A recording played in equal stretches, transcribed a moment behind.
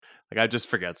Like I just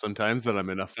forget sometimes that I'm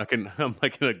in I'm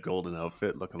like in a golden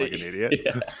outfit, looking like an idiot.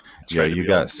 Yeah, Yeah, Trying to you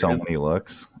be all got so serious. many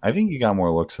looks. I think you got more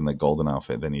looks in the golden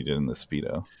outfit than you did in the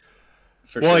Speedo.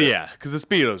 for Well, sure. yeah, because the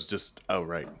Speedo's just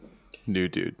outright new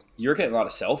dude. You're getting a lot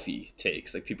of selfie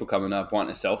takes, like people coming up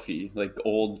wanting a selfie. Like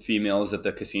old females at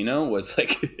the casino was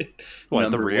like What, the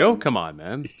number Rio? one. Come on,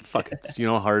 man. Fuck it. You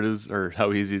know how hard it is or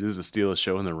how easy it is to steal a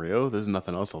show in the Rio? There's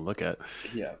nothing else to look at.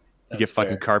 Yeah, You get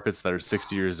fucking fair. carpets that are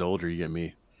 60 years old, or you get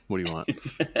me. What do you want?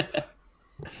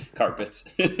 Carpets.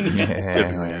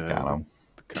 Yeah, I got him.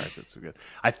 The carpets are good.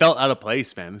 I felt out of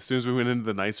place, man. As soon as we went into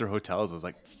the nicer hotels, I was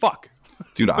like, fuck.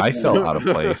 Dude, I felt out of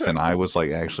place, and I was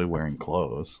like actually wearing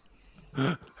clothes.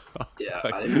 Yeah,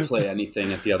 I didn't play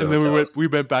anything at the other And then hotels. we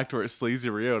went back to our sleazy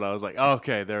Rio, and I was like, oh,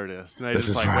 okay, there it is. And I This just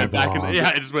is like where I went back into belong.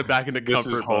 I just went back into This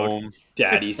comfort is home. mode.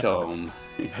 Daddy's home.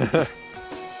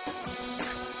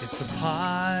 It's a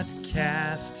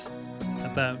podcast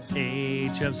about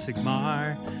Age of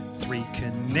Sigmar. 3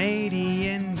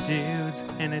 Canadian dudes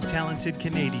and a talented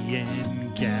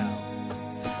Canadian gal.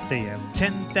 They have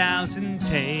 10,000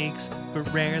 takes,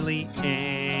 but rarely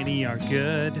any are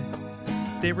good.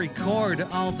 They record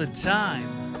all the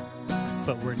time,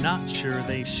 but we're not sure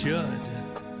they should.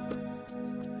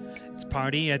 It's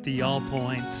party at the All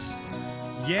Points.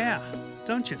 Yeah,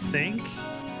 don't you think?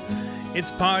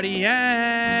 It's party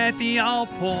at the All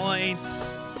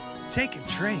Points. Take a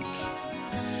drink.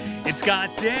 It's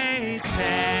got Dayton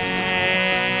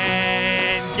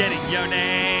getting your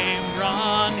name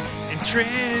wrong, and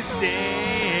Tristan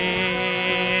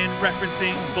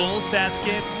referencing Bulls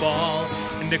basketball,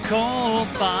 and Nicole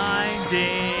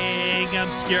finding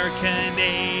obscure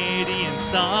Canadian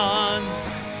songs.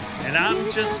 And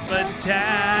I'm just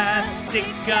fantastic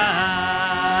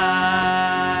guy.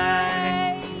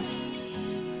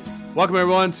 Welcome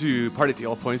everyone to Party at the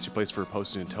All Points, your place for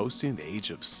posting and toasting the Age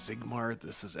of Sigmar.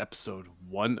 This is episode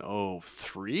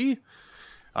 103.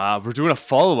 We're doing a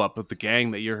follow-up with the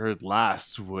gang that you heard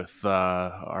last with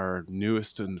our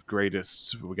newest and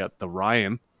greatest. We got the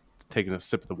Ryan taking a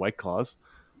sip of the White Claws,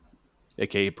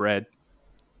 aka Bread,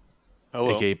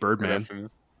 Hello. aka Good Birdman, afternoon.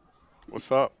 What's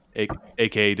up?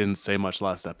 aka didn't say much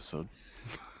last episode.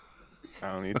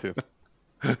 I don't need to.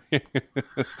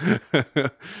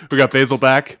 We got Basil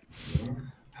back.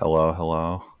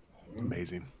 Hello.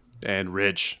 Amazing. And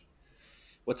Ridge.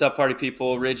 What's up, party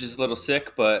people? Ridge is a little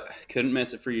sick, but couldn't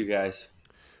miss it for you guys.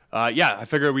 Yeah, I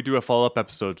figured we'd do a follow-up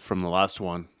episode from the last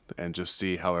one and just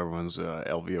see how everyone's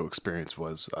LVO experience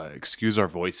was. Excuse our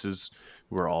voices.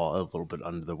 We're all a little bit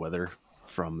under the weather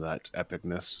from that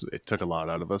epicness. It took a lot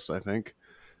out of us, I think.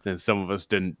 And some of us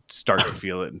didn't start to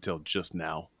feel it until just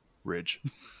now, Ridge.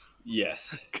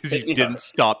 Yes. Because you didn't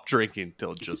stop drinking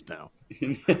till just now.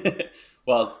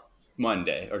 Well,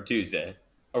 Monday or Tuesday.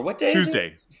 Or what day? is it?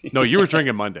 Tuesday. No, you were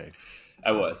drinking Monday.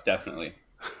 I was, definitely.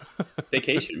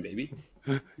 Vacation, baby.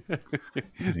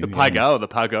 The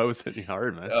Pagao was hitting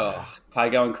hard, man. Oh,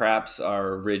 Pygao and craps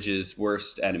are Ridge's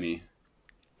worst enemy.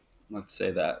 Let's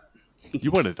say that. You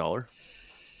won $1.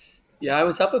 Yeah, I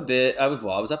was up a bit. I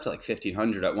was up to like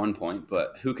 1,500 at one point,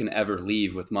 but who can ever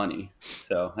leave with money?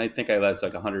 So I think I left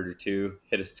like 100 or two,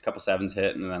 hit a couple sevens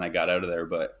hit, and then I got out of there.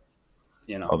 But,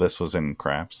 you know. Oh, this was in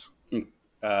craps.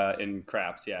 In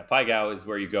craps, yeah. Pygao is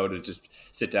where you go to just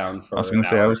sit down for I was going to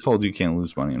say, I was told you can't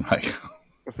lose money in Pike.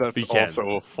 That's You can.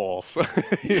 also false.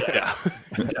 Yeah,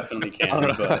 definitely can.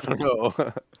 I But don't know.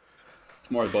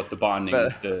 it's more about the bonding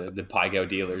with the Pygao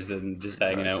dealers than just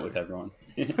hanging out with everyone.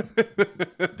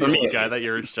 The For me, old at guy least. that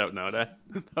you're shouting out at.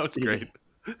 That was great.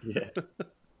 Yeah.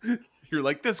 You're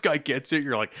like, this guy gets it.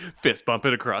 You're like fist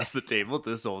bumping across the table with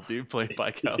this old dude playing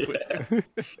Pygao with you.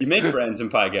 You make friends in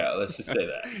Pygao, let's just say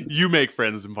that. You make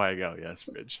friends in Pygao, yes,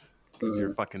 Ridge. Because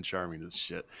you're fucking charming as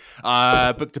shit.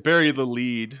 But to bury the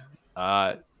lead,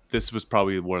 this was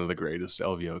probably one of the greatest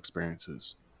LVO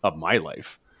experiences of my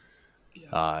life.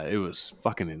 It was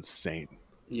fucking insane.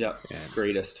 Yeah,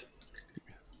 greatest.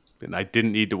 And I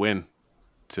didn't need to win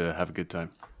to have a good time.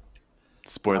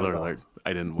 Spoiler alert,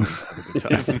 I didn't win to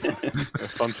have a good time.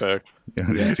 Fun fact.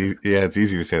 It's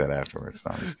easy to say that afterwards.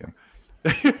 No, I'm just kidding.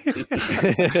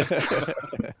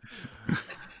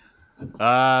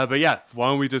 But yeah, why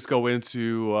don't we just go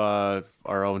into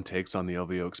our own takes on the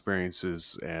LVO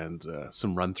experiences and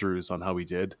some run-throughs on how we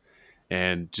did,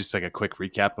 and just like a quick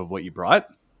recap of what you brought,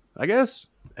 I guess.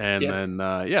 And then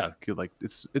like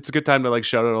it's a good time to like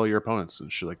shout out all your opponents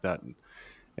and shit like that,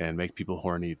 and make people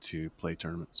horny to play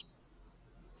tournaments.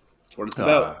 That's what it's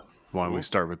about. Why don't we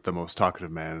start with the most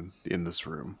talkative man in this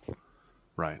room,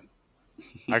 Ryan?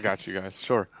 I got you guys.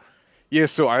 Sure. Yeah,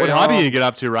 so What hobby you get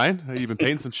up to, Ryan? Have you been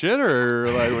painting some shit,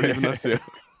 or like what have you been up to?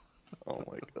 Oh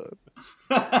my god.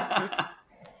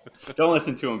 Don't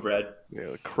listen to him, Brad.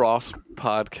 Yeah, the cross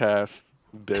podcast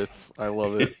bits. I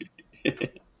love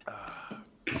it.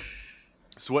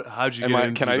 So what? How'd you get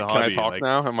into Can I the hobby? talk Like,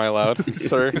 now? Am I allowed,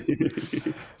 sir?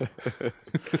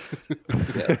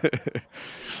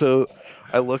 So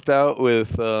I looked out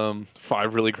with 5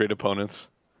 really great opponents.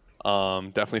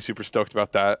 Definitely super stoked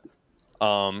about that.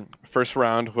 First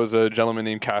round was a gentleman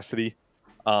named Cassidy.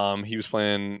 He was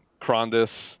playing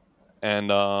Krondis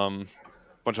and a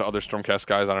bunch of other Stormcast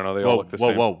guys. I don't know. They all Whoa, look the whoa,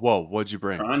 same. whoa! What'd you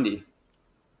bring? Prondy.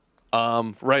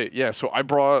 Right, yeah. So I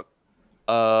brought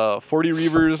 40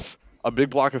 Reavers, a big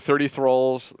block of 30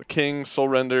 Thralls, the King, Soul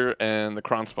Render, and the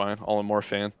Kronspine, all in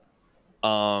Morphan.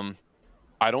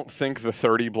 I don't think the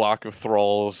 30 block of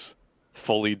Thralls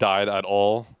fully died at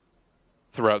all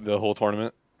throughout the whole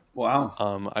tournament.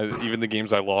 Wow. Even the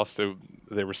games I lost,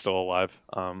 they were still alive,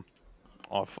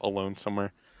 off alone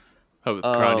somewhere. How was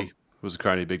Crowdy? Was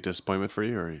Crowdy a big disappointment for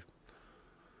you, or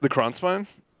The Kronspine?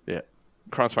 yeah?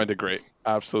 Kronspine did great.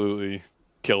 Absolutely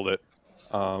killed it.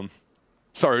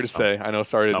 Sorry to say. I know,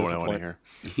 sorry to That's not what I want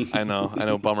disappoint. to hear. I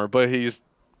know, bummer. But he's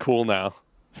cool now,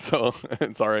 so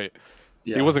it's all right.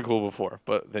 Yeah. He wasn't cool before,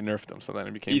 but they nerfed him, so then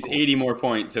he became He's cool. 80 more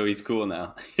points, so he's cool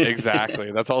now.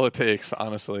 Exactly. That's all it takes,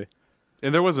 honestly.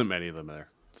 And there wasn't many of them there,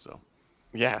 so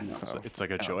Yeah. it's like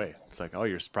a joy. It's like, oh,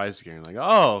 you're surprised again. You're like,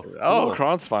 oh, Oh, cool.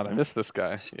 Kronspine. I missed this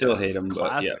guy. Still hate him,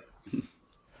 but yeah.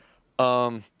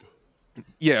 Classic.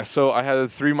 Yeah, so I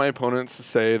had 3 of my opponents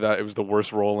say that it was the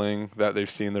worst rolling that they've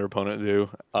seen their opponent do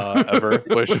ever,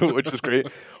 which is great.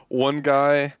 One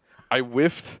guy, I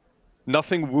whiffed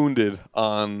nothing wounded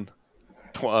on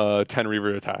 10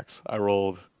 Reaver attacks. I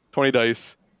rolled 20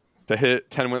 dice to hit,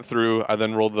 10 went through. I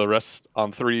then rolled the rest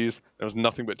on 3s. There was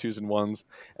nothing but 2s and 1s.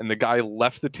 And the guy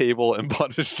left the table and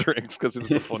bought his drinks because it was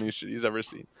the funniest shit he's ever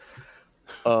seen.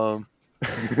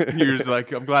 You're just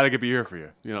like, I'm glad I could be here for you.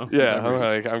 You know? Yeah, I'm Memories.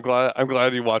 like, I'm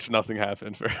glad you watched nothing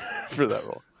happen for that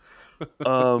role.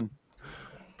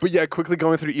 But yeah, quickly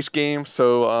going through each game.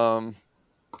 So Are we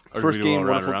first gonna do game, a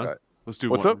round wonderful round? guy. Let's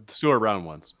do What's one. up? Let's do a round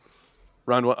once.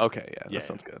 Round 1. Okay, yeah, Yeah. that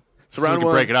sounds good. So, So we round can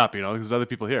 1. break it up, you know, because there's other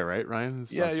people here, right, Ryan?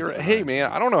 It's Yeah, not you're just right. the Hey, Ryan man,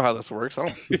 show. I don't know how this works. I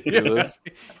don't do this.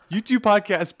 You do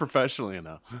podcasts professionally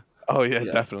now. Oh yeah,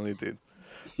 definitely, dude.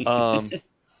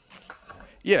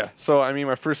 Yeah. So I mean,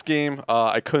 my first game,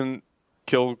 I couldn't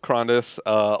kill Krondis.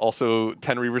 Also,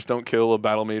 10 Reavers don't kill a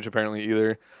Battle Mage apparently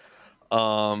either.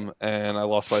 And I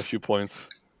lost by a few points.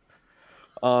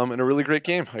 In a really great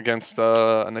game against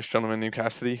a nice gentleman named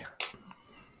Cassidy.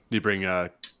 Do you bring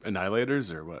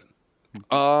annihilators or what?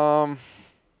 I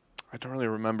don't really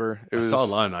remember. It I was, saw a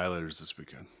lot of annihilators this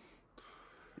weekend.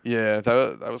 Yeah,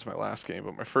 that was my last game,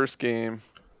 but my first game,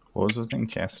 What was his name?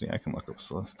 Cassidy? I can look up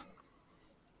his list.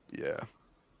 yeah.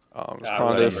 It was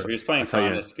Whatever. Krondis. He was playing thought you-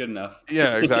 Krondis. Good enough.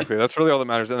 Yeah, exactly. That's really all that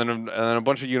matters. And then a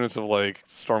bunch of units of like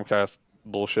Stormcast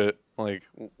bullshit, like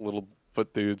little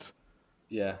foot dudes.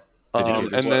 Yeah. And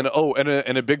then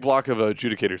and a big block of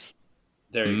adjudicators.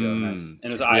 There you go. Nice. Mm. And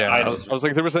it was Yeah, I idols. was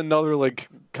like, there was another like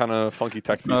kind of funky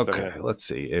tech piece. Okay, let's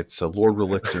see. It's a Lord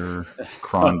Relictor,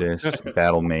 Krondis,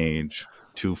 Battle Mage,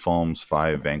 2 Foams,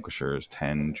 5 Vanquishers,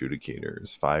 10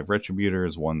 Judicators, 5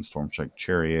 Retributors, 1 Stormstrike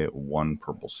Chariot, 1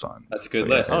 Purple Sun. That's a good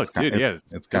list. Oh, it's dude, yeah.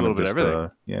 it's Got a kind little of bit just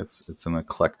of everything. it's an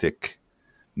eclectic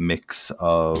mix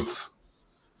of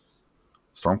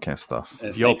Stormcast stuff.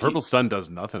 Yo, Thank you. Purple Sun does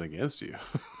nothing against you.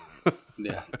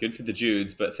 Yeah, good for the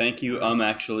Judes, but thank you.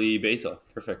 Actually, Basil.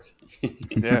 Perfect.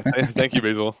 Yeah, thank you,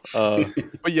 Basil.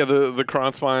 But yeah, the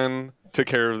Kronspine took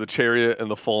care of the Chariot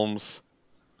and the Fulms,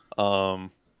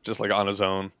 just like on his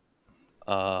own,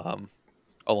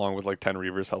 along with like 10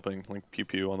 Reavers helping, like pew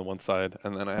pew on the one side,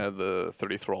 and then I had the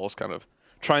 30 Thralls kind of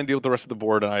try and deal with the rest of the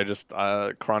board, and I just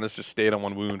Kronus just stayed on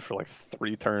one wound for like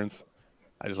 3 turns.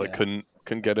 I just like Yeah.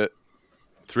 couldn't get it.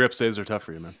 3-up saves are tough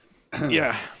for you, man.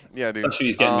 Yeah, dude. I'm sure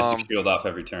he's getting Mystic Shield off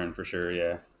every turn for sure.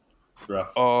 Yeah.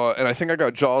 Rough. And I think I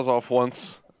got Jaws off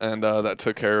once, and that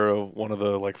took care of one of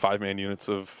the like 5-man units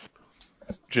of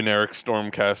generic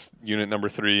Stormcast unit number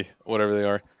 3, whatever they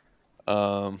are.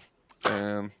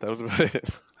 And that was about it.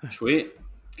 Sweet.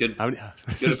 Good. How many,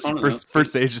 Good opponent,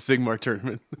 first Age of Sigmar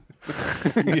tournament.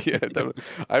 Yeah,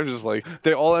 I was just like,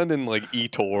 they all end in like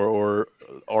Etor or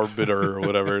Arbiter or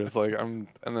whatever. It's like and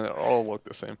they all look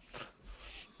the same.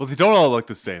 Well, they don't all look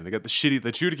the same. They got the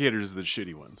Judicators are the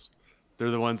shitty ones. They're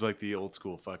the ones like the old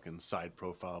school fucking side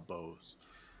profile bows.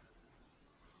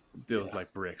 They look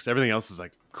like bricks. Everything else is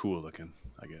like cool looking,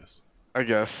 I guess. I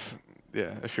guess,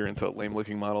 yeah, if you're into lame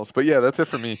looking models. But yeah, that's it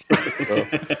for me. So,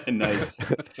 Nice.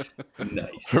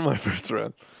 Nice. for my first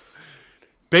round.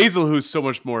 Basil, who's so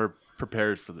much more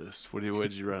prepared for this? What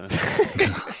did you run?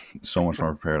 So much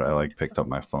more prepared. I picked up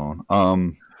my phone.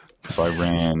 So I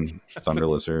ran Thunder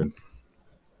Lizard.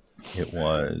 It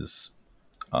was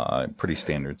pretty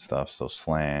standard stuff. So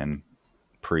Slan,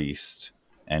 Priest,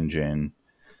 Engine.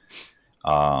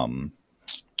 What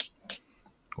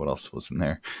else was in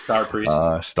there? Star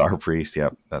Priest. Star Priest.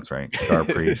 Yep, that's right. Star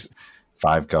Priest.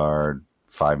 5 guard,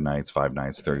 5 knights,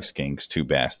 30 skinks, 2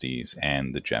 basties,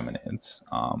 and the Geminids.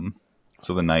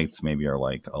 So the knights maybe are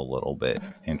a little bit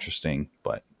interesting,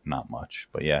 but not much.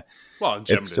 But yeah. Well, and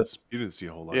Geminids, you didn't see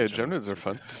a whole lot. Yeah, of Geminids are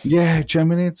fun. Yeah,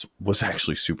 Geminids was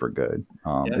actually super good.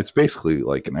 Yeah. It's basically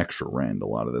an extra rend a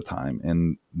lot of the time,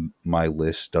 and my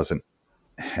list doesn't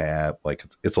have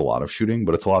it's a lot of shooting,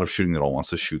 but it's a lot of shooting that all wants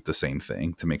to shoot the same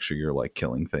thing to make sure you're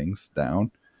killing things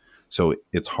down. So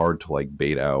it's hard to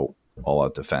bait out all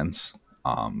out defense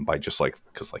by just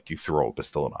because you throw a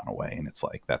Bastiladon away, and it's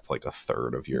that's a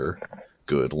third of your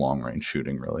good long range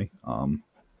shooting, really.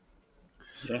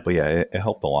 Yeah. But yeah, it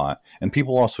helped a lot, and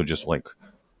people also just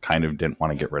kind of didn't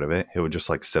want to get rid of it. It would just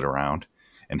sit around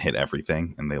and hit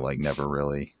everything, and they never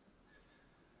really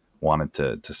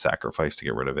wanted to sacrifice to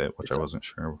get rid of it, which I wasn't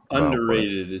sure about,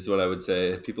 Underrated is what I would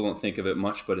say. People don't think of it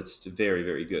much, but it's very,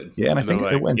 very good. yeah, and I think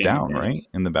it went game down, mechanics.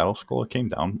 right? In the battle scroll, it came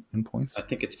down in points. I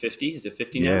think it's 50. Is it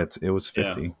 50 now? Yeah, it was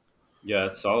 50. Yeah,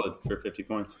 it's solid for 50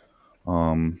 points.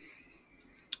 But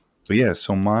yeah,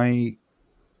 so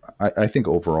I think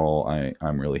overall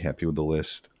I'm really happy with the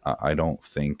list. I don't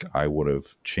think I would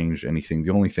have changed anything.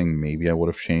 The only thing maybe I would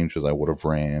have changed is I would have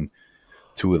ran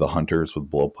 2 of the hunters with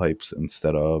blowpipes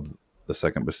instead of the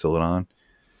second Bastiladon.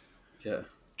 Yeah.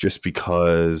 Just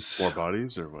because More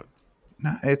bodies or what?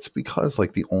 Nah, it's because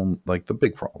the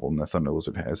big problem that Thunder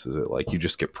Lizard has is that you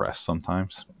just get pressed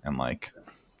sometimes, and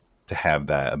to have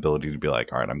that ability to be all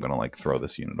right, I'm gonna throw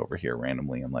this unit over here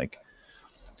randomly and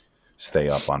stay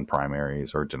up on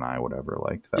primaries or deny whatever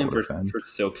that And would have been. for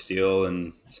Silk Steel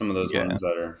and some of those ones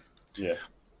that are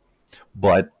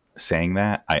But saying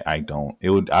that, I don't. It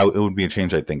would be a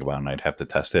change I'd think about, and I'd have to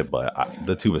test it. But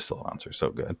the 2 Bastiladons are so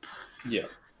good. Yeah.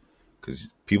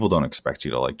 Because people don't expect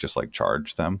you to just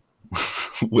charge them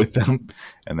with them,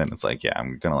 and then it's yeah,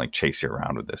 I'm gonna chase you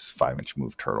around with this 5-inch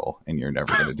move turtle, and you're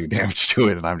never gonna do damage to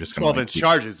it, and I'm just gonna 12-inch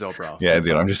charges though, bro. Yeah,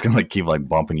 dude, I'm just gonna keep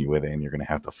bumping you with it, and you're gonna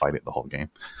have to fight it the whole game.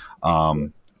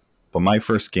 But my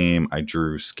first game, I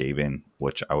drew Skaven,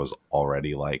 which I was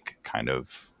already kind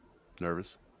of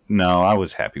Nervous. No, I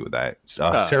was happy with that.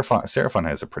 Seraphon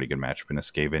has a pretty good matchup in a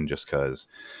Skaven just because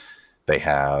they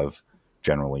have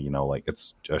generally,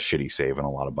 it's a shitty save in a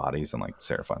lot of bodies, and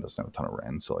Seraphon doesn't have a ton of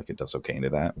Ren, so it does okay into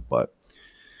that. But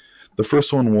the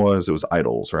first one was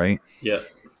Idols, right? Yeah.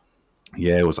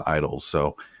 Yeah, it was Idols.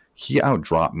 So he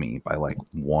outdropped me by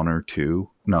 1 or 2.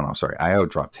 No, sorry. I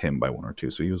outdropped him by 1 or 2.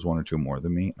 So he was 1 or 2 more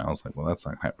than me. And I was well, that's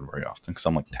not happening very often because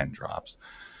I'm 10 drops.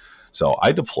 So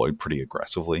I deployed pretty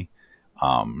aggressively,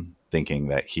 thinking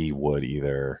that he would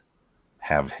either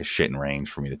have his shit in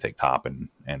range for me to take top and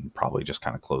probably just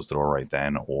kind of close the door right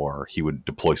then, or he would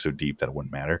deploy so deep that it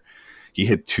wouldn't matter. He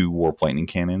hit 2 Warp Lightning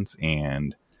Cannons,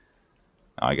 and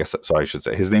I guess so. I should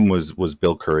say his name was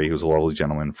Bill Curry. He was a lovely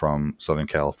gentleman from Southern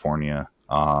California.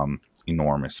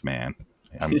 Enormous man.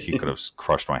 I mean, he could have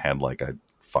crushed my head like a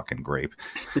fucking grape.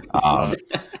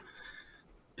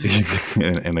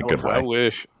 In a good way. I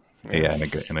wish. Yeah, in a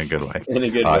good way. In a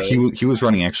good way. He was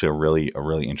running actually a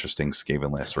really interesting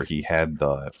Skaven list where he had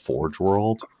the Forge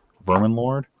World Vermin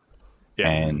Lord,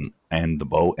 and the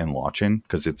bow and Lochin,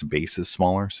 because its base is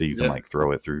smaller, so you can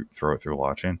throw it through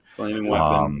Lochin. Flaming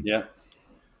weapon.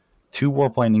 2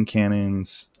 Warp Lightning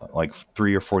Cannons,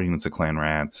 3 or 4 units of Clan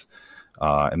Rats,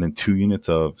 and then 2 units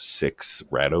of 6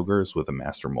 Rat Ogres with a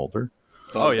Master Molder.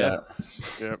 Oh yeah.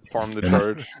 Yeah, farm the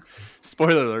charge.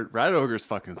 Spoiler alert, Rat Ogres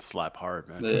fucking slap hard,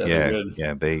 man.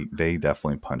 They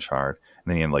definitely punch hard.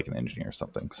 And then he had an engineer or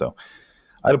something. So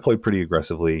I deployed pretty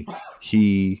aggressively.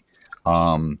 He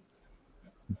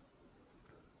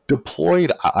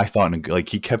deployed, I thought,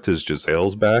 he kept his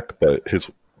Jezzails back, but his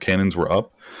cannons were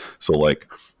up. So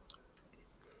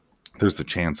there's the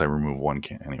chance I remove 1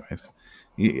 cannon anyways.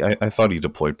 I thought he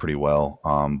deployed pretty well,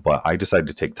 but I decided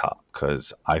to take top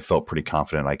because I felt pretty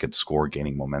confident I could score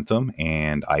gaining momentum,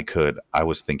 and I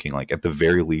was thinking at the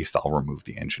very least I'll remove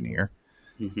the engineer,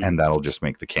 and that'll just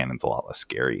make the cannons a lot less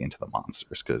scary into the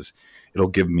monsters because it'll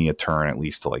give me a turn at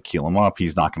least to heal him up.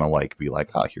 He's not going to be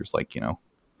oh, here's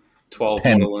 12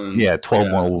 10, mortal wounds. yeah, 12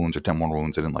 mortal wounds or 10 mortal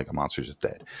wounds, and then like a monster's just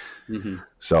dead. Mm-hmm.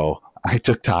 So I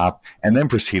took top and then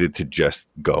proceeded to just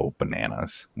go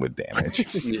bananas with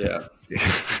damage. Yeah.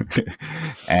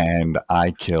 And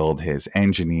I killed his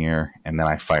engineer, and then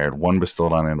I fired one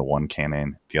Bastiladon into one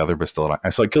cannon, the other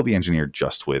Bastiladon. So I killed the engineer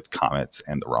just with Comets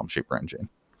and the Realm Shaper engine.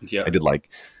 Yeah. I did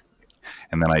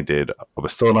and then I did a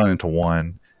Bastiladon into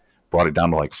one, brought it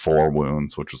down to like 4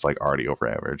 wounds, which was like already over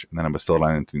average. And then I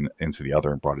Bastiladon into the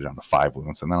other and brought it down to 5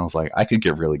 wounds. And then I was like, I could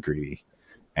get really greedy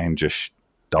and just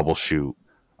double shoot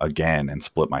again and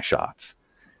split my shots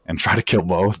and try to kill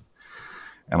both.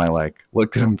 And I like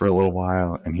looked at him for a little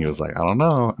while, and he was like, I don't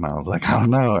know. And I was like, I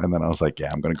don't know. And then I was like,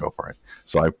 yeah, I'm going to go for it.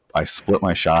 So I split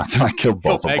my shots and I killed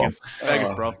both of them.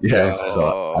 Vegas, bro. Yeah,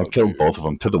 so I killed dude. both of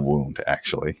them to the wound,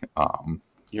 actually.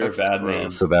 You're a bad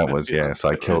man. So that was, yeah. So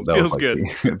I killed, that was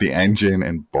like the engine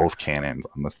and both cannons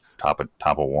on the top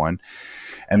of one.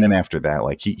 And then after that,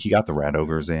 like he got the Rat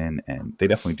Ogres in, and they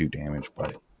definitely do damage,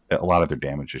 but a lot of their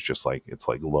damage is just like, it's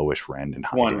like lowish rend and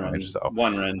high damage. So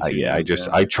one rend.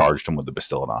 I charged him with the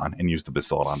Bastiladon and used the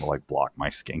Bastiladon to like block my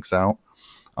skinks out.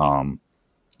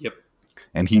 Yep.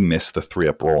 And he missed the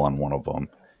 3-up roll on one of them.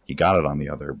 He got it on the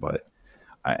other, but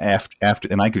after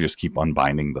and I could just keep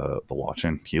unbinding the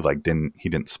Lochin. He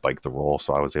didn't spike the roll,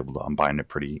 so I was able to unbind it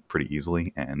pretty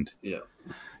easily. And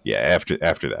after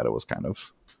that, it was kind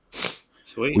of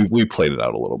sweet. We played it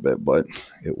out a little bit, but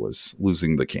it was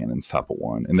losing the cannons top of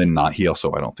one, and then he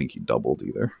also, I don't think he doubled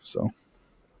either. So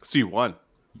you won.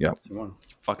 Yep. You won.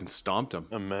 Fucking stomped him.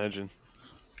 Imagine.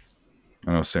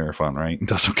 I know Seraphon, right?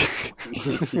 That's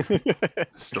okay.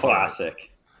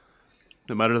 Classic.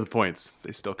 No matter the points,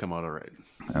 they still come out all right.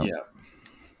 Yeah.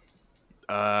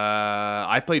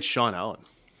 I played Sean Allen.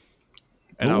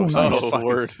 And I Ooh, was nice. so fucking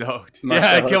Word. stoked. My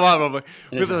God. Come on. I'm like,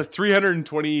 with those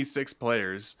 326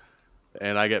 players,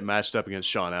 and I get matched up against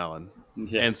Sean Allen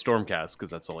and Stormcast, because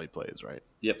that's all he plays, right?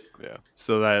 Yep. Yeah.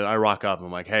 So that I rock up,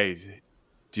 I'm like, hey,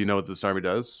 do you know what this army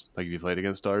does? Like, have you played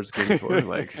against Stars game before?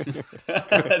 Like,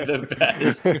 The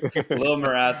best. Lil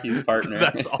Marathi's partner.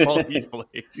 that's all he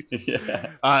plays.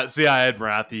 Yeah. I had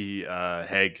Marathi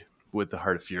Heg with the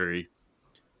Heart of Fury,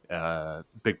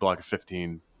 big block of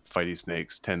 15 fighty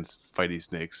snakes, 10 fighty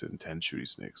snakes, and 10 shooty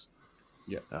snakes.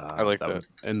 Yeah. I like that.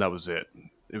 And that was it.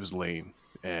 It was lame,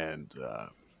 and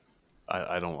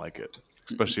I don't like it,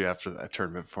 especially after that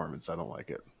tournament performance. I don't like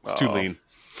it. It's too lean.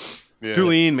 It's too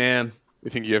lean, man. You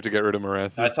think you have to get rid of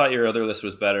Marathi? I thought your other list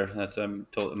was better. That's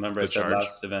remember I said charge?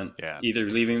 last event. Yeah. Either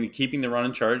keeping the run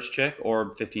and charge check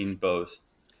or 15 bows.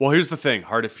 Well, here's the thing: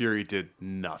 Heart of Fury did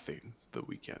nothing the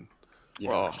weekend.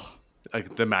 Yeah. Oh,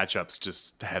 Like, the matchups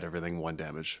just had everything 1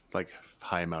 damage, like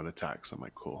high amount attacks. I'm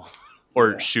like, cool.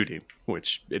 Or shooting,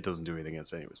 which it doesn't do anything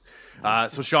against anyways.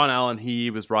 So Sean Allen, he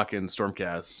was rocking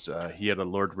Stormcast. He had a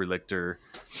Lord Relictor,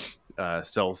 Lord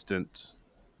Celestant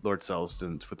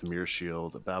with the Mirror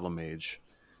Shield, a Battle Mage,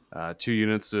 2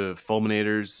 units of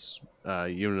Fulminators,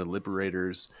 unit of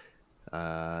Liberators,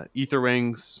 Ether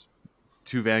Wings,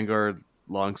 2 Vanguard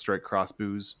Long Strike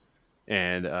Crossbows,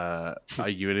 and a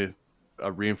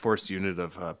reinforced unit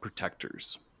of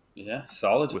Protectors Yeah.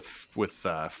 Solid. with 4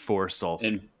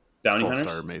 And bounty hunters.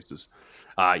 Star Maces.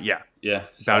 Yeah, Yeah.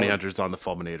 Bounty solid. Hunters on the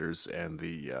Fulminators and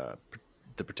the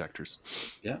Protectors.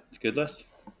 Yeah. It's a good list.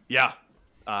 Yeah.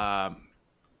 I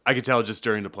could tell just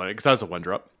during the play, because I was a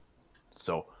 1-drop.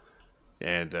 So,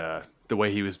 and the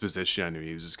way he was positioned, I knew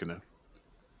he was just going to,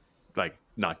 like,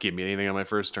 not give me anything on my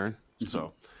first turn.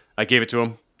 So I gave it to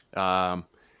him.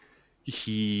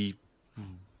 He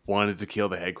wanted to kill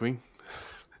the Head Queen.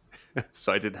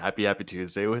 So I did Happy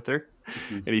Tuesday with her,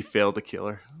 and he failed to kill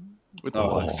her with the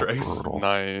long strikes. brutal.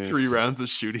 nice. 3 rounds of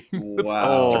shooting. with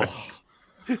Wow. long strikes.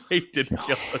 He didn't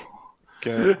kill her.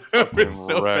 Get That was fucking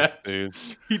so wrecked, bad. dude.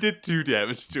 He did 2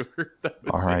 damage to her. That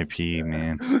was R.I.P.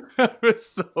 man. That was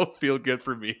so feel good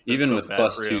for me. That's Even so with bad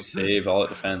plus for 2 him. save, all at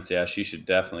defense, yeah, she should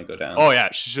definitely go down. Oh yeah,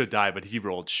 she should die, but he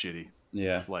rolled shitty.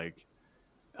 Yeah. Like,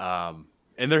 and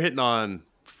they're hitting on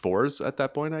 4s at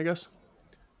that point, I guess.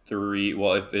 3.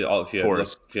 Well, if you had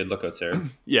Fours. lookouts there.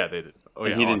 Yeah, they did. Oh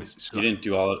yeah, he obviously. didn't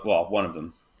do all. Well, one of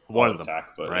them. One all of them, attack,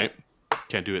 but right?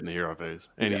 Can't do it in the hero phase,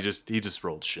 and Yeah. he just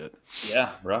rolled shit.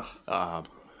 Yeah, rough.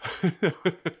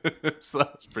 So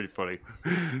that was pretty funny.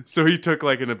 So he took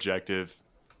like an objective,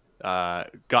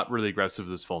 got really aggressive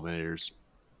with his Fulminators,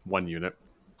 1 unit,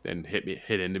 and hit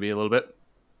into me a little bit.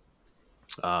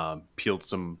 Peeled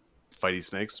some fighty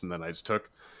snakes, and then I just got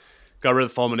rid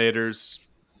of the Fulminators,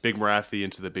 big Marathi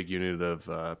into the big unit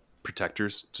of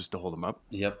Protectors just to hold them up,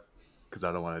 Yep, because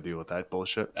I don't want to deal with that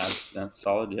bullshit. that's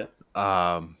solid. Yeah.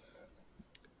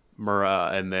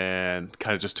 And then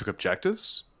kind of just took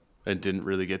objectives and didn't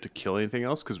really get to kill anything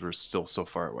else because we're still so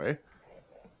far away.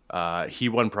 He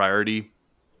won priority,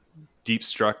 deep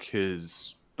struck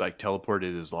his, like,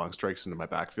 teleported his long strikes into my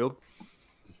backfield.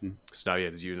 So now he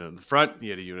had his unit in the front, he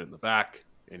had a unit in the back,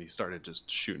 and he started just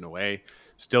shooting away.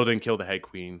 Still didn't kill the head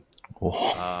queen.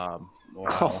 Oh,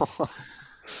 Wow.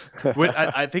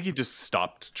 I think he just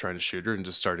stopped trying to shoot her and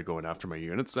just started going after my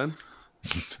units then.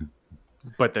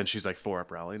 But then she's like 4 up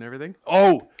rally and everything.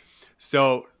 Oh,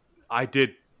 so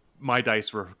my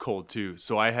dice were cold too.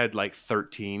 So I had like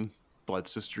 13 Blood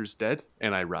Sisters dead,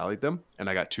 and I rallied them, and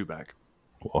I got 2 back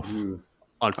woof. Ooh.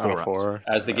 on 4 rounds. 4.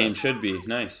 As the game should be.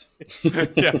 Nice.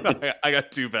 Yeah, I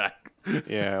got 2 back.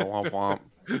 Yeah, womp womp.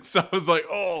 So I was like,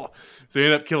 oh. So he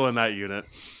ended up killing that unit.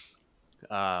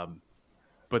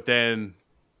 But then,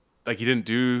 like, he didn't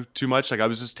do too much. Like, I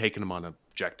was just taking him on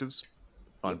objectives,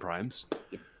 on primes.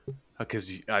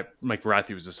 Because Mike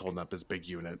Marathi was just holding up his big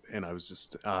unit, and I was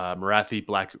just Marathi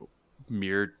Black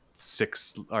mirrored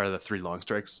 6 or the 3 long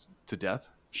strikes to death.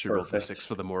 She rolled the Perfect. 6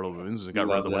 for the mortal wounds and got rid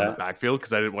Love of the one in the that. backfield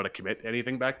because I didn't want to commit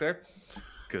anything back there.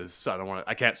 Because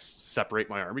I can't separate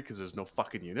my army because there's no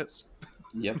fucking units.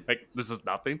 Yep. Like, this is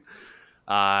nothing.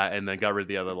 And then got rid of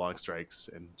the other long strikes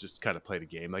and just kind of played a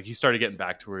game. Like, he started getting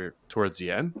back towards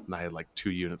the end, and I had like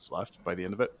 2 units left by the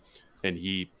end of it. And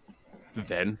he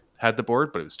then had the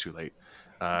board, but it was too late.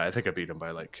 I think I beat him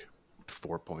by like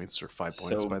 4 points or 5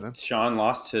 points by then. Sean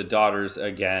lost to Daughters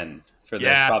again for the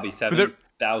Yeah, probably but there-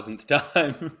 7,000th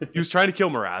time. He was trying to kill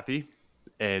Marathi,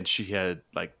 and she had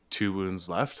like 2 wounds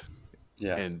left.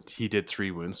 Yeah. And he did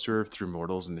 3 wounds to her through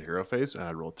mortals in the hero phase, and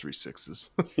I rolled 3 6s.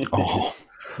 Oh,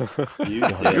 You you're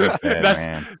did. a bad That's-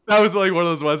 man. That was like one of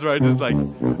those ones where I just like,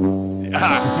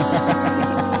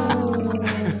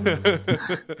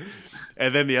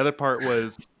 and then the other part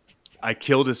was I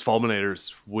killed his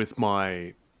fulminators with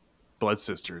my Blood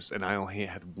Sisters, and I only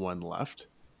had 1 left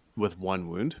with 1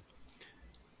 wound.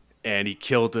 And he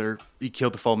killed her. He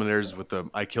killed the fulminators with the.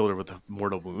 I killed her with the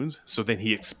mortal wounds. So then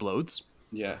he explodes,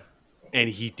 Yeah. and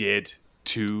he did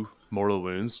 2 mortal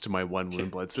wounds to my 1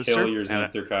 wound Blood Sister. Kill your And I-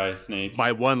 Xanthar Kai snake.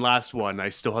 my one last one, I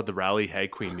still had the rally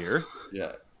Hag Queen near,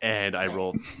 Yeah. and I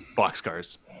rolled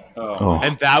boxcars. Oh. Oh,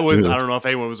 And that was, dude. I don't know if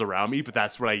anyone was around me, but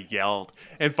that's when I yelled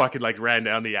and fucking like ran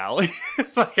down the alley.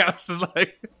 Like, I was just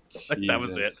like that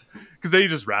was it. Jesus. Because then you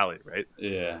just rallied, right?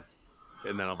 Yeah.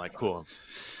 And then I'm like, cool.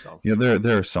 So, Yeah,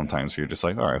 there are some times where you're just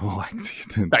like, all right, well, like,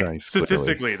 the Like, dice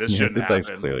statistically, this shouldn't the dice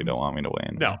happen. clearly don't want me to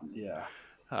win. no.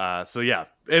 Yeah. So yeah.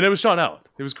 And it was Sean Allen.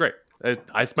 It was great.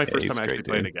 It's my first he's time actually great,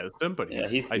 playing dude. against him, but Yeah,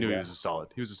 he's I knew good he guy. was a solid.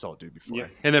 He was a solid dude before. Yeah.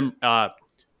 And then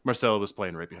Marcella was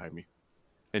playing right behind me,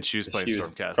 and she was playing She was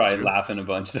Stormcast. probably too. laughing a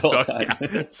bunch the So, whole time.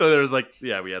 yeah. So there was like,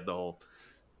 yeah, we had the whole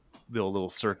little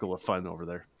circle of fun over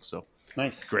there. So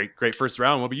Nice. great first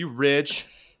round. What about you, Rich?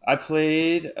 I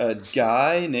played a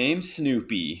guy named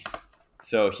Snoopy.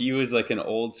 So he was like an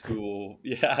old school.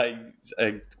 Yeah.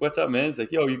 What's up, man? It's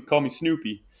like, yo, you can call me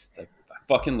Snoopy. It's like, I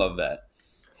fucking love that.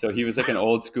 So he was like an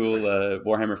old school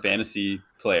Warhammer Fantasy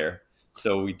player.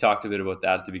 So we talked a bit about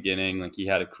that at the beginning. Like, he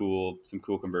had some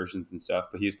cool conversions and stuff,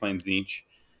 but he was playing Zinch.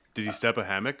 Did he step a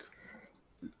hammock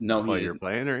No, while he you were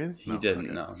playing or anything? He No?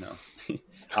 didn't. Okay. No.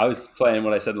 I was playing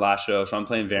what I said last show. So I'm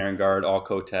playing Varangard, all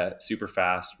Kotet, super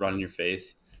fast, run in your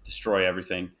face, destroy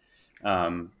everything.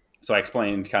 So I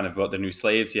explained kind of about the new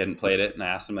slaves. He hadn't played it, and I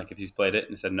asked him like if he's played it, and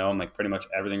he said no. I'm like, pretty much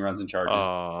everything runs in charges.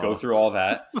 Oh. Go through all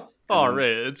that. Oh, And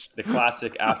then Rich. the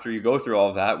classic. After you go through all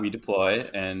of that, we deploy,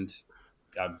 and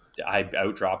I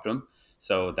outdropped him.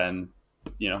 So then,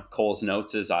 Cole's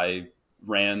notes is I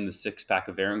ran the 6-pack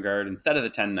of Varangard instead of the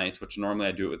 10 Knights, which normally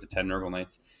I do it with the 10 Nurgle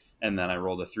Knights. And then I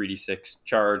rolled a 3d6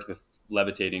 charge with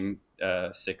levitating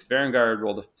 6 Varangard,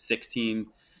 rolled a 16.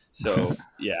 So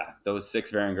yeah, those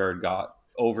 6 Varangard got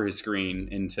over his screen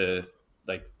into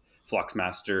like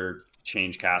Fluxmaster,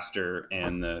 Changecaster,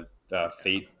 and the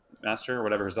Fate Master, or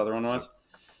whatever his other one was.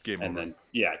 Game And over. then,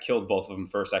 yeah, killed both of them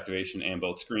first activation and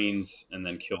both screens, and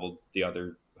then killed the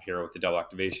other hero with the double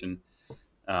activation.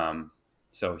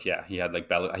 So yeah, he had like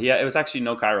it was actually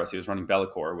no Kairos. He was running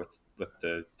Bellicor with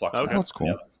the Flux. Okay. Master. That's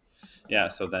cool. Yeah.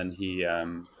 So then he's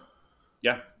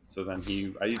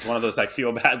one of those like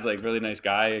feel bads, like really nice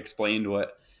guy, explained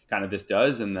what kind of this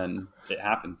does, and then it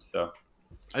happened. So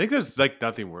I think there's like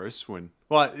nothing worse when,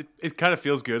 well, it kind of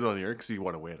feels good on here because you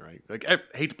want to win, right? Like, I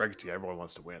hate to break it to you, everyone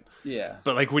wants to win. yeah,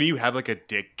 But like when you have like a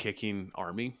dick kicking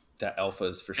army that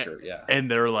alphas for sure. Yeah.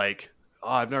 and they're like, oh,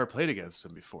 I've never played against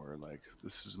them before. Like,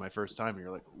 this is my first time. And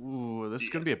you're like, ooh, this is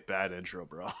going to be a bad intro,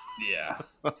 bro. Yeah.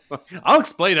 I'll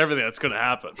explain everything that's going to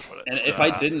happen. But, And if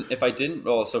I didn't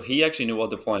roll, so he actually knew well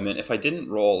deployment. If I didn't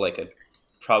roll like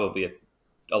probably a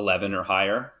 11 or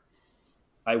higher,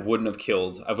 I wouldn't have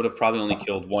killed. I would have probably only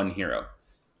killed one hero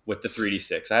with the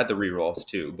 3d6. I had the rerolls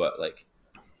too, but like,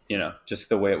 just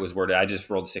the way it was worded, I just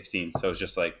rolled 16. So it was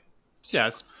just like, Yeah,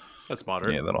 that's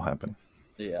moderate. Yeah, that'll happen.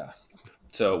 yeah.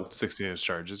 So 16-inch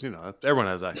charges, everyone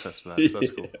has access to that, so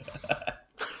that's cool.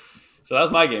 So that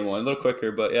was my game one, a little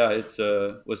quicker, but yeah, it's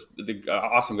was the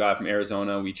awesome guy from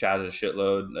Arizona. We chatted a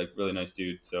shitload, like really nice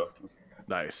dude. So it was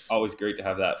Nice. always great to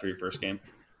have that for your first game.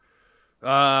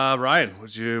 Ryan,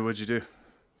 what'd you do?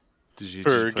 Did you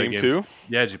For play game games? 2?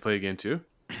 Yeah, did you play a game 2?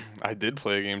 I did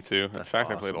play a game 2. In That's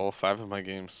fact, I played awesome. all 5 of my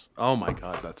games. Oh my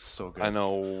god, that's so good. I know,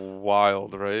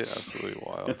 wild, right? Absolutely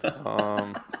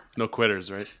wild. No quitters,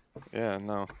 right? Yeah,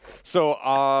 no. So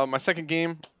my second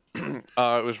game, it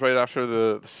was right after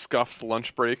the scuffed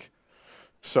lunch break.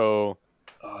 So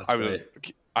Oh, that's right.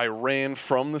 I ran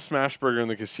from the Smash Burger in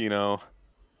the casino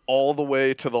all the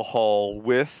way to the hall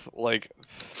with like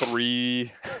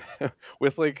three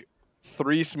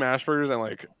Smash Burgers and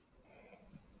like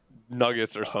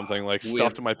nuggets or something, like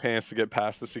stuffed in my pants to get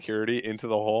past the security into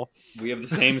the hall. We have the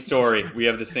same story. We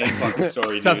have the same fucking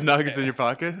story. Stuff Dude. nuggets in your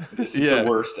pocket. This is the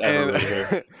worst ever and right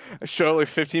here. I show up like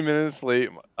 15 minutes late.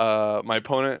 My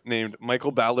opponent named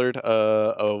Michael Ballard,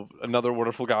 another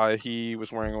wonderful guy. He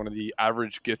was wearing one of the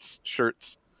Average Gets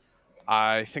shirts.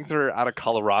 I think they're out of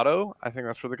Colorado. I think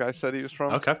that's where the guy said he was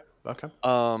from. Okay.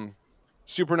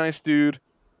 Super nice dude.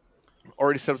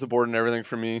 Already set up the board and everything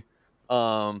for me.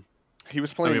 He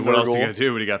was I playing. mean, what else are you Nurgle. gonna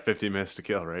do when you got 15 minutes to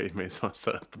kill, right? You may as well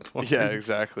set up the board. Yeah,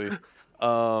 exactly.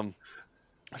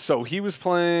 So he was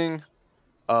playing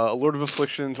Lord of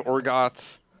Afflictions,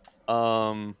 Orgots,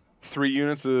 3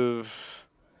 units of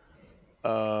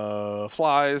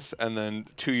flies, and then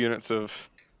 2 units of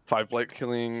 5 Blight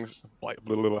Kings,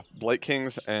 Blight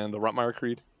Kings, and the Rutmire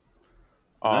Creed.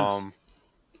 Nice.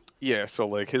 Yeah. So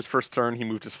like his first turn, he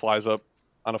moved his flies up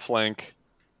on a flank,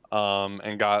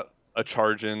 and got a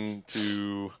charge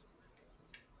into.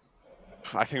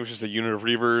 I think it was just a unit of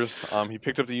Reavers. He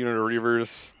picked up the unit of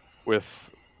Reavers with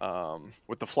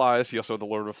the flies. He also had the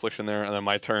Lord of Affliction there, and then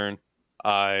my turn,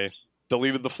 I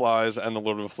deleted the flies and the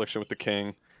Lord of Affliction with the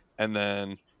King, and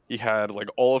then he had like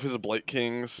all of his Blight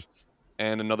Kings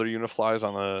and another unit of flies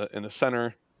in the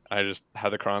center. I just had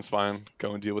the Kron Spine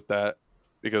go and deal with that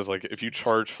because like if you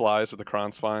charge flies with the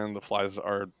Kron Spine, the flies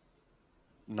are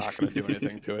not going to do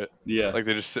anything to it. Yeah. Like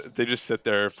they just sit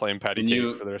there playing patty And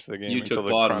cake for the rest of the game you until took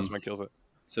the bottom. Kron Spine kills it.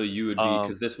 So you would be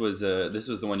because this was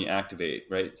the one you activate,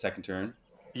 right? Second turn.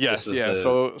 Yes, was yeah.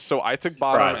 the So I took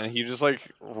bottom prize. and he just like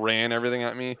ran everything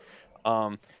at me.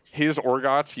 His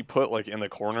Orgots he put like in the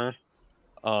corner,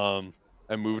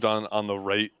 and moved on the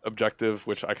right objective,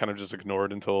 which I kind of just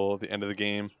ignored until the end of the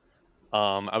game.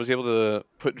 I was able to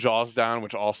put Jaws down,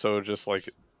 which also just like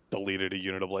deleted a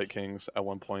unit of Light Kings at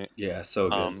one point. Yeah, so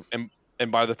good.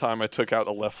 And by the time I took out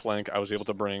the left flank, I was able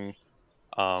to bring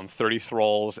 30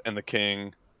 Thralls and the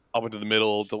King up into the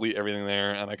middle, delete everything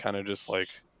there, and I kind of just like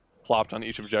plopped on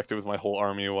each objective with my whole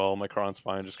army while my Kron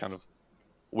Spine just kind of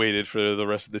waited for the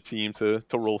rest of the team to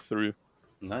roll through.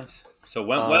 Nice. So it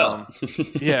went well.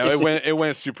 Yeah, it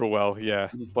went super well. Yeah,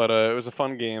 but it was a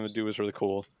fun game. The dude was really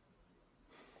cool.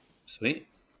 Sweet.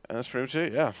 And that's pretty much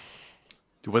it. Yeah.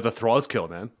 With the Thralls kill,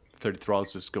 man. 30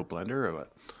 Thralls just go blender or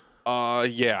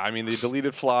what? Yeah. I mean, they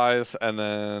deleted flies, and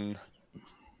then,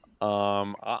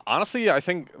 honestly, I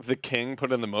think the King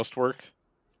put in the most work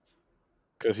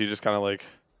because he just kind of like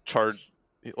charged,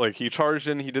 like he charged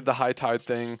in. He did the high tide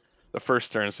thing the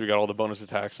first turn, so we got all the bonus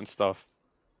attacks and stuff.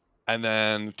 And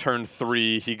then turn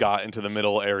 3, he got into the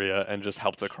middle area and just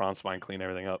helped the Kron Spine clean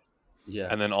everything up. Yeah.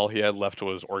 And then all he had left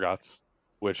was Orgots,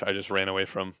 which I just ran away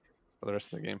from for the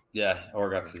rest of the game. Yeah,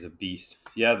 Orgots is a beast.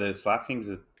 Yeah, the Slap King's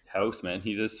a house, man.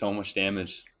 He does so much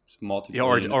damage. Multiple. Yeah,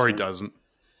 or he doesn't.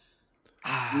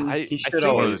 He should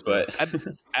always, but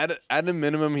at a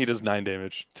minimum, he does 9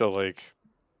 damage to like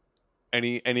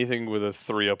anything with a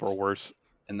 3 up or worse.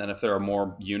 and then if there are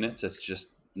more units, it's just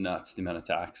nuts the amount of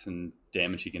attacks and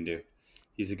damage he can do.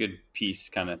 He's a good piece,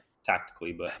 kind of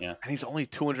tactically, but yeah. And he's only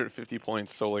 250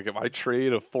 points. So like if I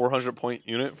trade a 400 point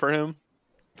unit for him,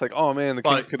 it's like, oh man, the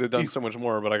King could have done so much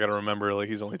more, but I got to remember like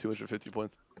he's only 250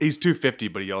 points. He's 250,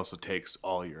 but he also takes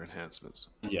all your enhancements.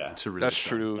 Yeah, To really That's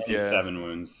shine. true. and Yeah. 7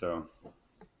 wounds, so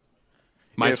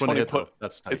Minus it's one funny hit, though.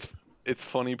 That's tight. It's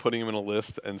funny putting him in a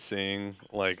list and seeing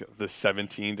like the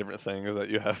 17 different things that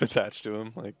you have attached to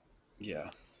him. Like, yeah.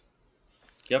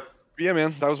 Yep, yeah,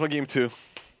 man, that was my game 2.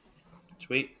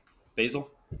 sweet. Basil?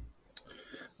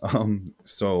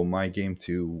 So my game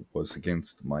 2 was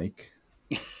against Mike.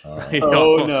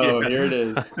 Oh no, here it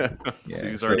is. So Yeah,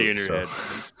 he's already in your so-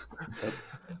 head.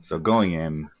 So going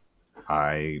in,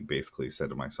 I basically said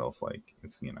to myself, like,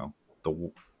 it's,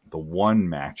 the one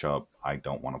matchup I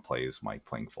don't want to play is Mike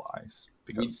playing flies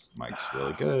because Mike's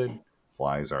really good.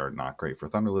 Flies are not great for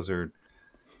Thunder Lizard.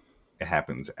 It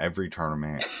happens every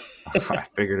tournament. I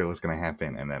figured it was going to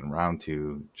happen. And then round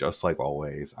 2, just like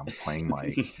always, I'm playing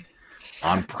Mike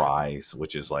on prize,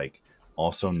 which is like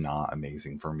also not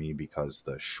amazing for me because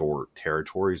the short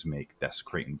territories make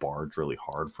Desecrate and Barge really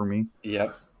hard for me.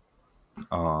 Yep.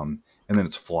 And then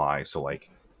it's fly. So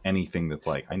like anything that's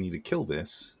like, I need to kill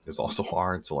this is also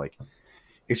hard. So like,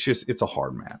 it's a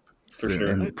hard map. For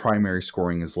sure. And primary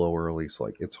scoring is low early. So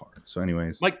like, it's hard. So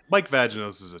anyways. Mike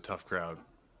Vaginos is a tough crowd.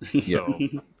 So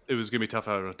it was going to be tough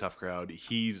out of a tough crowd.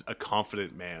 He's a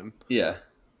confident man. Yeah.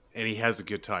 And he has a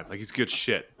good time. Like, he's good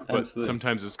shit. But Absolutely.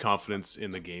 Sometimes his confidence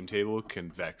in the game table can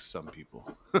vex some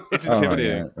people. It's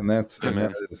intimidating. And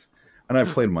that is, and I've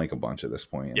played Mike a bunch at this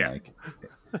point. And Yeah. like,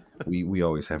 we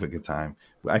always have a good time.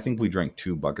 I think we drank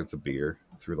 2 buckets of beer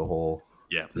through the whole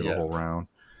Yeah. whole round.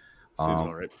 Seems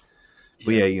all right.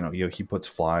 But yeah, he puts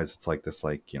flies. It's like this,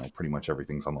 like, pretty much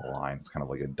everything's on the line. It's kind of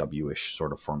like a W-ish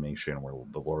sort of formation where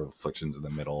the Lord of Affliction's in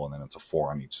the middle, and then it's a 4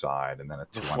 on each side, and then a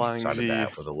 2 on flying each side V. of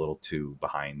that with a little 2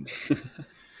 behind.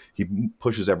 He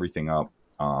pushes everything up.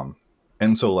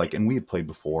 And so like, and we had played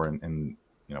before, and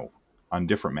on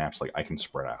different maps, like I can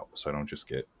spread out, so I don't just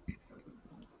get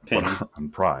Pin. on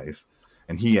prize.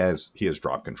 And he has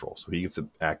drop control, so he gets to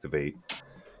activate.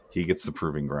 He gets the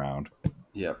Proving Ground.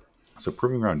 Yep. So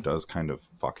Proving Ground does kind of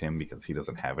fuck him because he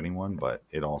doesn't have anyone, but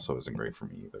it also isn't great for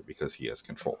me either because he has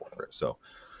control over it. So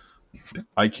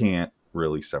I can't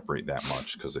really separate that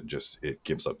much because it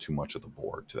gives up too much of the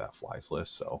board to that flies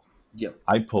list. So Yep.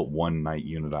 I put 1 knight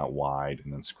unit out wide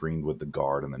and then screened with the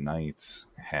guard and the knights,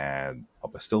 had a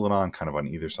Bastiladon kind of on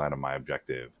either side of my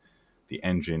objective, the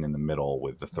engine in the middle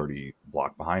with the 30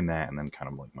 block behind that, and then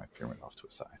kind of like my pyramid off to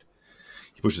a side.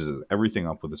 He pushes everything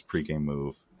up with his pregame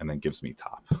move and then gives me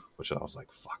top, which I was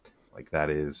like, fuck. Like, that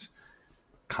is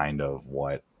kind of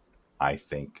what I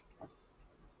think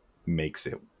makes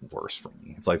it worse for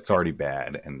me. It's like, it's already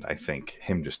bad, and I think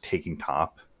him just taking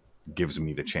top gives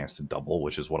me the chance to double,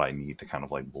 which is what I need to kind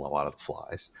of like blow out of the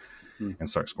flies and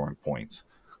start scoring points.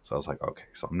 So I was like, okay,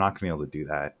 so I'm not going to be able to do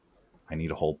that. I need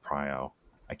to hold prio.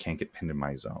 I can't get pinned in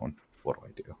my zone. What do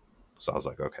I do? So I was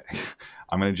like, okay,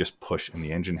 I'm going to just push, and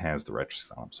the engine has the retro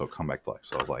on him, so come back to life.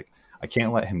 So I was like, I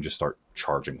can't let him just start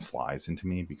charging flies into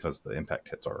me because the impact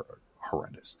hits are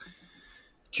horrendous.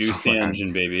 Juice the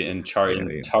engine, baby, and target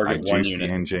I one juiced unit.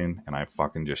 the engine, and I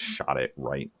fucking just shot it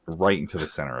right into the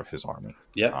center of his army.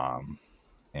 Yeah.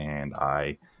 And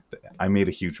I made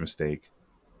a huge mistake.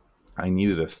 I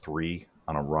needed a 3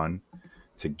 on a run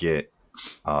to get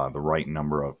the right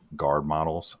number of guard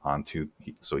models onto.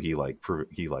 So he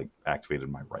activated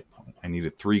my right point. I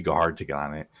needed 3 guard to get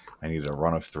on it. I needed a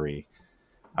run of 3.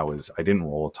 I didn't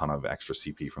roll a ton of extra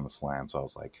CP from the slam, so I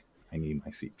was like, I need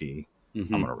my CP.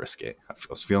 Mm-hmm. I'm gonna risk it. I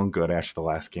was feeling good after the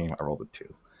last game. I rolled a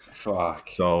 2. Fuck.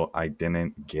 So I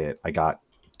got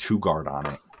 2 guard on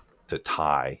it to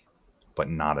tie, but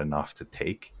not enough to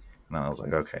take. And then I was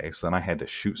like, okay. So then I had to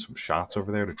shoot some shots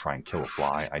over there to try and kill a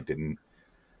fly. I didn't.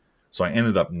 So I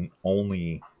ended up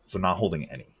not holding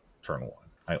any turn 1.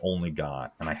 I only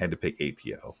got, and I had to pick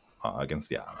ATO against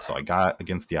the odds. So I got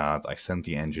against the odds. I sent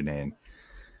the engine in.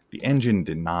 The engine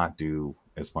did not do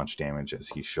as much damage as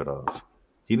he should have.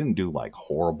 He didn't do like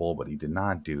horrible, but he did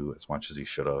not do as much as he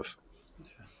should have.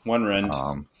 1 rend.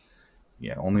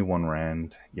 Yeah, only 1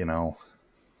 rend.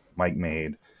 Mike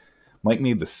made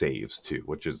the saves too,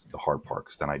 which is the hard part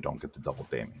because then I don't get the double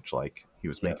damage. Like, he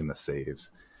was making the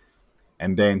saves,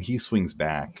 and then he swings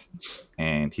back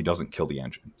and he doesn't kill the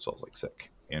engine. So I was like,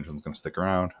 sick. The engine's gonna stick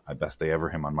around. I best day ever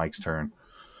him on Mike's turn.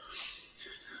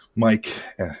 Mike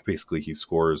basically he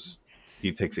scores.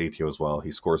 He takes ATO as well.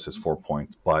 He scores his 4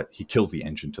 points, but he kills the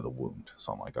engine to the wound.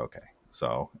 So I'm like, okay.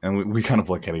 So, and we kind of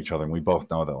look at each other, and we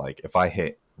both know that, like, if I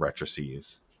hit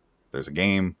Retrices, there's a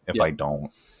game. If I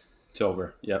don't, it's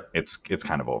over. Yep. It's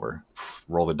kind of over.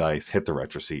 Roll the dice, hit the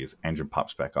Retrices, engine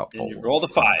pops back up. And you roll the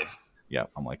 5. Yeah,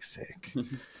 I'm like, sick.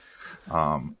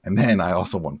 And then I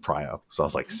also won Prio, so I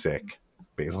was like, sick.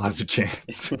 Basil has a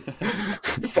chance.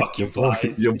 Fuck you,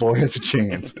 flies. Your boy has a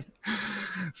chance.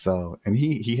 So, and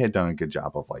he had done a good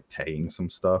job of like tagging some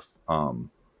stuff,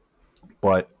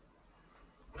 but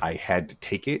I had to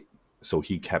take it. So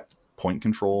he kept point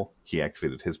control. He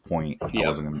activated his point.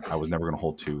 Yep. I was never going to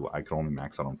hold 2. I could only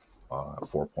max out on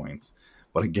 4 points.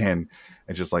 But again,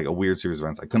 it's just like a weird series of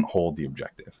events. I couldn't hold the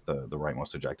objective, the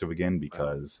rightmost objective again,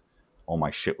 because all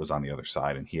my shit was on the other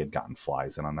side, and he had gotten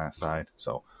flies in on that side.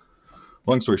 So,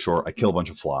 long story short, I kill a bunch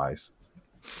of flies,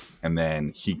 and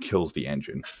then he kills the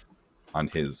engine on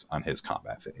his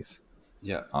combat phase.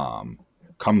 Yeah.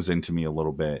 Comes into me a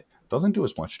little bit. Doesn't do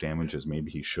as much damage as maybe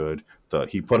he should.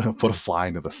 He put a fly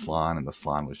into the Slann, and the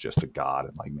Slann was just a god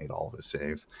and like made all of his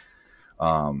saves.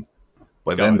 But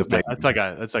then that's like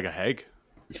a hag.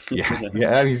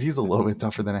 yeah, he's a little bit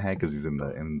tougher than a hag because he's in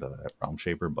the Realm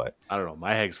Shaper. But I don't know,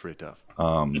 my hag's pretty tough.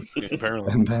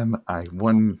 Apparently. And then I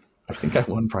think I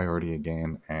won priority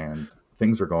again, and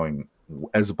things were going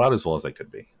about as well as they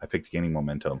could be. I picked gaining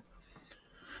momentum.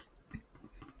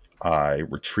 I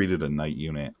retreated a knight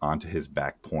unit onto his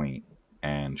back point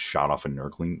and shot off the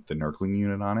Nurgling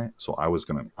unit on it. So I was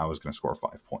gonna score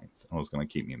 5 points. And it was gonna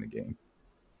keep me in the game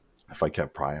if I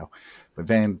kept prio. But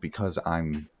then because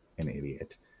I'm an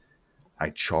idiot, I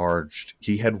charged.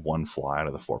 He had 1 fly out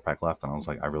of the 4-pack left, and I was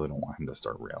like, I really don't want him to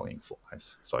start rallying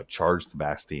flies. So I charged the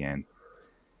Bastion,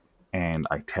 and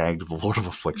I tagged the Lord of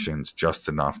Afflictions just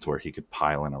enough to where he could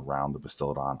pile in around the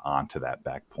Bastiladon onto that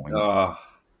back point.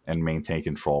 And maintain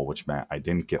control, which meant I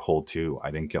didn't get hold 2,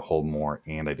 I didn't get hold more,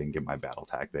 and I didn't get my battle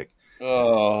tactic.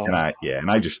 And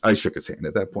I shook his hand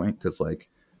at that point because like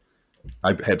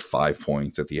I had 5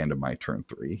 points at the end of my turn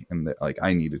 3, and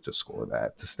I needed to score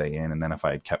that to stay in. And then if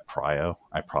I had kept prio,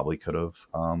 I probably could have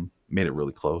made it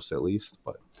really close at least.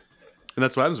 And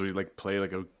that's what happens when you like play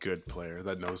like a good player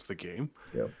that knows the game.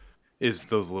 Yep. Is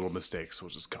those little mistakes will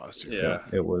just cost you. Yeah.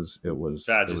 It was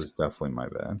definitely my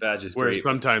bad. Badge is Whereas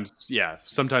great.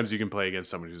 sometimes you can play against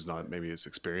someone who's not maybe as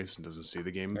experienced and doesn't see the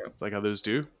game like others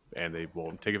do, and they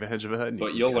won't take advantage of it. And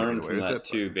But you'll learn from that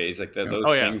too, Baze. Like those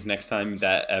things, next time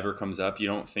that ever comes up, you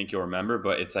don't think you'll remember,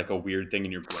 but it's like a weird thing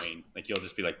in your brain. Like you'll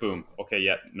just be like, boom, okay,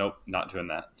 yeah, nope, not doing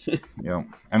that. Yeah,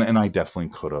 and I definitely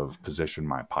could have positioned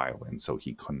my pile in so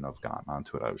he couldn't have gotten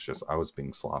onto it. I was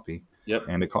being sloppy. Yep.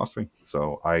 And it cost me.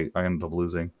 So I ended up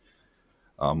losing.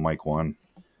 Mike won.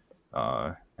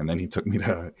 And then he took me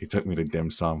to dim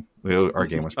sum. Our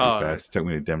game was pretty fast. He took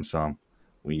me to dim sum.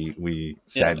 We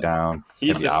sat down.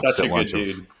 He's the such a good lunch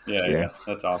dude. Yeah,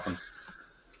 that's awesome.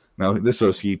 Now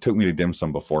he took me to dim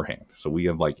sum beforehand. So we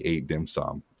had like 8 dim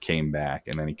sum, came back,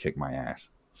 and then he kicked my ass.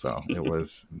 So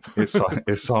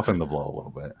it softened the blow a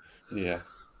little bit. Yeah.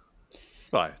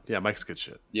 But yeah, Mike's good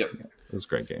shit. Yep. Yeah, it was a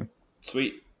great game.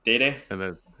 Sweet. Day.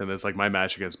 And it's like my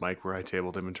match against Mike where I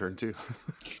tabled him in turn 2.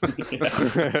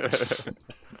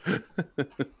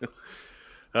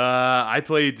 I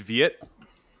played Viet,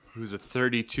 who's a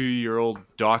 32-year-old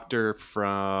doctor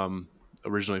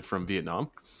originally from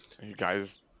Vietnam. You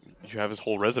guys, you have his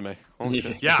whole resume. Holy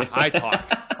shit. Yeah, I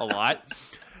talk a lot.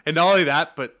 And not only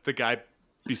that, but the guy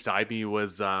beside me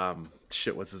was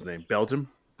what's his name? Belgium,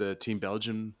 the team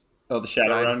Belgium. Oh, the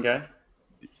Shadowrun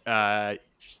guy?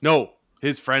 No,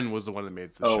 his friend was the one that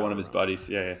made the one of his buddies.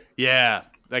 Yeah. Yeah,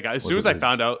 that guy. As soon as I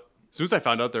found out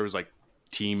there was like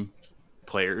team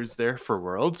players there for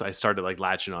Worlds, I started like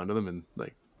latching onto them and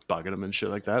like bugging them and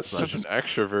shit like that. So Such an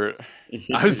extrovert.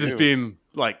 I was just being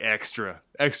like extra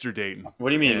dating. What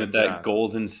do you mean with that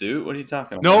golden suit? What are you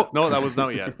talking about? No, that was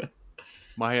not yet.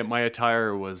 My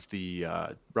attire was the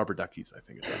rubber duckies. I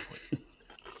think at that point.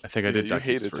 I think I did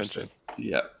duckies first.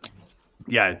 Yeah.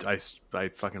 Yeah, I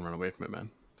fucking run away from it,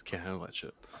 man. Can't handle that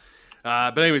shit.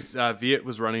 But anyways, Viet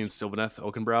was running Sylvaneth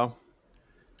Oakenbrow.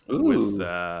 Ooh. With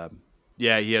he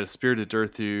had a Spirited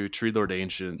Durthu, Tree Lord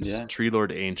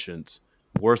Ancient,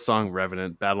 Warsong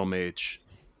Revenant, Battle Mage,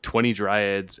 20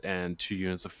 Dryads, and 2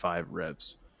 units of 5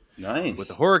 Revs. Nice. With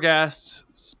the Horrorghast,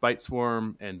 Spite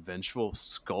Swarm, and Vengeful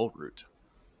Skullroot.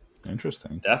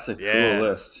 Interesting. That's a cool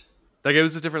list. Like it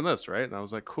was a different list, right? And I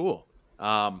was like, cool.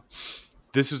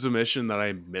 This was a mission that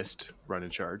I missed running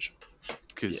charge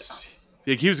because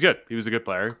he was good. He was a good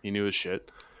player. He knew his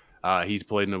shit. He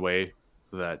played in a way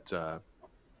that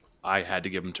I had to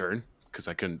give him turn because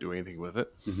I couldn't do anything with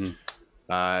it. Mm-hmm.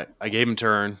 I gave him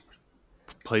turn,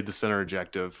 played the center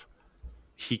objective.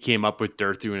 He came up with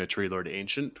Durthu and a Tree Lord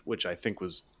Ancient, which I think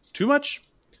was too much.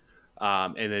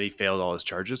 And then he failed all his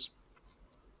charges.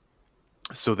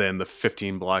 So then the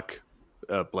 15 block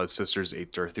Blood Sisters,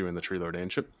 8 Durthu, and the Tree Lord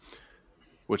Ancient,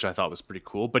 which I thought was pretty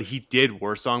cool. But he did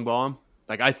Warsong Bomb.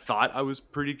 Like, I thought I was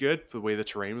pretty good the way the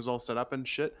terrain was all set up and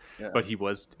shit. Yeah. But he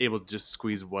was able to just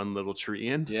squeeze one little tree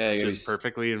in just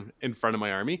perfectly in front of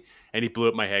my army. And he blew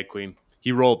up my Head Queen.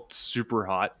 He rolled super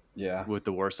hot with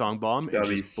the Warsong Bomb. And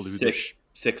just blew the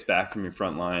 6 back from your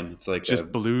front line. It's like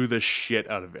just blew the shit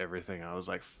out of everything. I was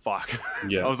like, fuck.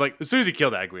 Yeah. I was like, as soon as he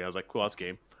killed Head Queen, I was like, cool, that's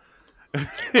game.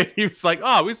 He was like,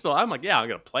 oh, I'm like, yeah, I'm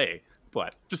going to play.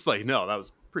 But just like, no, that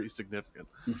was pretty significant.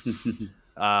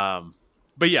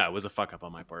 But yeah, it was a fuck up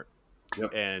on my part.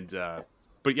 Yep. And,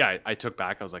 but yeah, I took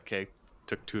back. I was like, okay,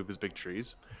 took 2 of his big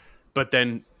trees. But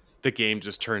then the game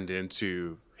just turned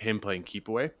into him playing keep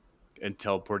away. and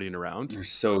teleporting around. They're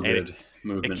so And good.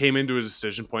 Movement. It came into a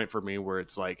decision point for me where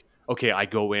it's like, okay, I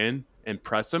go in and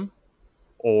press him,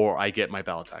 or I get my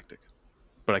battle tactic.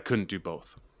 But I couldn't do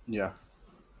both. Yeah.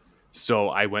 So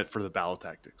I went for the battle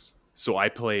tactics. So I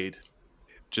played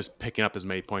just picking up as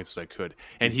many points as I could.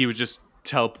 And he would just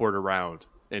teleport around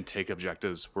and take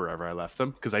objectives wherever I left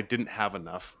them, because I didn't have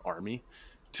enough army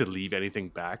to leave anything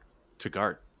back to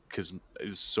guard, because it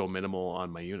was so minimal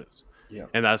on my units. Yeah.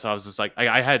 And that's how I was just like,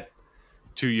 I had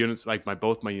 2 units, like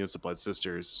both my units of Blood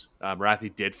Sisters.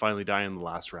 Marathi did finally die in the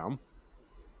last round.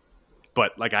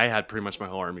 But like I had pretty much my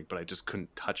whole army, but I just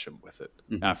couldn't touch him with it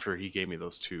after he gave me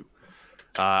those 2.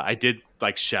 I did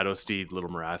like Shadow Steed Little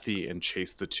Marathi and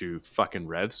chase the 2 fucking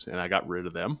revs, and I got rid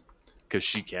of them because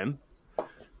she can.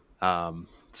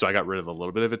 So I got rid of a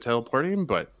little bit of it teleporting,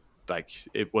 but like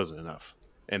it wasn't enough.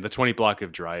 And the 20 block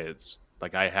of Dryads,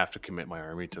 like I have to commit my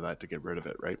army to that to get rid of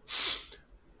it, right?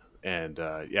 And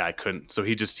yeah, I couldn't. So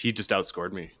he just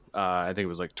outscored me. I think it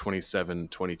was like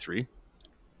 27-23.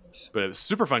 But it was a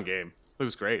super fun game. It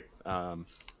was great.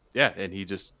 Yeah, and he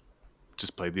just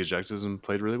played the objectives and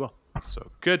played really well. So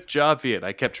good job, Viet.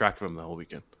 I kept track of him the whole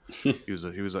weekend. He was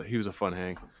a fun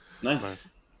hang. Nice.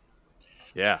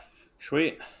 Yeah.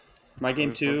 Sweet. My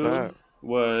game 2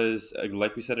 was,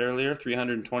 like we said earlier,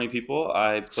 320 people.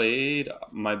 I played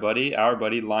our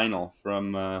buddy Lionel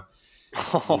from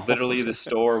literally the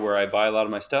store where I buy a lot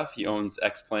of my stuff. He owns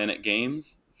X Planet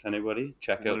Games. If anybody,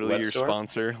 check out the web your store.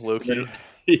 sponsor, Loki.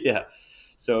 Yeah.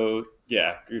 So,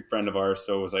 yeah, good friend of ours.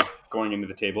 So it was like going into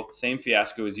the table. Same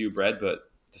fiasco as you, Brett, but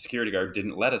the security guard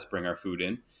didn't let us bring our food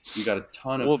in. We got a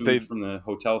ton of food from the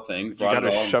hotel thing. You got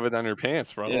to shove it down your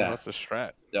pants, bro. Yeah. That's the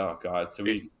strat. Oh, God. So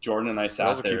Jordan and I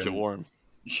sat there. Keeps it warm.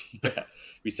 Yeah,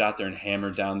 we sat there and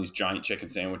hammered down these giant chicken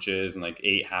sandwiches and like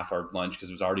ate half our lunch because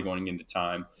it was already going into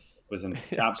time. It was an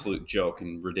absolute joke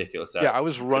and ridiculous. Yeah, I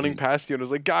was running past you and I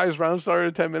was like, guys, round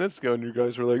started 10 minutes ago. And you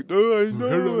guys were like, oh, I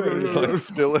know. And it's like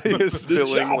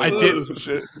spilling. I did.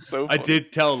 Shit. So I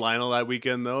did tell Lionel that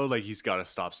weekend though, like he's got to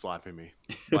stop slapping me.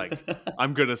 Like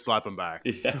I'm gonna slap him back.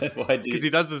 Yeah, well, I did. Because he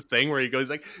does this thing where he goes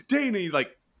like, "Dang," he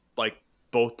like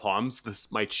both palms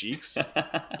my cheeks,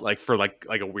 like for like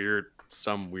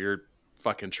some weird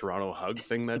fucking Toronto hug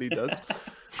thing that he does.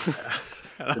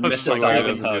 The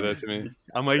Mississauga hug. Do that to me.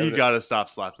 I'm like, you gotta stop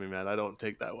slapping me, man. I don't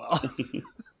take that well.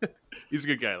 He's a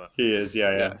good guy though. He is,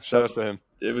 yeah. Shout out to him.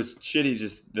 It was shitty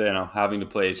just having to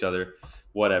play each other,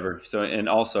 whatever. So and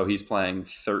also he's playing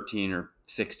 13 or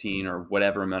 16 or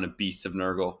whatever amount of Beasts of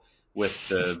Nurgle with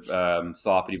the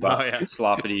Sloppity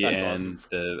Sloppity and awesome.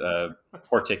 The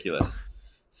Horticulus.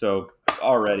 So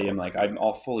already I'm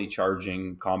all fully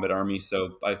charging combat army.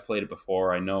 So I've played it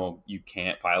before. I know you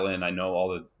can't pile in. I know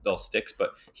all the sticks,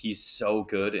 but he's so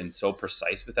good and so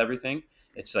precise with everything.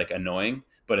 It's like annoying,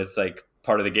 but it's like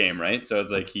part of the game, right? So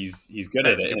it's like he's good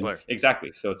at it. And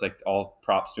exactly. So it's like all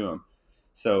props to him.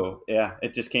 So yeah,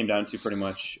 it just came down to pretty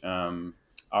much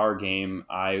our game.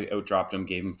 I outdropped him,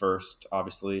 gave him first,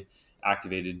 obviously,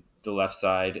 activated the left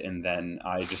side, and then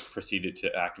I just proceeded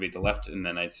to activate the left, and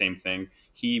then same thing.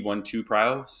 He won 2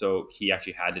 prio, so he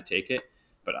actually had to take it,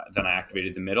 but then I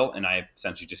activated the middle, and I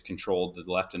essentially just controlled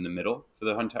the left and the middle for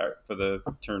the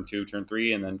turn 2, turn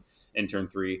 3, and then in turn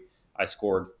 3 I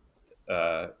scored.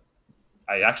 I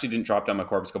actually didn't drop down my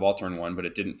Corvus Cabal turn 1, but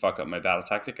it didn't fuck up my battle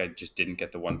tactic. I just didn't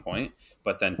get the 1 point.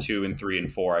 But then 2 and 3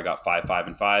 and 4, I got 5, 5,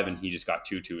 and 5, and he just got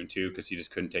 2, 2, and 2 because he just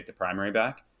couldn't take the primary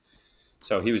back.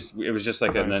 So it was just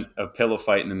like a pillow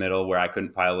fight in the middle where I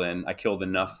couldn't pile in. I killed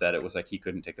enough that it was like he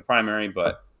couldn't take the primary,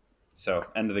 but so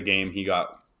end of the game, he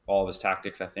got all of his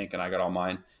tactics, I think, and I got all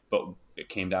mine. But it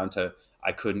came down to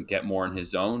I couldn't get more in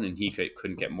his zone, and he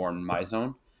couldn't get more in my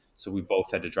zone. So we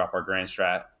both had to drop our grand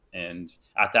strat. And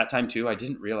at that time too, I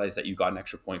didn't realize that you got an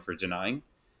extra point for denying.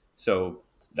 So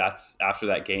that's after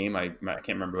that game. I can't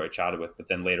remember who I chatted with, but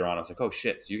then later on, I was like, oh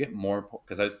shit! So you get more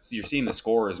because you're seeing the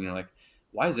scores, and you're like,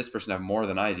 why does this person have more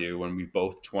than I do when we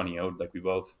both 20-0'd? Like we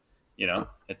both,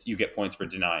 you get points for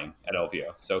denying at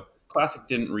LVO. So Classic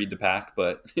didn't read the pack,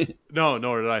 but no,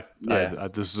 nor did I. Yeah.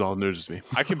 This is all news to me.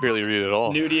 I can barely read it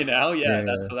all. New to you now,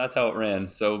 that's how it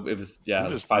ran. So it was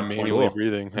just 5 manually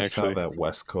breathing. That's how that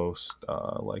West Coast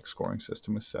scoring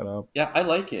system is set up. Yeah, I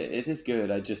like it. It is good.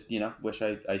 I just wish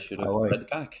I should have read the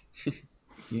pack.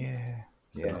 Yeah.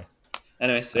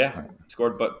 Anyway, so yeah,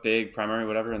 scored but big primary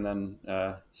whatever, and then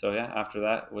after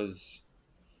that was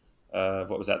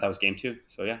what was that? That was game 2.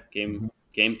 So yeah, game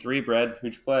 3. Brad,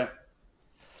 who'd you play?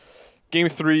 Game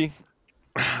 3,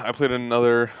 I played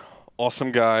another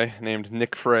awesome guy named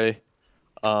Nick Frey,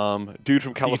 dude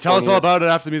from California. You tell us all about it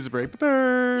after the music break.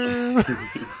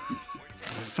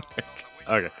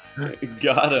 Okay.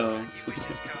 Got him.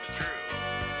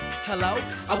 Hello?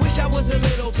 I wish I was a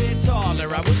little bit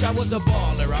taller. I wish I was a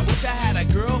baller. I wish I had a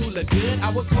girl who looked good,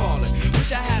 I would call her.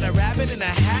 Wish I had a rabbit in a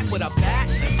hat with a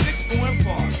bat and a 6'4"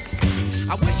 parlor.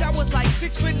 I wish I was like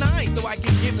 6'9" so I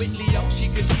can get with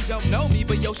Leoshi, cause she don't know me,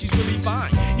 but yo, she's really fine.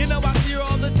 You know, I see her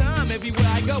all the time, everywhere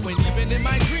I go, and even in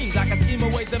my dreams, I can scheme a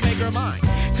way to make her mine.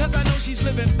 Cause I know she's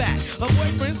living fat. Her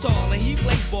boyfriend's tall and he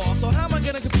plays ball, so how am I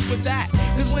gonna compete with that?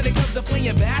 Cause when it comes to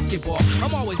playing basketball,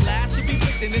 I'm always last to be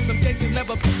picked, and in some cases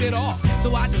never picked at all.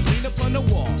 So I just lean up on the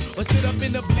wall, or sit up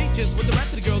in the bleachers with the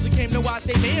rest of the girls who came to watch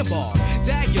they man ball.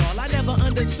 Dag y'all, I never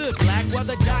understood black, why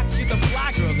the jocks get the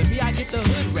fly girls, and me I get the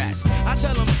hood rats. I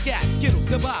tell them scat, skittles,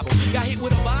 kabobble, got hit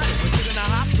with a bottle, and put in a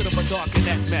hospital for talking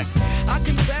that mess. I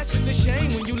confess it's a shame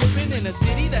when you living in a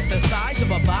city that's the size of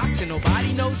a box and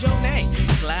nobody knows your name.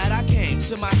 Glad I came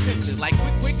to my senses, like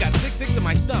quick, got sick to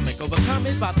my stomach, overcome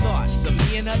it by thoughts of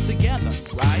me and her together,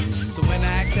 right? So when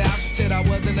I asked her out, she said I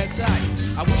wasn't a type.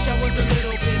 I wish I was a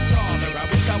little bit taller, I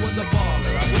wish I was a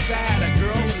baller, I wish I had a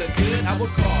girl who looked good, I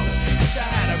would call her. Wish I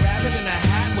had a rabbit in a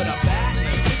hat with a bat and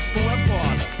a 6'4"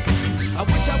 parlor. I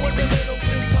wish I was a little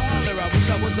bit taller, I wish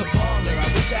I was a baller, I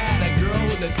wish I had a girl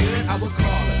who looked good, I would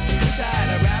call her. Wish I had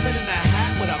a rabbit in a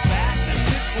hat with a bat and a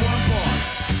 6'4"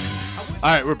 parlor. All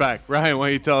right, we're back. Ryan, why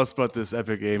don't you tell us about this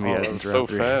epic game you had in so round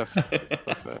 3? fast. So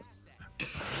fast.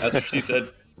 That's what she said.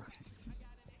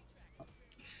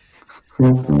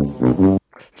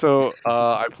 So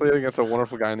I played against a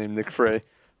wonderful guy named Nick Frey.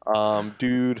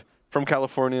 Dude from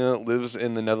California, lives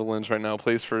in the Netherlands right now,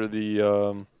 plays for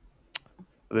the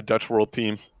Dutch World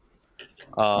team.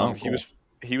 Cool.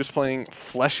 He was playing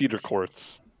Flesh Eater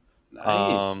Courts.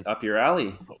 Nice. Up your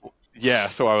alley. Yeah,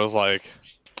 so I was like,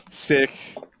 sick.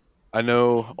 I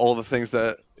know all the things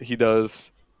that he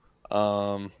does.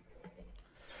 And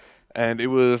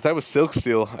that was Silk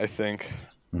Steel, I think.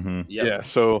 Mm-hmm. Yep. Yeah,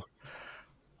 so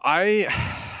I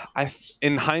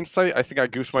in hindsight, I think I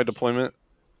goofed my deployment.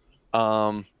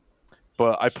 But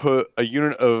I put a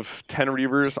unit of 10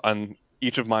 Reavers on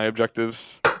each of my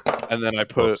objectives, and then I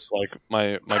put like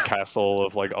my castle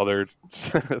of like other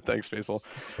thanks, Faisal.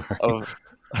 Sorry.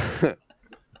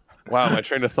 Wow, my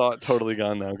train of thought totally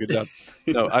gone now. Good job.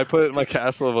 No, I put my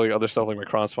castle of like other stuff like my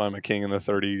Crossfire, my king, and the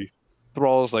 30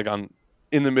 thralls like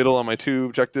in the middle on my 2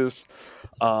 objectives.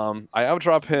 I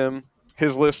outdrop him.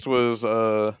 His list was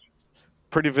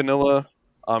pretty vanilla.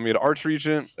 He had Arch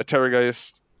Regent, a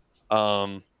Terrorgeist,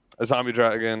 a Zombie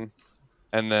Dragon,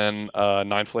 and then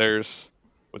 9 Flares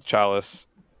with Chalice.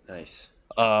 Nice.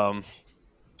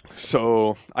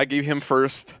 So I gave him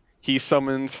first. He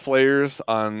summons Flares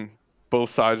on both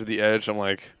sides of the edge. I'm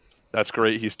like, that's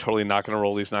great. He's totally not going to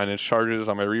roll these 9-inch charges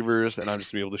on my Reavers, and I'm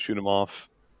just going to be able to shoot him off,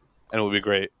 and it will be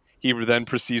great. He then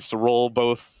proceeds to roll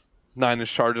both 9-inch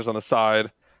charges on the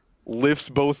side, lifts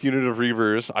both unit of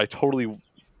Reavers. I totally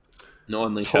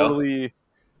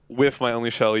whiff my only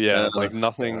shell. Yeah, like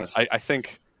nothing. Gosh. I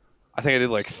think I did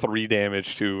like 3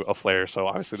 damage to a flare, so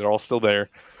obviously they're all still there.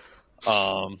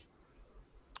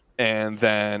 And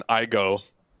then I go,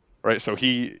 right? So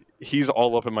he's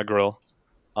all up in my grill.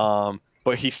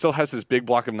 But he still has his big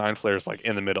block of 9 flares like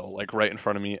in the middle, like right in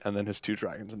front of me, and then his 2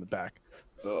 dragons in the back.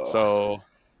 Ugh. So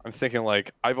I'm thinking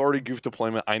like I've already goofed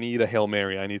deployment. I need a Hail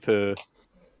Mary. I need to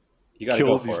You gotta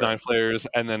kill go these for 9 it. flares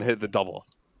and then hit the double.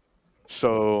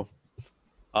 So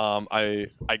the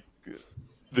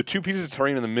 2 pieces of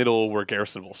terrain in the middle were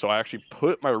garrisonable. So I actually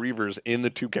put my Reavers in the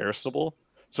 2 garrisonable,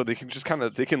 so they can just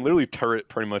they can literally turret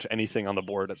pretty much anything on the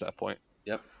board at that point.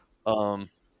 Yep.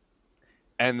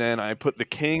 And then I put the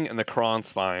King and the Kron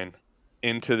Spine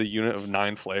into the unit of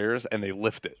 9 flares, and they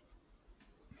lift it.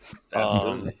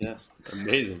 Absolutely. Yes.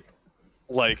 Amazing.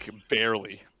 Like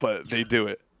barely, but they do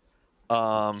it.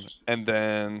 And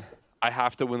then I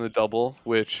have to win the double,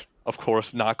 which of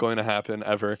course not going to happen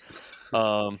ever.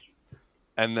 And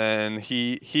then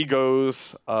he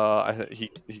goes.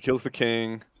 He kills the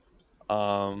King.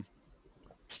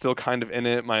 Still kind of in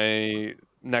it. My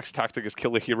next tactic is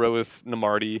kill a hero with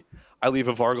Namarti. I leave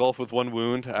a Vargolf with 1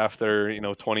 wound after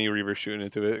 20 Reavers shooting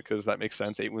into it, because that makes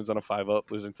sense. 8 wounds on a 5-up,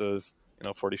 losing to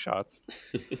 40 shots.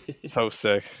 So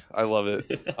sick. I love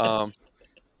it. I'm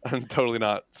totally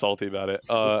not salty about it.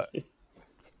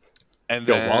 And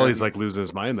Yo, then, Wally's like losing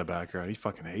his mind in the background. He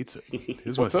fucking hates it. He doesn't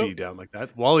want What's to see up? you down like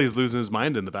that. Wally's losing his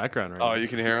mind in the background right Oh, now. you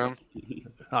can hear him.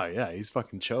 Oh yeah, he's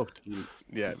fucking choked.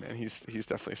 Yeah, man, he's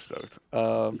definitely stoked.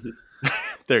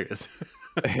 There he is.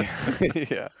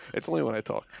 Yeah, it's only when I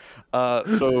talk.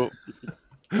 So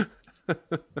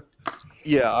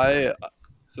yeah,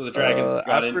 So the dragons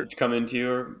After come into you,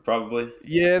 or probably.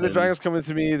 Yeah, the And- dragons come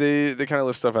into me. They kind of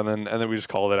lift stuff, and then we just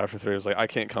called it after 3. It was like, I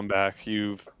can't come back.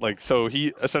 You've like so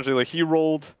he essentially like he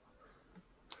rolled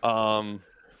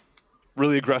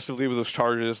really aggressively with those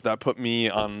charges that put me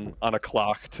on a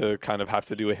clock to kind of have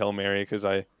to do a Hail Mary because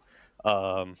I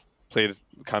played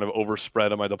kind of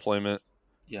overspread on my deployment.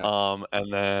 Yeah.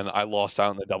 And then I lost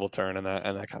out in the double turn, and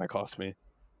that kind of cost me.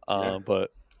 Yeah.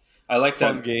 But I like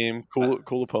fun that. game,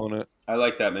 cool opponent. I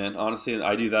like that, man. Honestly,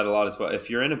 I do that a lot as well. If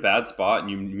you're in a bad spot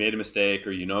and you made a mistake,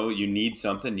 or you need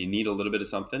something, you need a little bit of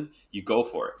something, you go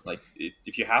for it. Like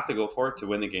if you have to go for it to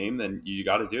win the game, then you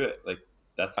got to do it. Like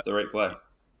that's the right play.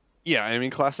 Yeah, I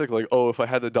mean, classic. Like, oh, if I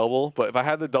had the double, but if I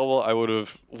had the double, I would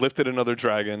have lifted another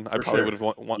dragon. I For probably sure. would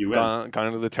have You win. gone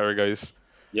into the Terrorgeist,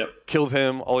 Yep. killed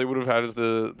him. All he would have had is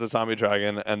the zombie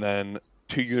dragon, and then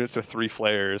 2 units of 3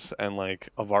 flares and like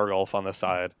a Vargolf on the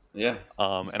side. Yeah.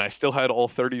 And I still had all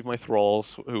 30 of my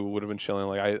thralls who would have been chilling.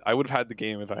 Like I would have had the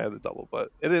game if I had the double,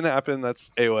 but it didn't happen.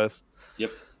 That's AOS.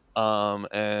 Yep.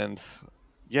 And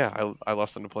yeah, I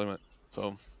lost in deployment.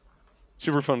 So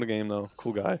super fun to game though.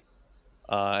 Cool guy.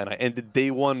 And I ended day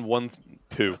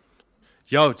 1-1-2.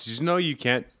 Yo, did you know you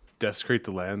can't desecrate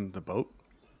the land, the boat?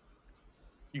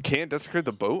 You can't desecrate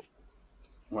the boat?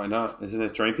 Why not? Isn't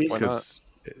it terrain piece? Why not? Because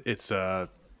it's the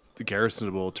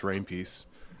garrisonable terrain piece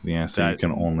Yeah, so That- you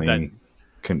can only that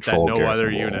control that no other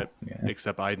garrisonable- unit Yeah.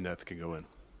 except Ideneth can go in.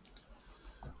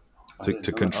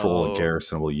 To control Oh. a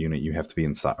garrisonable unit, you have to be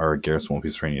inside, or a garrisonable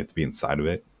piece of terrain, you have to be inside of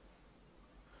it.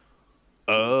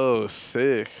 Oh,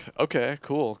 sick. Okay,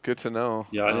 cool. Good to know.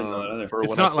 Yeah, I didn't know that either. For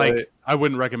It's when I not play- like I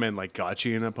wouldn't recommend like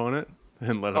gotching an opponent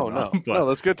and let them Oh no, know. But no,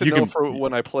 that's good to you know can- for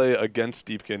when I play against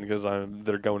Deepkin because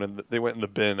they're going in. They went in the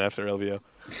bin after LVO.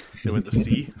 They went to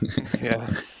sea, Yeah.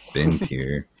 Bin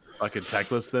tier. fucking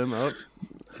techless them out.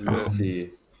 Let's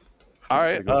see. All Just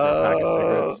right, gotta go for a pack of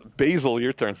cigarettes. Basil,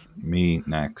 your turn. Me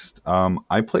next.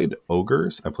 I played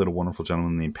Ogres. I played a wonderful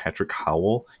gentleman named Patrick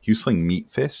Howell. He was playing Meat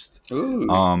Fist. Ooh.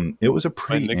 It was a My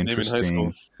pretty nickname in high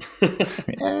school.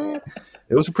 interesting.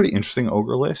 It was a pretty interesting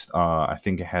ogre list. I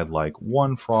think it had like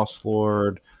 1 Frost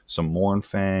Lord, some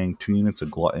Mournfang, 2 units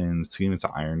of Gluttons, 2 units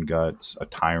of Iron Guts, a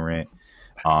Tyrant.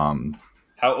 How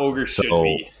ogre should So-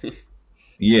 be.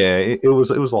 Yeah, it was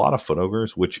a lot of foot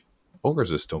ogres, which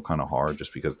ogres is still kind of hard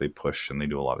just because they push and they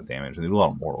do a lot of damage and they do a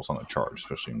lot of mortals on the charge,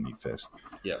 especially in Meat Fist.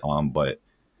 Yeah. But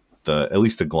at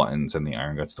least the Gluttons and the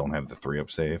Iron Guts don't have the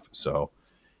 3-up save. So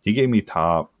he gave me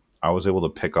top. I was able to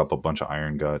pick up a bunch of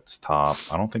Iron Guts top.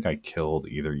 I don't think I killed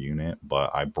either unit, but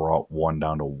I brought one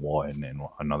down to 1 and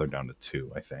another down to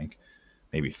 2, I think.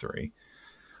 Maybe 3.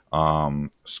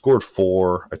 Scored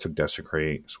 4. I took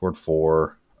Desecrate. Scored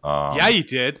 4. Yeah, you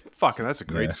did. Fucking, that's a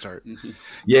great yeah. start.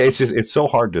 Yeah, it's so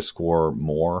hard to score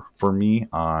more for me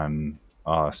on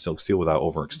Silk Steel without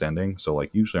overextending. So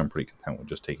like usually I'm pretty content with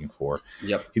just taking 4.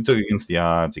 Yep. He took against the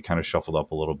odds. He kind of shuffled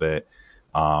up a little bit.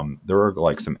 There were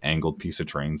like some angled piece of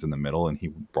trains in the middle, and he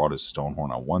brought his Stonehorn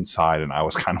on one side, and I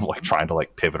was kind of like trying to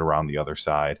like pivot around the other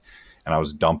side, and I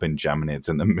was dumping Geminids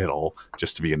in the middle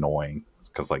just to be annoying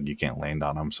because like you can't land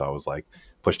on them. So I was like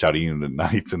pushed out a unit of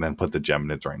Knights and then put the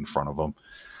Geminids right in front of them.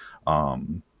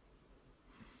 And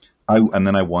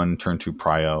then I won turn 2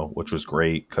 Prio, which was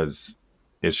great because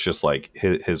it's just like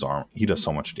his arm. He does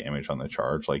so much damage on the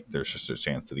charge. Like there's just a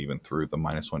chance that even through the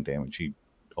 -1 damage, he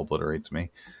obliterates me.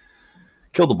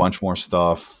 Killed a bunch more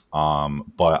stuff.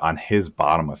 But on his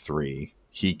bottom of 3,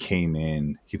 he came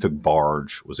in. He took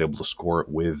Barge, was able to score it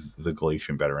with the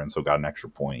Galatian veteran, so got an extra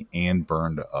point and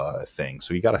burned a thing.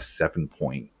 So he got a 7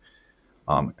 point.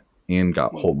 And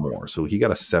got Hold More. So he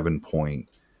got a 7 point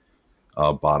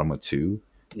bottom of 2.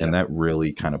 Yeah. And that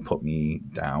really kind of put me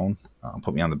down,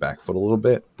 put me on the back foot a little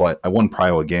bit. But I won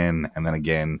Prio again and then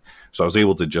again. So I was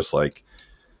able to just like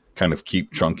kind of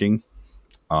keep chunking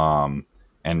and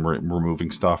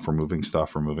removing stuff.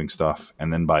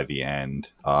 And then by the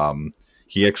end,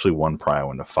 he actually won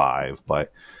Prio into 5.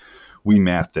 But we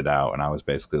mathed it out. And I was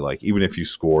basically like, even if you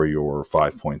score your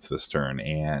 5 points this turn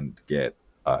and get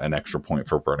an extra point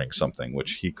for burning something,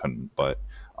 which he couldn't, but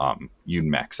you'd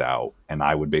max out, and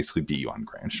I would basically beat you on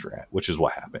Grand Strat, which is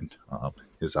what happened.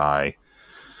 Is I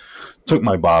took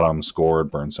my bottom, scored,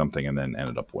 burned something, and then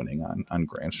ended up winning on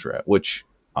Grand Strat, which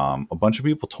a bunch of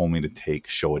people told me to take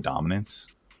Show of Dominance,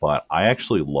 but I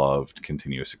actually loved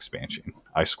Continuous Expansion.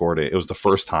 I scored it. It was the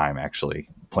first time actually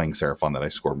playing Seraphon that I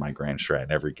scored my Grand Strat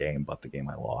in every game, but the game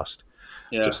I lost.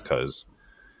 Yeah. Just because.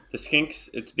 The skinks,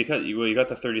 it's because you got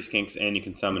the 30 skinks and you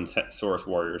can summon Saurus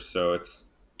warriors, so it's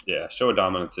Show of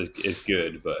Dominance is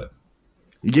good, but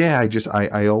Yeah,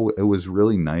 it was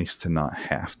really nice to not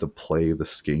have to play the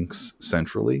skinks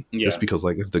centrally. Yeah. Just because,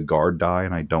 like, if the guard die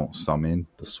and I don't summon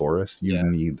the Saurus, you Yeah.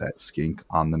 need that skink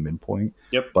on the midpoint.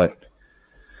 Yep. But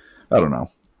I don't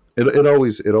know. It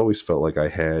always felt like I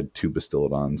had 2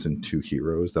 Bastiladons and 2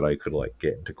 heroes that I could, like,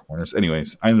 get into corners.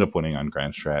 Anyways, I ended up winning on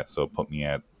Grand Strat, so it put me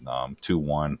at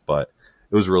 2-1. But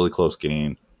it was a really close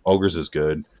game. Ogres is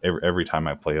good. Every time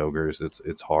I play Ogres,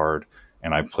 it's hard.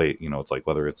 And I play, it's like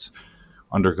whether it's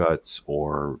Underguts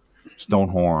or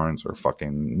Stonehorns or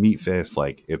fucking Meat Fist,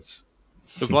 like There's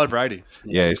a lot of variety.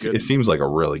 yeah, It's good. it seems like a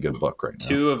really good book right now.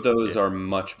 2 of those are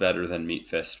much better than Meat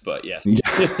Fist, but yes.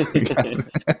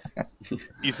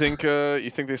 You think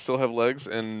they still have legs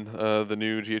in the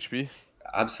new GHB?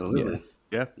 Absolutely.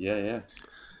 Yeah. Yeah.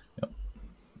 You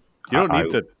don't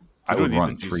need the. I you don't would need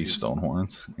run the 3 GCs.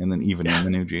 Stonehorns, and then even in the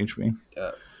new GHB.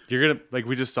 You're gonna like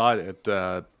we just saw it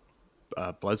at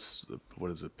what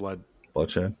is it?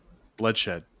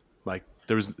 Bloodshed. Like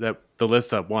there was the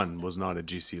list that won was not a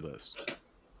GC list.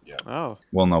 Oh,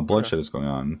 Well, no, Bloodshed is going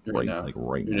on Right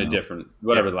right in now. a different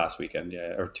whatever last weekend,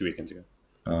 or 2 weekends ago.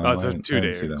 Oh, it's I a didn't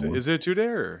 2-day. see that one. Is it a 2-day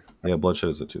or? Yeah, Bloodshed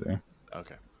is a 2-day.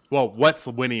 Okay. Well, what's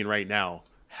winning right now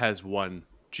has one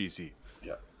GC.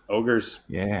 Yeah. Ogres.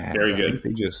 Yeah, Very I good.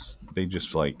 think they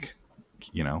just like,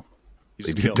 You they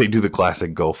just do, kill they it. do the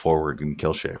classic go forward and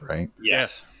kill shit, right?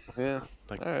 Yes. yeah.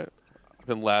 Like- All right. I've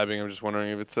been labbing. I'm just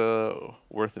wondering if it's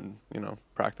worth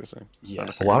practicing.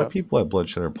 Yes. A lot of people at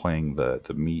Bloodshed are playing the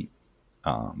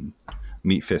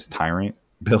Meat Fist Tyrant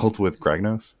build with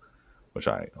Kragnos, which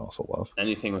I also love.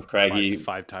 Anything with Craggy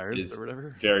Five tires is or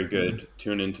whatever. very good.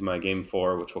 Tune into my game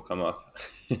 4, which will come up.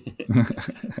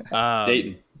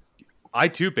 Dayton. I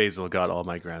too, Basil, got all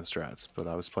my grand strats, but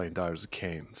I was playing Daughters of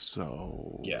Cain,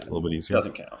 so Yeah. A little bit easier.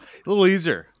 Doesn't count. a little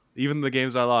easier. Even the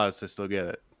games I lost, I still get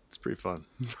it. It's pretty fun.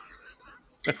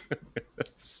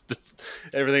 It's just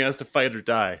everything has to fight or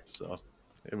die. So,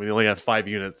 and when you only have 5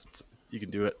 units, you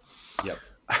can do it. Yep.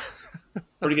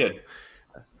 Pretty good.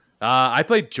 I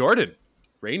played Jordan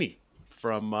Rainey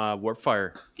from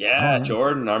Warpfire. Yeah,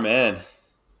 Jordan, our man.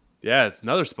 Yeah, it's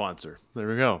another sponsor. There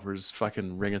we go. We're just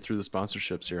fucking ringing through the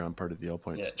sponsorships here on Part of the L Yeah,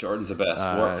 Points. Jordan's the best.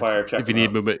 Warpfire, check if you him need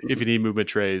out. movement, if you need movement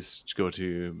trays, just go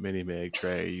to Minimag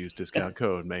Tray. Use discount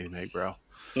code Minimag, bro.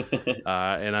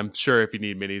 And I'm sure if you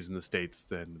need minis in the States,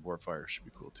 then Warfire should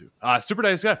be cool too. Super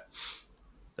nice guy.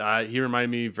 He reminded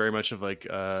me very much of like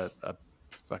a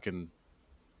fucking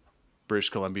British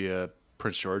Columbia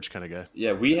Prince George kind of guy.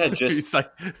 Yeah, we had He's just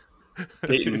like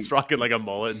Dayton- he's rocking like a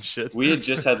mullet and shit. we had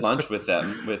just had lunch with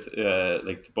them, with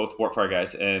like both Warpfire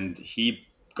guys, and he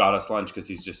got us lunch because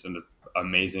he's just an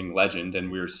amazing legend, and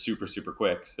we were super super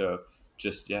quick. So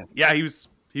just yeah, Yeah, he was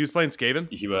playing Skaven.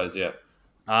 he was yeah.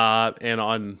 And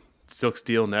on Silk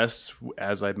Steel Nest,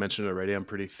 as I mentioned already, I'm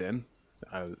pretty thin.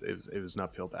 It was an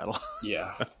uphill battle.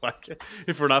 Yeah. Like,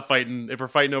 if we're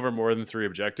fighting over more than 3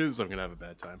 objectives, I'm gonna have a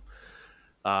bad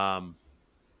time.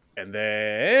 And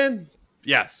then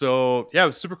so it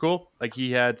was super cool. Like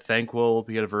he had Thanquil,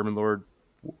 he had a Vermin Lord,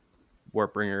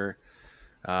 Warbringer,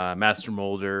 Master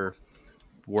Molder,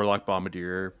 Warlock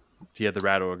Bombardier. He had the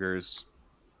Rat Ogres,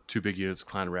 2 big units of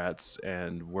Clan Rats,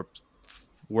 and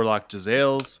Warlock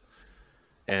Jazales,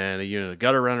 and a unit of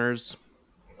Gutter Runners.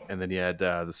 And then you had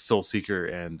the Soul Seeker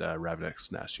and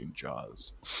Ravenex Gnashing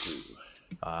Jaws.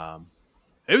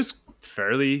 It was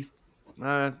fairly...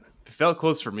 it felt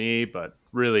close for me, but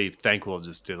really, Thanquil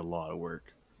just did a lot of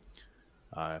work.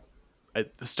 At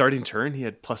the starting turn, he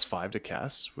had +5 to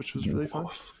cast, which was really fun.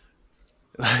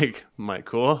 Like,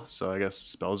 cool. So I guess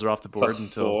spells are off the board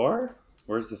until... +4?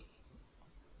 Where's the...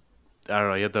 I don't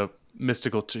know, he had the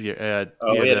mystical... he had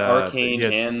Arcane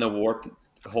and the Warp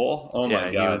Hole? Oh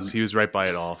my god. He was right by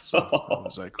it all, so I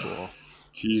was like, cool.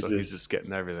 Jesus. So he's just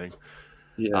getting everything.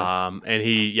 Yeah. And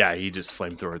he just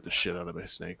flamethrowed the shit out of my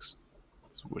snakes,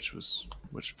 which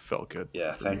felt good.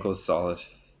 Yeah, for me. Thanquil's solid.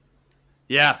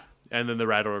 Yeah, and then the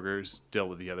Rat Ogres dealt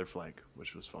with the other flank,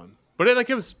 which was fun. But I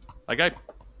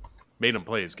made him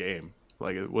play his game.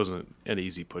 Like it wasn't an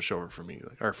easy pushover for me,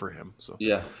 or for him. So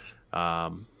Yeah.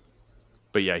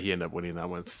 but yeah, he ended up winning that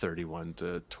one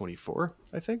 31-24,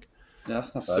 I think. No,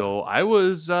 that's not bad. So I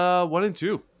was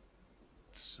 1-2.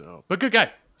 So, but good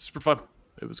guy, super fun.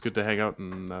 It was good to hang out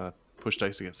and push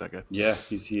dice against that guy. Yeah,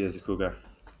 he is a cool guy.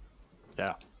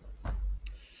 Yeah.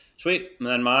 Sweet. And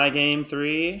then my game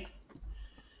 3.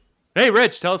 Hey,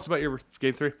 Rich, tell us about your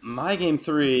game 3. My game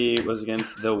 3 was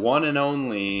against the one and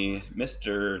only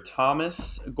Mr.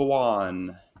 Thomas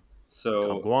Guan.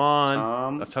 So Guan,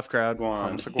 Tom a tough crowd. Guan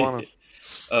Thomas Iguanas.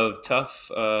 of Tough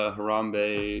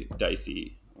Harambe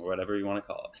Dicey, or whatever you want to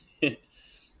call it.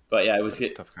 But yeah, it was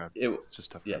It's tough crowd. It's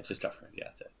just tough. Yeah, crowd. it's just tough. Yeah,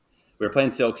 that's it. We were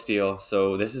playing Silk Steel,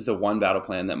 so this is the one battle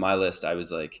plan that my list I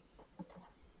was like,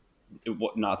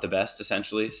 not the best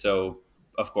essentially. So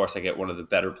of course I get one of the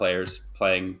better players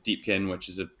playing Deepkin, which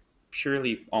is a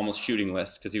purely almost shooting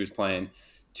list because he was playing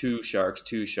two sharks,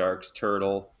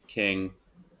 turtle, king,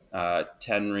 10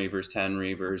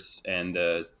 reavers,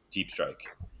 and deep strike,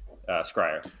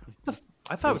 scryer.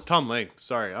 I thought it was Tom Lang.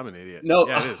 Sorry, I'm an idiot. No,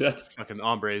 yeah, it is. that's- Fucking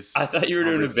hombres. I thought you were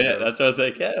doing a Hombres bit. there. That's why I was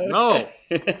like, yeah. No.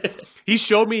 okay. He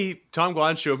showed me, Tom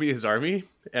Guan showed me his army,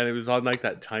 and it was on like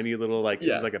that tiny little, like, it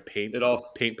Yeah. was like a paint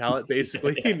palette,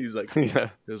 basically. Yeah. And he's like, Yeah.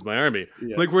 it was my army.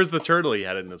 Yeah. Like, where's the turtle he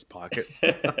had in his pocket?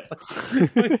 What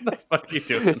the fuck are you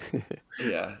doing?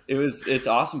 Yeah, it's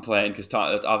awesome playing because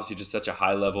that's obviously just such a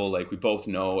high level. Like we both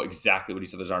know exactly what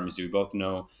each other's armies do. We both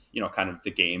know, kind of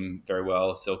the game very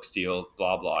well. Silk Steel,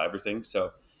 blah blah, everything.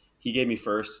 So he gave me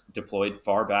first, deployed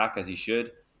far back as he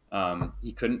should.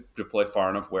 He couldn't deploy far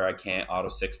enough where I can't auto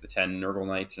 6 the 10 Nurgle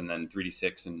Knights and then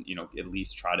 3d6 and at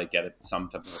least try to get some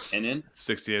type of a pin in.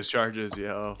 60 charges,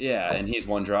 yeah. Yeah, and he's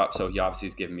one drop, so he obviously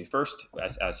is giving me first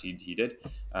as he did.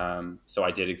 So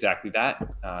I did exactly that,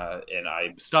 and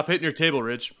I Stop hitting your table,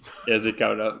 Rich. as it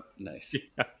got up, nice.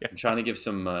 Yeah. I'm trying to give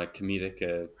some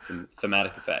comedic, some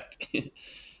thematic effect.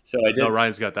 So I did. No,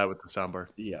 Ryan's got that with the soundbar.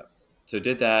 Yeah. So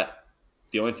did that.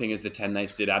 The only thing is the 10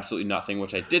 Knights did absolutely nothing,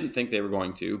 which I didn't think they were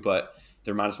going to, but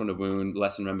they're -1 to wound,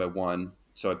 less than run by 1.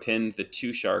 So I pinned the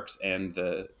 2 sharks and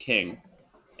the king,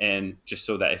 and just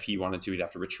so that if he wanted to, he'd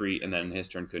have to retreat, and then in his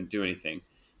turn couldn't do anything.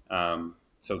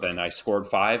 So then I scored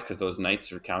 5 because those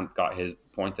knights got his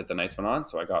point that the knights went on,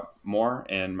 so I got more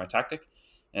and my tactic.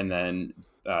 And then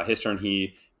his turn,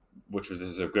 this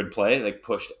is a good play, like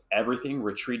pushed everything,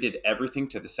 retreated everything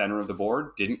to the center of the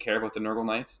board, didn't care about the Nurgle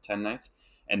Knights, 10 Knights,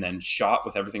 and then shot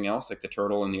with everything else, like the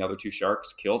turtle and the other 2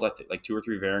 sharks, killed like 2 or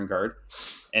 3 Varangard.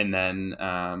 And then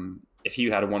if he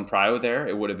had a 1 prio there,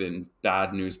 it would have been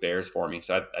bad news bears for me.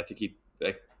 So I think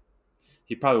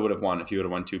he probably would have won if he would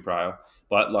have won 2 prio.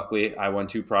 But luckily, I won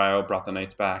 2 prio, brought the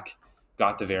knights back,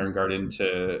 got the Varangard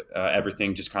into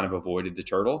everything, just kind of avoided the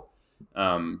turtle.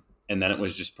 And then it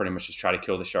was just pretty much just try to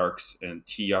kill the sharks. And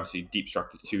he obviously deep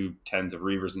struck the 2 10s of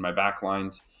reavers in my back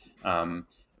lines.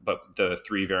 But the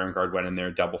 3 Varangard went in there,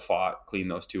 double fought,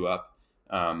 cleaned those 2 up.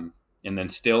 And then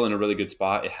still in a really good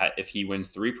spot. If he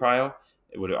wins 3 prio,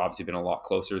 it would have obviously been a lot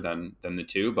closer than the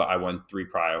 2, but I won 3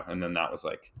 prio. And then that was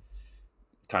like,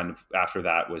 kind of after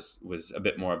that was a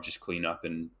bit more of just clean up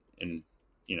and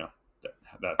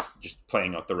that just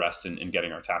playing out the rest and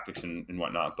getting our tactics and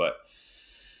whatnot. But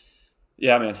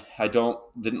yeah, man, I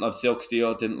didn't love Silk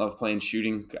Steel, didn't love playing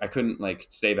shooting. I couldn't like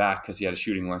stay back because he had a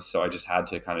shooting list, so I just had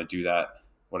to kind of do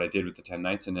what I did with the 10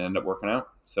 Knights, and it ended up working out.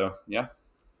 So yeah.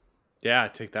 Yeah,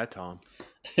 take that, Tom.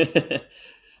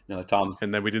 No, Tom's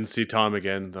And then we didn't see Tom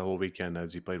again the whole weekend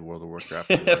as he played World of Warcraft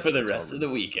for the rest of the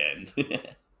weekend.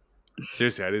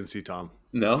 Seriously, I didn't see Tom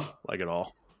No? like at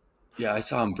all. Yeah, I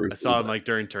saw him briefly. I saw him like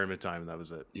during tournament time, and that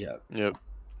was it. Yeah. Yep.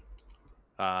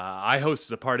 I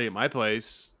hosted a party at my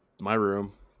place, my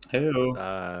room.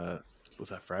 Hello. Was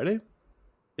that Friday?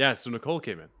 Yeah, so Nicole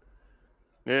came in.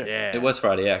 Yeah. Yeah, It was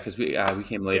Friday, yeah, because we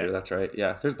came later. Yeah. That's right.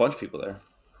 Yeah, there's a bunch of people there.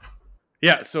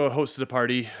 Yeah, so I hosted a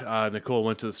party. Nicole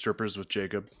went to the strippers with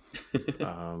Jacob, which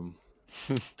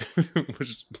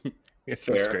was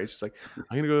Fair. great. She's like,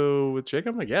 "I'm gonna go with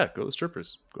Jacob." I'm like, "Yeah, go to the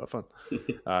strippers. Go have fun."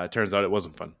 It turns out it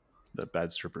wasn't fun. The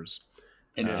bad strippers.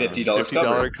 And $50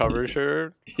 $50 cover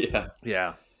shirt. Yeah.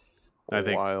 Yeah, I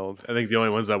think the only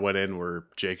ones that went in were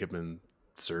Jacob and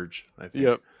Serge. I think.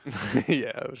 Yep.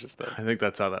 Yeah, it was just that. I think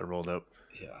that's how that rolled out.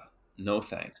 Yeah. No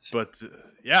thanks. But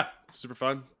yeah, super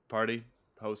fun party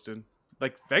hosting.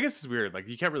 Like Vegas is weird. Like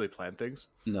you can't really plan things.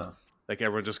 No. Like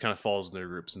everyone just kind of falls in their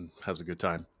groups and has a good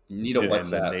time. You need a Yeah, and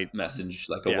then WhatsApp Nate- message,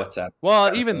 like a Yeah. WhatsApp. Well,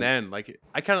 kind of even thing. then, like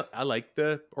I like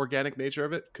the organic nature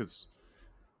of it because,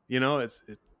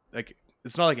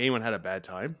 it's not like anyone had a bad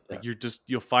time. Like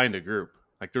you'll find a group.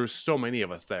 Like there was so many of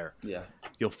us there. Yeah.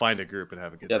 You'll find a group and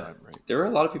have a good Yeah. time, right? There were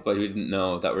a lot of people I didn't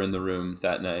know that were in the room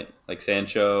that night, like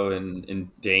Sancho and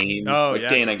Dane. Oh, like yeah.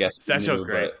 Dane, I guess. we Sancho's knew,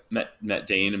 great. but Met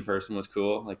Dane in person was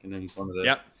cool. Like, he's one of the.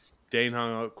 Yeah, Dane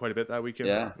hung out quite a bit that weekend.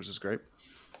 Yeah. Which is great.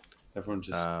 Everyone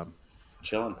just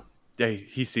chilling. Yeah,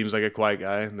 he seems like a quiet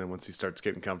guy, and then once he starts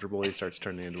getting comfortable, he starts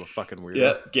turning into a fucking weirdo.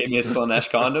 Yeah. Gave me a Slanesh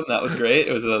condom. That was great.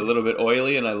 It was a little bit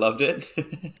oily, and I loved it.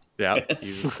 Yeah,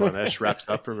 he just Slanesh wraps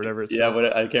up or whatever it's Yeah, called.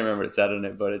 I can't remember what it said in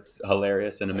it, but it's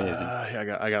hilarious and amazing.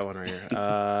 Yeah, I got one right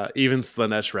here. Even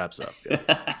Slanesh wraps up.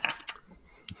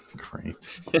 Great.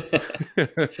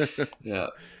 Yeah.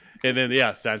 And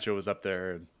then Sancho was up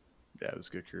there, and yeah, it was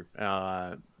a good crew.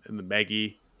 And the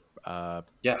Maggie,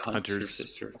 Yeah, Hunter's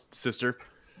sister.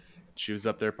 She was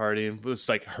up there partying. It was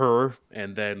like her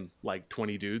and then like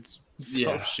 20 dudes. So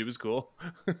Yeah. she was cool.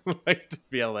 Like to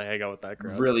be able to hang out with that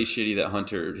crowd. Really shitty that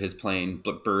Hunter, his plane,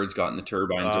 birds got in the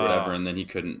turbines or whatever, and then he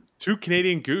couldn't. 2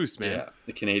 Canadian Goose, man. Yeah,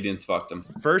 the Canadians fucked him.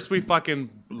 First we fucking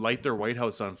light their White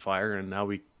House on fire, and now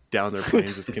we down their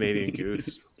planes with Canadian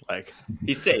Goose. Like,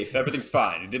 he's safe. Everything's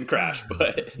fine. He didn't crash,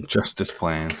 but Just as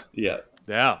planned. yeah.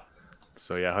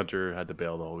 So yeah, Hunter had to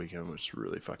bail the whole weekend, which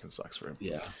really fucking sucks for him.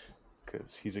 Yeah.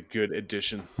 Because he's a good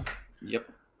addition. Yep.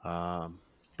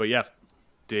 But yeah,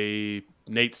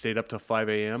 Nate stayed up till 5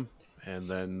 a.m. and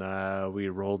then we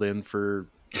rolled in for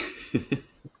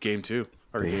game 2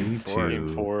 or game 4.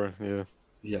 Game 4, yeah.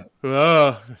 Yeah.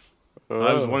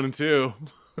 I was 1 and 2,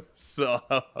 so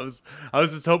I was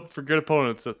just hoping for good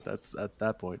opponents. That's at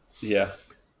that point. Yeah.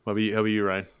 How about you,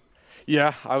 Ryan?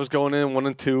 Yeah, I was going in 1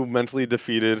 and 2, mentally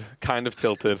defeated, kind of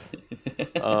tilted.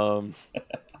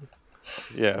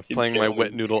 Yeah, playing my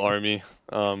wet noodle army.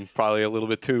 Probably a little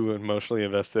bit too emotionally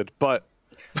invested, but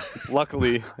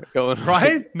luckily going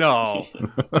Ryan? No.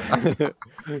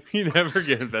 You never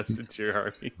get invested to your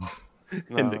armies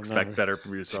and expect never. better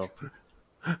from yourself.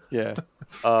 Yeah.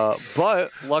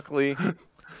 But luckily,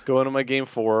 going to my game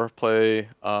 4, play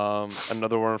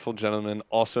another wonderful gentleman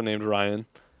also named Ryan.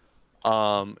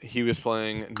 He was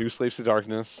playing New Slaves to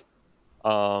Darkness.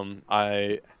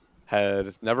 I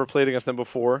had never played against them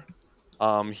before.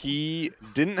 He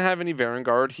didn't have any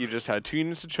Varangard. He just had 2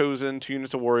 units of Chosen, 2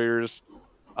 units of Warriors,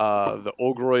 the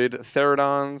Ogroid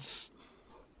Therodons.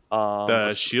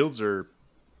 The shields are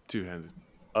two-handed.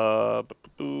 The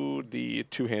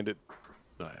 2-handed.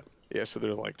 Oh, yeah. Yeah, so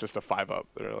they're like just a 5-up.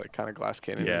 They're like kind of glass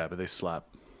cannon. Yeah, but they slap.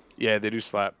 Yeah, they do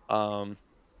slap.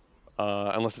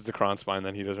 Unless it's a Kron Spine,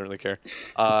 then he doesn't really care.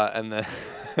 And then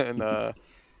and a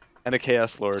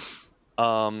Chaos Lord,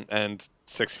 and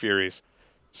 6 Furies.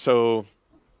 So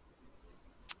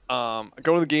I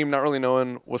go to the game not really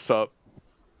knowing what's up.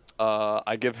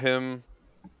 I give him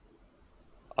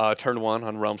turn 1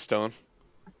 on Realmstone.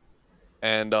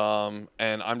 And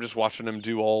I'm just watching him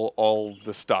do all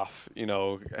the stuff, you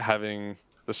know, having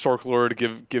the Sork Lord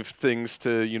give things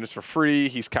to units for free.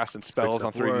 He's casting spells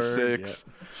on 3d6,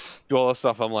 do all that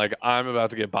stuff. I'm like, I'm about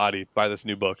to get bodied by this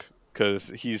new book because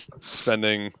he's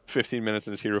spending 15 minutes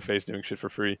in his hero phase doing shit for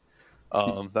free.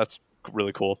 That's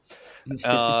really cool.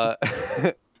 And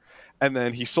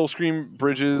then he Soul Scream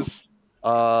bridges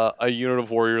a unit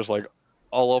of warriors like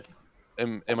all up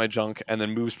in my junk, and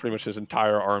then moves pretty much his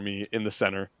entire army in the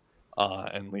center,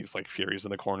 and leaves like Furies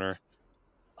in the corner.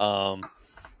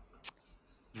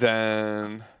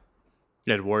 Then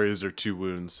Warriors are 2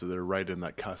 wounds, so they're right in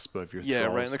that cusp of your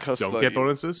thralls. right in the cusp Don't that get you-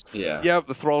 bonuses. Yeah. yeah,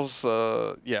 the thralls.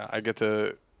 I get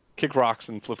to kick rocks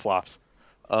and flip flops.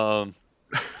 So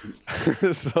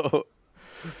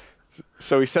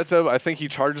he sets up. I think he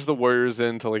charges the warriors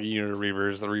into like a unit of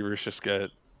reavers. The reavers just get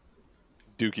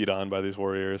dookied on by these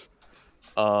warriors.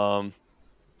 And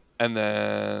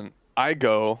then I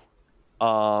go.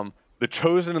 The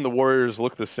Chosen and the Warriors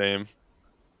look the same.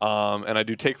 And I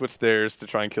do take what's theirs to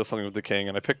try and kill something with the King,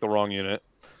 and I pick the wrong unit.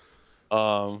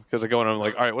 Because I go and I'm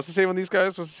like, all right, what's the save on these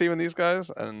guys? What's the save on these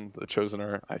guys? And the Chosen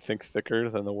are, I think, thicker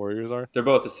than the Warriors are. They're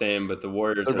both the same, but the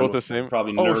Warriors They're are both the same.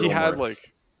 Probably Oh, nerd he had more.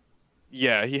 like,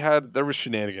 yeah, there was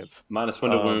shenanigans.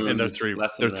 -1 to wound, And they're 3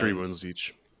 range. wounds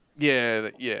each.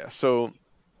 Yeah. So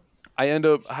I end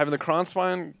up having the Kron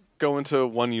Spine go into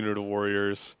 1 unit of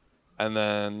warriors, and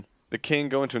then the King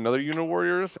go into another unit of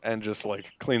warriors and just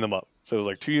like clean them up. So it was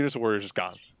like 2 units of warriors just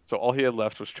gone. So all he had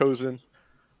left was Chosen.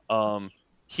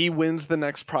 He wins the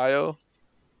next prio.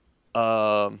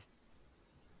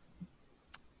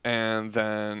 And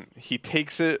then he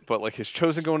takes it, but like his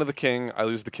Chosen going to the King, I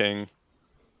lose the King.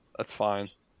 That's fine.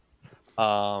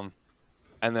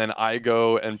 And then I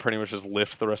go and pretty much just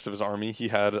lift the rest of his army. He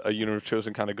had a unit of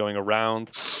Chosen kind of going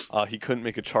around. He couldn't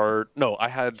make a chart. No, I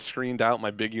had screened out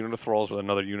my big unit of Thralls with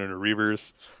another unit of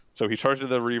Reavers. So he charged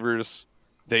the Reavers.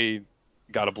 They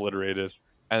got obliterated.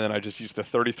 And then I just used the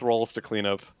 30 Thralls to clean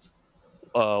up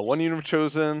 1 unit of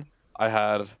Chosen. I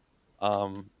had,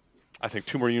 I think,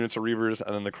 2 more units of Reavers,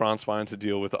 and then the Kron Spine to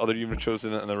deal with the other unit of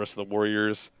Chosen and the rest of the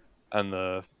Warriors. And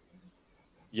then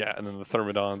the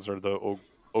Thermodons or the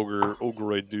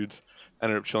Ogroid dudes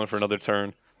ended up chilling for another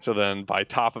turn. So then by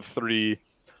top of 3,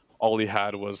 all he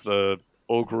had was the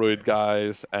Ogroid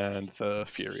guys and the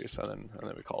Furies, and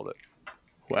then we called it.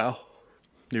 Wow.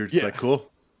 You're just like, cool.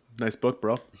 Nice book,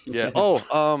 bro. Yeah.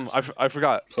 I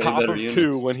forgot. Play Top better of units.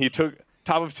 2 when he took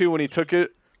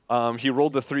it. He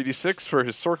rolled the 3d6 for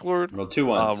his Sork Lord. Rolled 2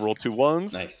 1s. Rolled 2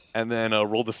 1s. Nice. And then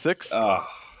rolled a 6. Ah,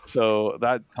 So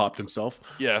that Popped himself.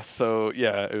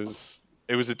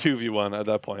 it was a 2v1 at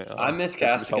that point. I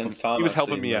miscast against Tom. He was actually,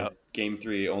 helping me in out. Game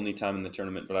 3, only time in the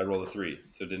tournament, but I rolled a 3,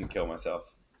 so didn't kill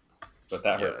myself. But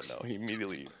that hurts. No, he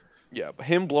immediately. Yeah, but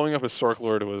him blowing up his Sork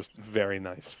Lord was very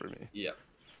nice for me. Yeah.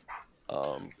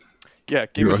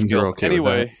 Game of skill. You're okay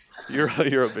with Anyway,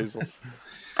 you're up, Basil.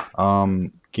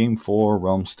 Game 4,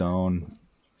 Realmstone.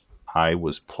 I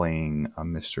was playing a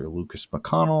Mr. Lucas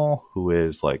McConnell, who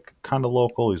is like kind of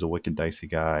local. He's a wicked dicey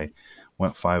guy.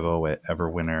 Went 5-0 at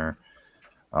Everwinter.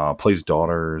 Plays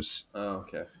Daughters. Oh,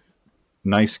 okay.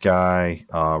 Nice guy.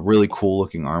 Really cool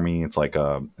looking army. It's like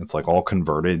all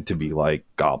converted to be like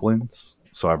goblins.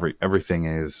 So everything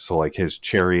is so like his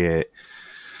chariot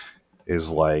is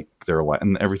like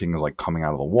and everything is like coming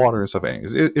out of the water and stuff.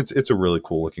 Anyways, it's a really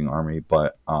cool looking army.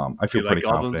 But I feel pretty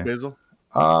confident. Basil?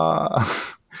 I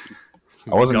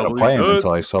wasn't going to Goblins play him good.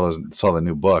 until I saw the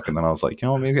new book, and then I was like,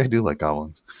 maybe I do like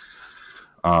goblins.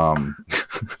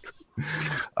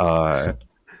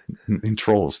 In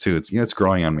trolls too, it's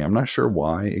growing on me. I'm not sure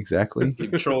why exactly.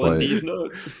 Keep trolling these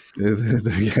notes. Yeah,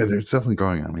 they're definitely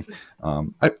growing on me.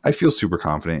 I feel super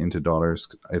confident into Daughters.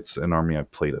 It's an army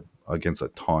I've played against a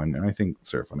ton, and I think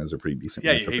Seraphon is a pretty decent.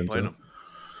 Yeah, you hate playing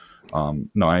them.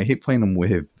 No, I hate playing them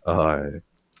with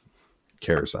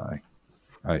Karazai.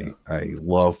 I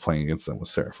love playing against them with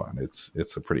Seraphon.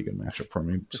 It's a pretty good matchup for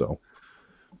me. So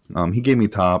he gave me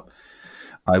top.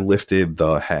 I lifted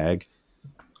the Hag,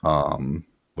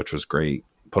 which was great.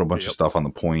 Put a bunch of stuff on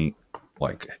the point,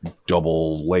 like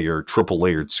double layered, triple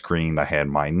layered screen. I had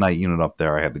my Knight unit up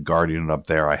there. I had the Guard unit up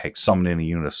there. I had summoned in a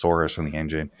unit of Saurus from the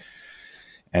engine.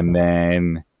 And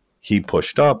then he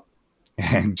pushed up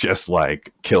and just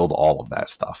like killed all of that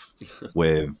stuff.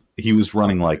 He was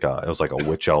running like it was like a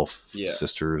witch elf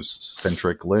sisters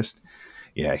centric list.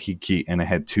 Yeah, and it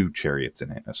had 2 chariots in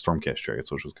it, Stormcast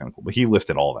chariots, which was kind of cool. But he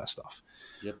lifted all that stuff.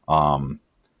 Yep.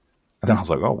 And then I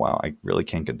was like, oh wow, I really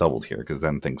can't get doubled here because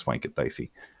then things might get dicey.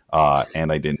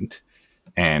 And I didn't,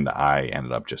 and I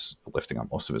ended up just lifting on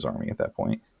most of his army at that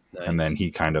point. Nice. And then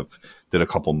he kind of did a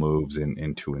couple moves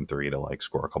in 2 and 3 to like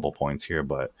score a couple points here,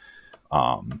 but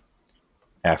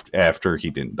after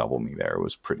he didn't double me there, it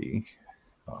was pretty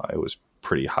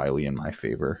highly in my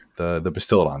favor. The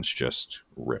Bastillodons just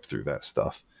ripped through that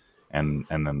stuff, and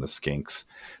then the Skinks.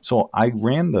 So I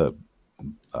ran the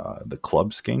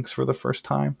club Skinks for the first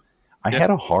time. I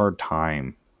had a hard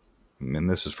time, and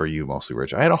this is for you mostly,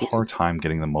 Rich. I had a hard time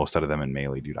getting the most out of them in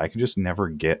melee, dude. I could just never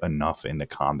get enough into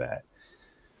combat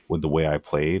with the way I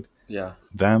played. Yeah.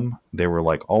 Them, they were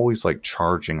like always like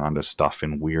charging onto stuff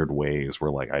in weird ways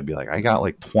where like I'd be like, I got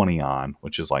like 20 on,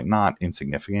 which is like not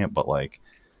insignificant, but like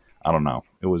I don't know.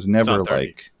 It was never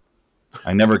like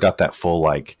I never got that full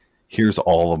like here's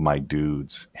all of my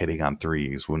dudes hitting on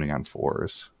 3s, wounding on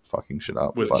 4s, fucking shit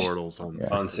up. With mortals on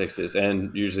 6s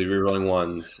and usually rerolling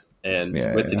 1s and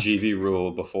with the GV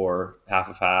rule before half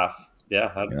of half.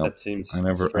 Yeah, that seems I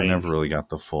never really got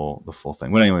the full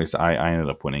thing. But anyways, I ended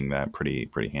up winning that pretty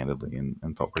handedly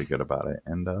and felt pretty good about it.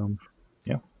 And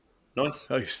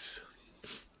nice.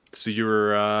 So you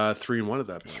were 3-1 at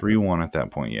that point. 3-1 at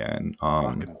that point, yeah. And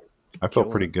I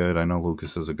felt pretty good. I know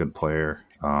Lucas is a good player.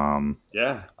 I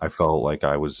felt like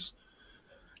I was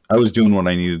doing what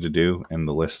I needed to do, and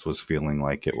the list was feeling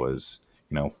like it was,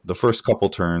 the first couple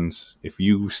turns. If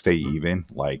you stay even,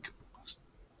 like.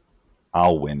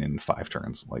 I'll win in 5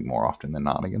 turns, like more often than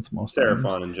not against most.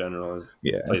 Seraphon in general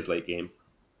plays late game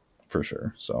for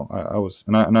sure. So I was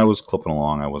I was clipping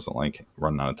along. I wasn't like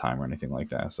running out of time or anything like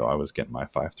that. So I was getting my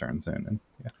 5 turns in, and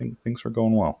I think things were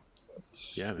going well.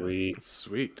 Yeah, man. That's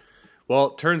sweet.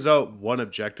 Well, it turns out one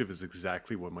objective is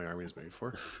exactly what my army is made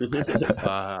for.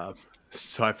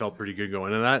 So I felt pretty good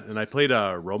going into that, and I played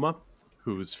Roma,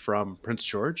 who's from Prince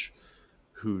George,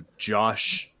 who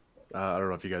Josh. I don't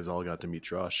know if you guys all got to meet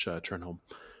Josh Trenholm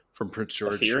from Prince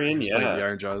George. Ethereum, the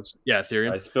Iron Jaws. Yeah,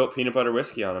 Ethereum. I spilled peanut butter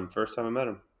whiskey on him first time I met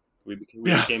him. We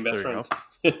became best friends.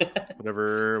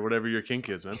 whatever your kink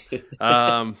is, man.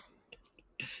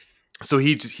 So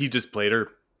he just played her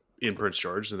in Prince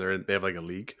George, and they have like a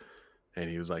league, and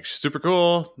he was like super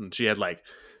cool. And she had like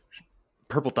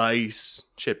purple dice.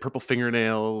 She had purple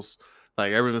fingernails.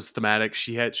 Like everyone was thematic.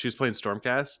 She was playing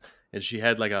Stormcast, and she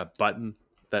had like a button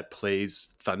that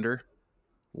plays thunder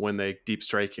when they deep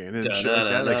strike in and shit like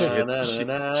that.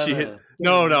 Like she hit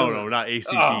no, not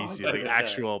AC/DC, like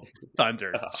actual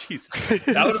thunder. Jesus,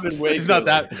 that would have been way. It's not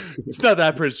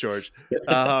that Prince George.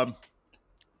 So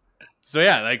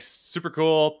yeah, like super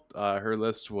cool. Her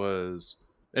list was,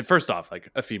 and first off, like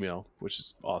a female, which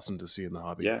is awesome to see in the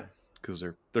hobby. Yeah, because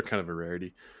they're kind of a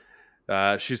rarity.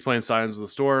 She's playing Scions of the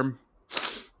Storm.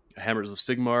 Hammers of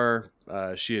Sigmar,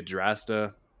 Shia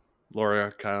Drasta,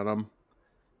 Laura Khanum,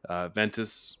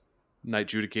 Ventus, Knight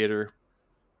Judicator,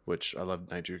 which I love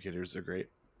Knight Judicators, they're great.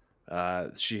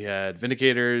 She had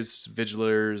Vindicators,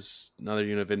 Vigilers, another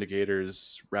unit of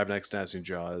Vindicators, Ravnex, Dancing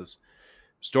Jaws,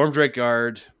 Stormdrake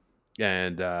Guard,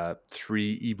 and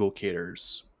 3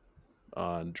 Evocators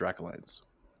on Dracolines.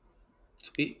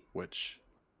 Sweet. Which,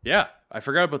 yeah, I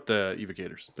forgot about the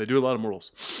Evocators. They do a lot of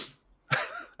mortals.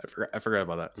 I forgot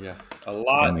about that. Yeah, a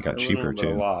lot. And they got cheaper, but a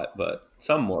too. lot, but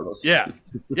some mortals. Yeah,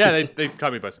 they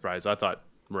caught me by surprise. I thought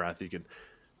Marathi could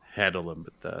handle them,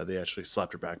 but they actually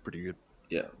slapped her back pretty good.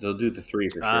 Yeah, they'll do the 3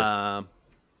 for sure.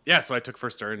 Yeah, so I took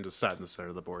first turn, just sat in the center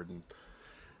of the board, and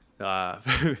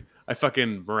I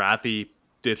fucking Marathi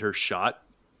did her shot,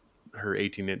 her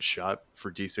 18-inch shot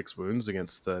for D6 wounds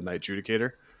against the Knight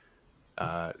Judicator.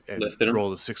 And Lifted him?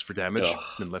 rolled a 6 for damage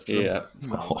and lifted him.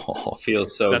 Oh,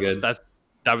 Feels so good.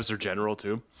 That was her general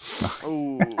too,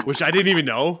 Oh, which I didn't even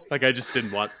know. Like, I just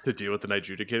didn't want to deal with the Knight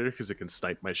Judicator because it can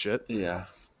snipe my shit. Yeah.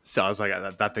 So I was like,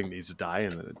 that thing needs to die,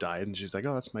 and then it died. And she's like,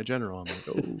 "Oh, that's my general." I'm like,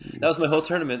 "Oh." That was my whole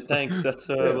tournament. Thanks. That's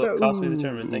what cost me the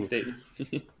tournament. Thanks, Dayton.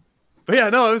 But yeah,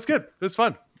 no, it was good. It was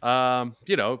fun.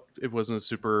 It wasn't a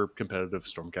super competitive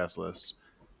Stormcast list,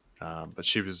 but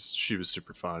she was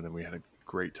super fun, and we had a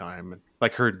great time. And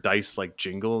like, her dice like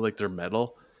jingle, like they're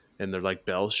metal, and they're like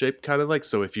bell shaped, kind of like.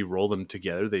 So if you roll them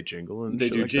together, they jingle and They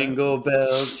shit do like jingle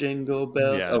bells, jingle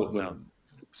bells. Yeah, Oh, no.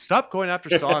 Stop going after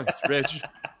songs, Rich.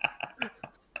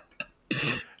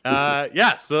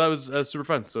 So that was super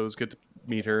fun. So it was good to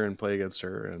meet her and play against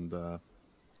her, and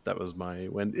that was my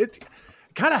win. It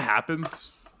kind of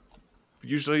happens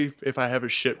usually if I have a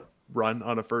shit run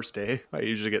on a first day. I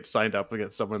usually get signed up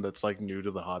against someone that's like new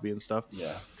to the hobby and stuff.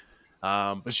 Yeah.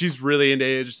 But she's really into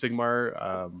Age of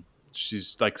Sigmar.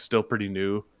 She's like still pretty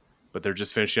new, but they're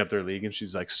just finishing up their league, and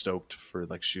she's like stoked for,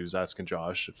 like, she was asking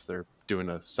Josh if they're doing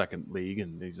a second league,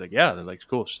 and he's like, yeah. They're like,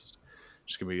 cool.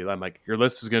 She's gonna be. I'm like, your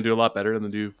list is gonna do a lot better than the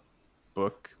new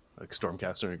book. Like,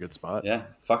 Stormcast are in a good spot. Yeah.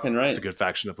 Fucking right. It's a good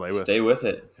faction to play with. Stay with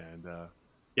it. And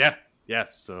yeah.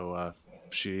 So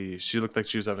she looked like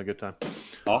she was having a good time.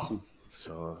 Awesome.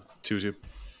 So 2-2.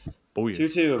 Oh yeah.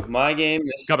 2-2. My game.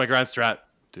 This Got my grand strat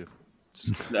too.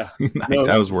 nice.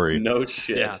 I was worried. No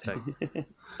shit. Yeah.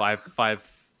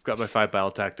 Five. Got my 5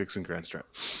 battle tactics and grand strat.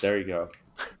 There you go.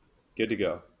 Good to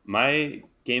go. My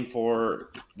game 4,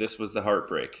 this was the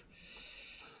heartbreak.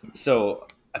 So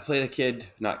I played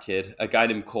a guy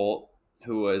named Colt,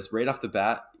 who was right off the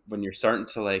bat, when you're starting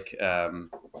to like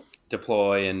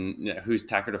deploy and who's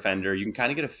attacker defender, you can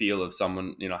kind of get a feel of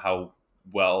someone, how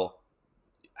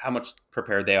much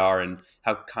prepared they are and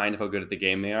how good at the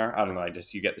game they are. I don't know.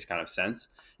 You get this kind of sense.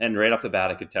 And right off the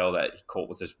bat, I could tell that Colt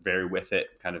was just very with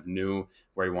it, kind of knew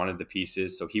where he wanted the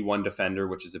pieces. So he won defender,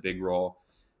 which is a big role.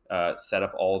 Set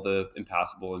up all the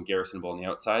impassable and garrisonable on the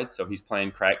outside. So he's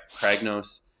playing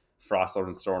Kragnos, Frostlord,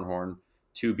 and Stormhorn,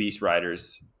 2 Beast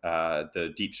Riders,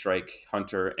 the Deep Strike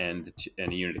Hunter, and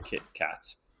a unit of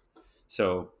Cats.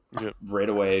 So right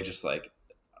away, just like,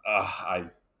 I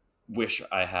wish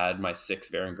I had my 6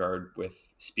 Varangard with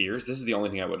Spears. This is the only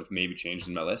thing I would have maybe changed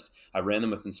in my list. I ran them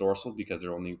with Ensorcelled because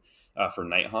they're only for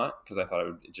Night Haunt, because I thought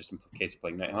it would just in case of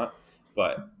playing Night Haunt.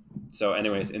 But so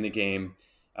anyways, in the game,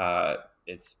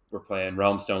 we're playing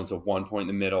Realmstone, so 1 point in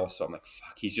the middle. So I'm like,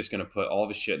 fuck, he's just going to put all of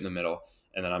his shit in the middle,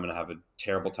 and then I'm going to have a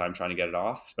terrible time trying to get it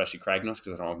off, especially Kragnos,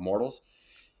 because I don't have mortals.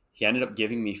 He ended up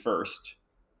giving me first.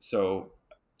 So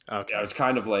okay. I was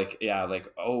kind of like,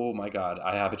 oh my God,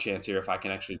 I have a chance here if I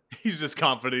can actually. He's just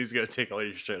confident he's going to take all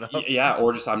your shit off. Yeah,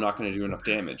 or just I'm not going to do enough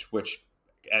damage, which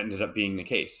ended up being the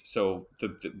case. So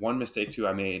the one mistake too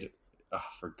I made,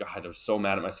 for God, I was so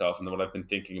mad at myself, and then what I've been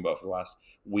thinking about for the last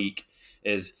week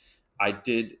is I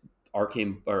did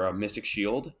Arcane or a Mystic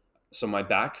Shield. So my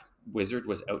back wizard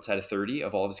was outside of 30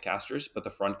 of all of his casters, but the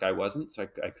front guy wasn't. So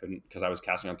I couldn't, because I was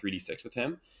casting on 3d6 with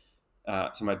him.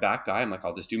 So my back guy, I'm like,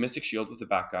 I'll just do Mystic Shield with the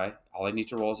back guy. All I need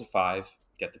to roll is a 5,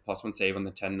 get the +1 save on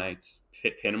the 10 knights,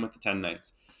 pin him with the 10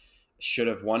 knights. Should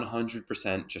have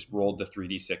 100% just rolled the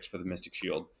 3d6 for the Mystic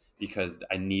Shield, because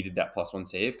I needed that +1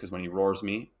 save, because when he roars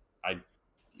me,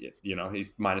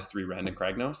 he's -3 random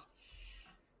Kragnos.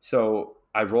 So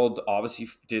I obviously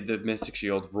did the Mystic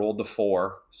Shield, rolled the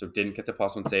 4, so didn't get the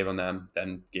 +1 save on them,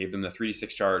 then gave them the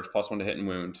 3d6 charge, +1 to hit and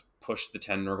wound, pushed the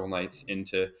 10 Nurgle Knights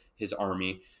into his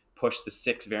army, pushed the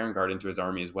 6 Varangard into his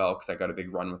army as well, because I got a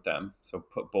big run with them. So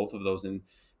put both of those in.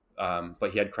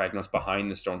 But he had Kragnos behind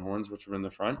the Stonehorns, which were in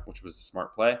the front, which was a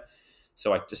smart play.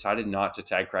 So I decided not to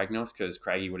tag Kragnos, because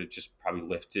Craggy would have just probably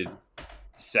lifted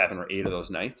 7 or 8 of those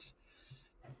knights.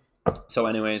 So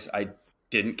anyways, I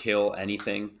didn't kill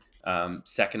anything.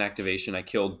 Second activation, I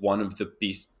killed one of the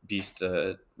beast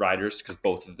riders because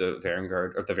both of the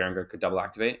Varangard could double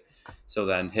activate. So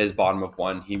then his bottom of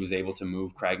one, he was able to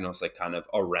move Kragnos like kind of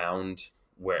around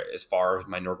where as far as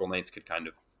my Nurgle Knights could kind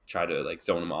of try to like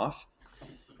zone him off.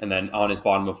 And then on his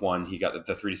bottom of one, he got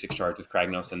the 3-6 charge with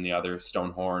Kragnos and the other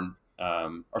Stonehorn.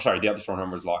 The other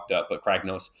Stonehorn was locked up, but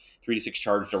Kragnos 3-6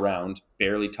 charged around,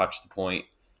 barely touched the point,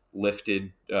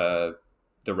 lifted the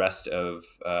rest of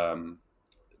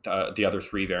the other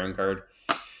 3 Varangard.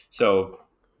 So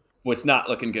was not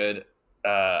looking good.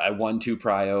 I won 2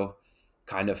 prio,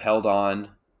 kind of held on,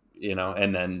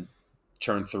 and then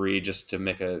turn 3, just to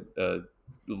make a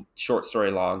short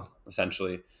story long,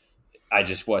 essentially. I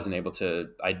just wasn't able to.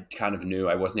 I kind of knew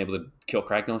I wasn't able to kill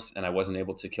Kragnos, and I wasn't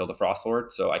able to kill the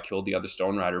Frostlord. So I killed the other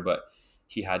Stone Rider, but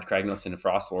he had Kragnos and a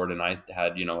Frostlord, and I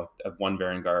had a 1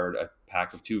 Varangard, a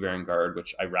pack of 2 Varangard,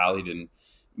 which I rallied and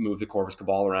moved the Corvus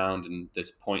Cabal around, and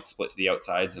this point split to the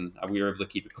outsides, and we were able to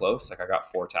keep it close. Like I got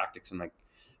 4 tactics in my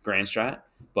grand strat,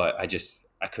 but I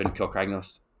couldn't kill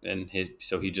Kragnos, and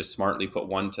so he just smartly put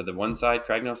 1 to the one side,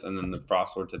 Kragnos, and then the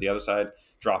Frostlord to the other side.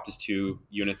 Dropped his 2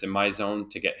 units in my zone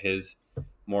to get his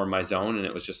more in my zone, and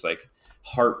it was just like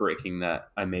heartbreaking that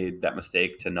I made that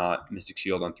mistake to not Mystic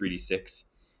Shield on 3d6,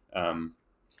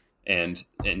 and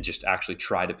just actually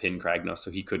try to pin Kragnos so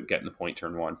he couldn't get in the point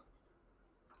turn 1.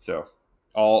 So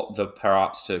all the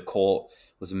props to Colt,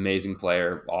 was an amazing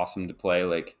player, awesome to play,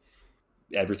 like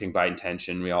everything by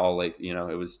intention. We all it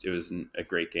was a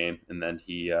great game, and then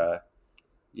he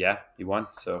won.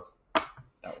 So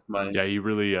that was my he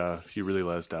really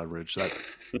let us down, Rich. That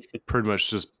pretty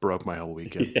much just broke my whole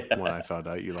weekend when I found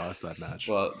out you lost that match.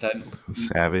 Well, then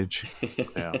Savage.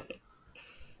 Yeah.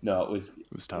 No, it was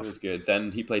tough. It was good.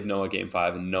 Then he played Noah game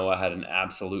 5, and Noah had an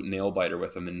absolute nail biter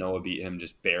with him, and Noah beat him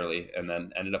just barely, and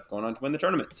then ended up going on to win the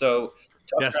tournament. So,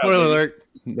 spoiler alert: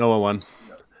 Noah won.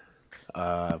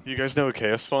 You guys know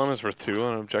Chaos Spawn is worth 2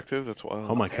 on objective? That's wild.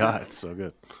 Oh my god, it's so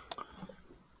good.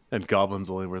 And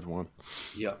Goblin's only worth 1.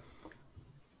 Yeah.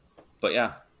 But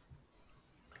yeah.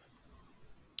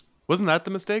 Wasn't that the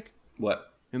mistake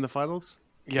What? in the finals?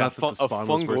 Yeah, Not that the spawn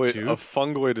was worth 2? a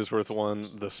fungoid is worth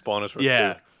 1. The spawn is worth 2.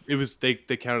 Yeah, it was. They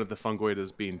counted the fungoid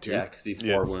as being 2. Yeah, because he's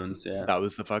 4 wounds. Yeah. That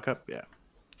was the fuck up. Yeah.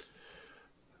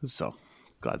 So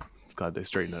glad they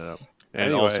straightened it out. And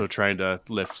Anyway. also trying to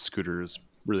lift Scooter is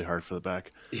really hard for the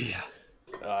back. Yeah.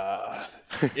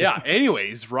 Yeah.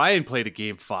 Anyways, Ryan played a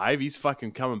game 5. He's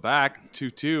fucking coming back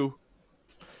 2-2.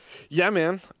 Yeah,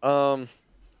 man.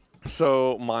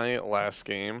 So my last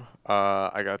game,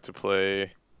 I got to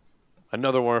play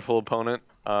another wonderful opponent.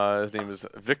 His name is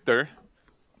Victor.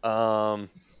 And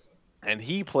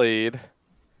he played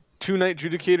 2 Night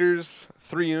Judicators,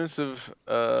 1 unit of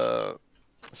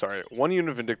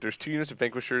Vindictors, 2 units of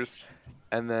Vanquishers,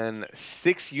 and then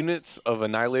 6 units of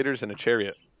Annihilators and a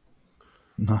Chariot.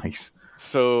 Nice.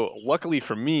 So luckily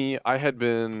for me, I had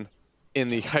been in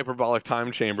the hyperbolic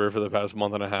time chamber for the past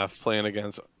month and a half playing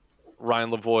against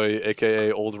Ryan Lavoie,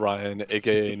 a.k.a. Old Ryan,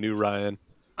 a.k.a. New Ryan.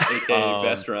 A.k.a.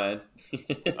 Best Ryan.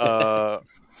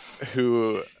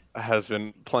 Who has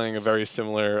been playing a very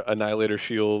similar Annihilator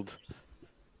Shield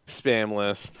spam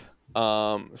list.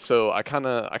 So I kind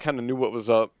of knew what was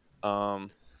up.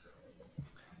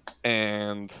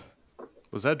 And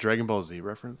Was that Dragon Ball Z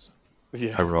reference?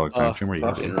 yeah, Hyperbolic time chamber.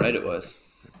 Yeah. Fucking right it was.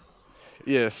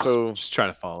 yeah. So Just trying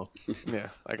to follow. yeah,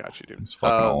 I got you, dude. It's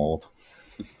fucking old.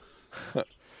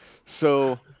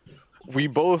 So we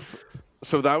both.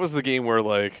 So that was the game where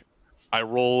like I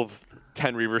rolled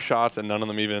 10 Reaver shots and none of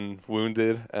them even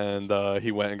wounded, and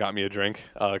he went and got me a drink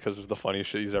because it was the funniest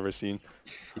shit he's ever seen.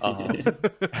 He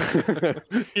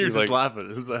was just like-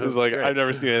 laughing. It was like great. I've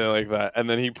never seen anything like that. And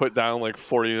then he put down like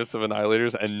 4 units of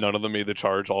Annihilators, and none of them made the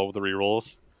charge, all with the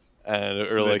rerolls. And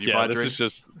So we're then like, you yeah, bought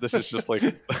this is just like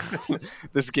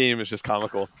this game is just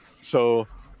comical. So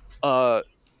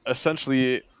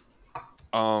essentially, it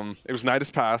was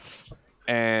Nidus Paths,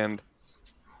 and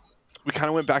we kind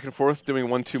of went back and forth doing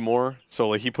 1-2 more. So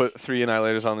like he put 3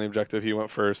 Annihilators on the objective, he went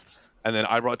first, and then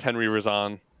I brought 10 Reavers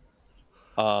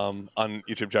on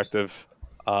each objective,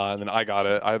 and then I got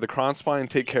it. I had the Kron Spine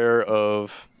take care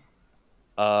of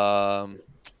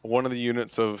one of the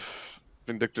units of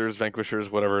Vindictors,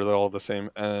 Vanquishers, whatever, they're all the same,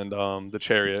 and the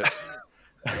Chariot.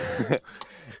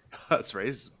 That's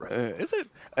racist, bro. Is it?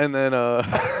 And then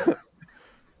I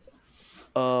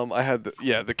had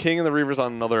the King and the Reavers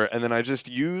on another, and then I just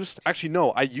used I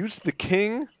used the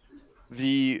King,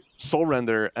 the Soul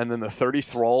Render, and then the 30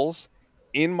 Thralls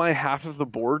in my half of the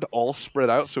board, all spread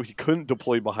out, so he couldn't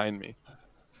deploy behind me.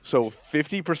 So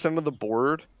 50% of the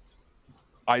board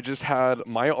I just had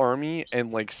my army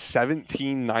and like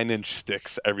 17 9-inch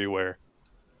sticks everywhere,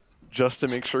 just to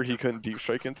make sure he couldn't deep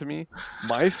strike into me.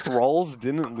 My thralls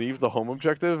didn't leave the home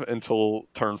objective until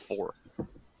turn 4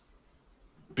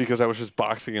 because I was just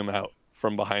boxing him out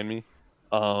from behind me.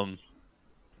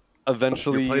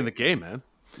 Eventually, You're playing the game, man.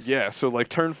 yeah. So like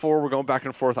turn 4, we're going back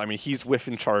and forth. I mean, he's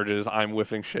whiffing charges, I'm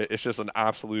whiffing shit. It's just an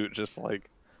absolute, just like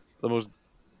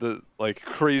the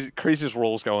craziest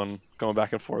rolls going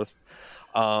back and forth.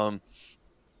 And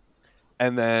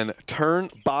then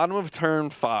bottom of turn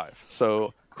 5.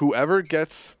 So whoever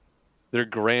gets their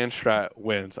grand strat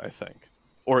wins, I think.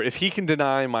 Or if he can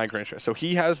deny my grand strat. So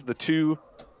he has the 2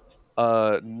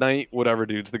 knight whatever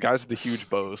dudes, the guys with the huge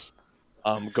bows,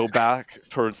 go back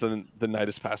towards the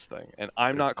Nidus Pass thing. And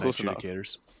I'm not close enough.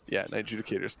 Adjudicators. Yeah, Knight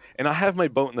Judicators. And I have my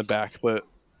boat in the back, but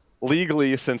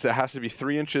legally, since it has to be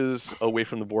 3 inches away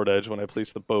from the board edge when I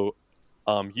place the boat,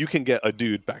 you can get a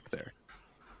dude back there.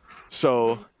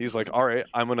 So he's like, all right,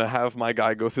 I'm going to have my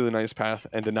guy go through the Nidus Path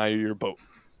and deny you your boat.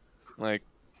 Like,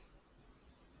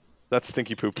 that's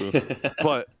stinky poo-poo.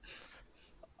 But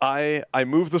I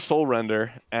moved the Soul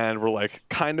Render, and we're like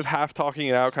kind of half talking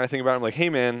it out, kind of thinking about it. I'm like, hey,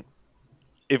 man,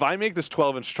 if I make this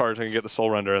 12-inch charge, I can get the Soul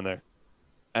Render in there.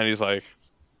 And he's like,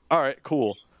 all right,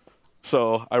 cool.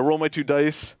 So I roll my 2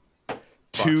 dice.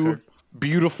 2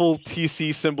 beautiful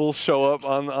TC symbols show up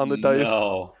on the dice.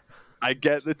 No. I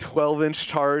get the 12-inch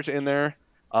charge in there.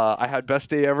 I had best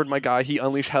day ever. My guy, he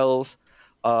Unleash Hells.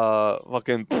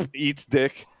 Fucking eats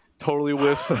dick. Totally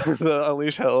whiffs the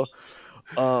Unleash Hell.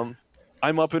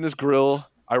 I'm up in his grill.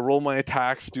 I roll my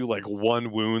attacks, do like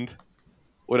 1 wound.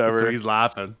 Whatever. So he's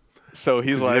laughing. So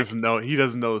he's like, he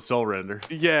doesn't know the Soul Render.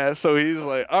 yeah. So he's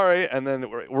like, all right. And then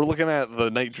we're looking at the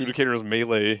Knight Judicator's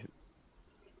melee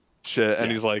shit,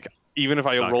 and he's like, even if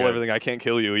I It's not roll good. everything, I can't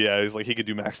kill you. Yeah, he's like, he could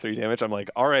do max 3 damage. I'm like,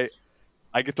 all right,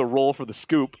 I get to roll for the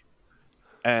scoop,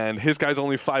 and his guy's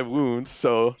only 5 wounds,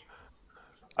 so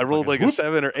I rolled like a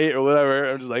 7 or 8 or whatever.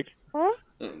 I'm just like,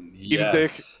 eat a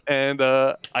dick, and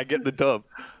I get the dub.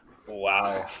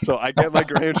 Wow. So I get my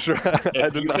grand strat.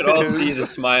 If you could all see the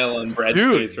smile on Brad's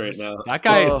Dude. face right now. That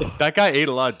guy ate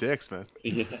a lot of dicks, man.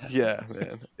 Yeah. Yeah,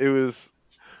 man, it was,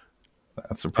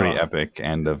 That's a pretty epic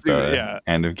end of dude, yeah.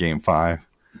 end of game 5.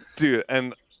 dude,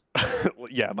 and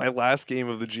yeah, my last game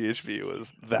of the GHV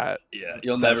was that. Yeah,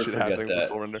 you'll that never shit forget happening with that.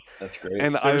 Soul Render. That's great.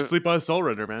 And Never sleep on a Soul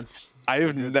Render, man.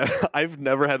 I've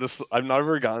never had this. I've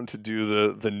never gotten to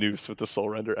do the noose with the Soul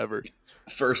Render ever.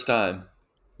 First time.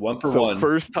 1 for So 1.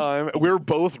 first time, we were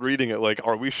both reading it. Like,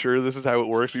 are we sure this is how it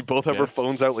works? We both have Yeah. our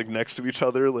phones out, like next to each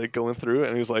other, like going through it.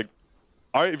 And he was like,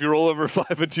 "All right, if you roll over 5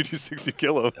 and 2d6, you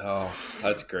kill him." Oh,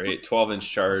 that's great. 12-inch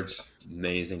charge.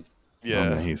 Amazing.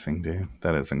 Yeah, Amazing, dude.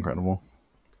 That is incredible.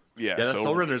 yeah. Yeah, that so,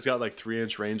 Soul Render's got like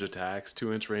 3-inch range attacks,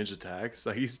 2-inch range attacks.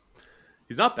 Like he's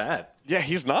not bad. yeah,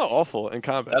 he's not awful in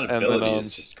combat. That And ability then,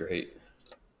 is just great.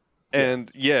 and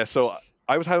yeah, so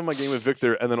I was having my game with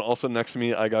Victor, and then also next to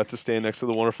me, I got to stand next to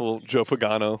the wonderful Joe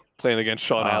Pagano playing against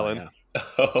Sean Allen. Yeah.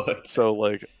 Oh,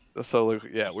 So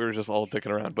yeah, we were just all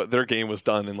dicking around. But their game was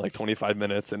done in like 25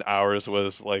 minutes, and ours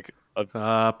was like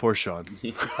Poor Sean.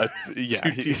 yeah, Too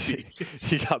he, easy.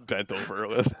 he got bent over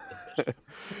with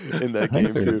in that I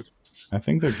game think too. I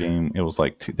think their game, it was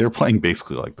like they were playing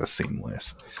basically like the same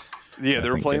list. Yeah, I they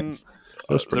were think playing. it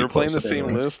was They pretty were playing the close same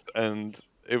anyway. list, and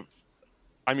it.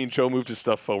 I mean, Joe moved his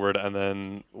stuff forward, and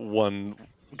then one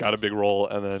got a big roll,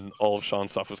 and then all of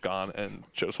Sean's stuff was gone, and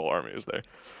Joe's whole army was there.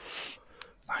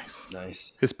 Nice.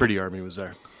 nice. His pretty army was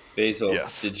there. Basil,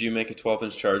 Yes. did you make a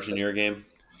 12-inch charge in your game?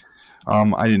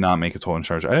 I did not make a 12-inch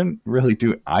charge.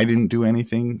 I didn't do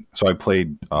anything. So I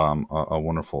played a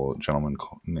wonderful gentleman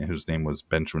whose name was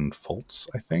Benjamin Fultz,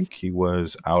 I think. He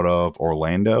was out of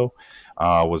Orlando,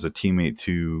 was a teammate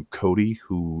to Cody,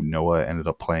 who Noah ended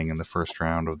up playing in the first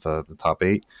round of the top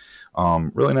 8.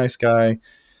 Really nice guy.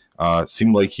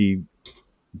 Seemed like he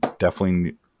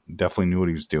definitely knew what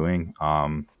he was doing.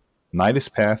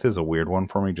 Nidus Path is a weird one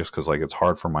for me just because like it's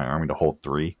hard for my army to hold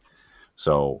 3.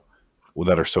 So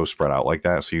that are so spread out like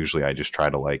that. So usually I just try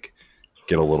to like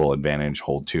get a little advantage,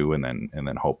 hold 2, and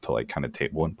then hope to like kind of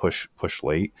table and push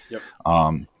late. Yep.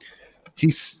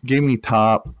 He gave me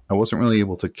top. I wasn't really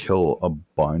able to kill a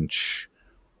bunch.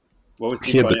 What was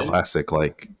He had the playing? classic,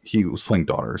 like he was playing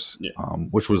Daughters, Yeah.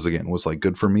 which was like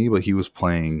good for me, but he was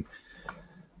playing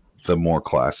the more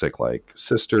classic like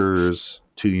Sisters,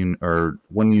 1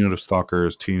 unit of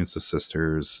Stalkers, 2 units of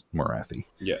Sisters, Morathi.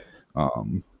 Yeah.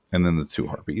 And then the 2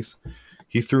 Harpies.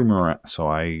 He threw Morathi, so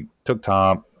I took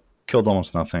top, killed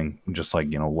almost nothing, just like,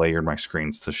 layered my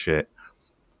screens to shit.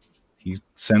 He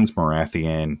sends Morathi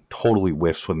in, totally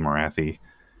whiffs with Morathi,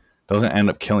 Doesn't end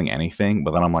up killing anything,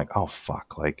 but then I'm like, oh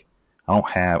fuck, like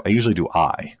I usually do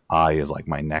I. I is like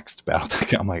my next battle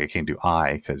tech. I'm like, I can't do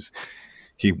I because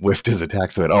he whiffed his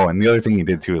attack. So and the other thing he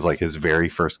did too is like his very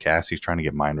first cast, he's trying to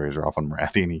get Mind Razor off on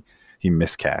Morathi, and he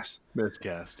miscasts.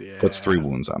 Miscast, yeah. Puts 3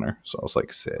 wounds on her. So I was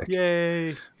like, sick.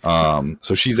 Yay.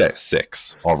 So she's at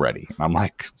 6 already. And I'm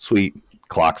like, sweet,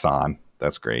 clock's on.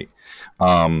 That's great.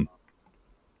 I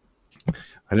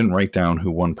didn't write down who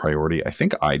won priority. I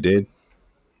think I did.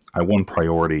 I won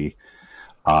priority.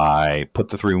 I put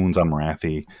the 3 wounds on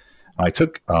Morathi. I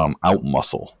took out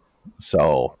muscle.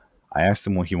 So I asked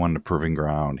him what he wanted to proving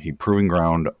ground. He proving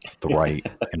ground the right,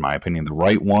 in my opinion, the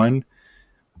right one,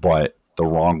 but the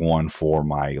wrong one for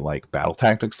my like battle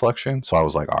tactics selection. So I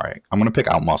was like, all right, I'm gonna pick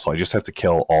out muscle. I just have to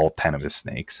kill all 10 of his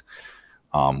snakes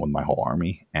with my whole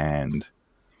army. And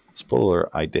spoiler,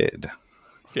 I did.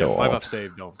 Yeah, Go 5 all- up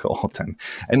save, no. Go all 10.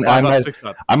 And 5 up, 6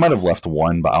 up. I might have left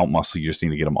one, but out muscle, you just need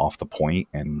to get him off the point.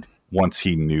 And once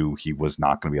he knew he was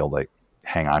not going to be able to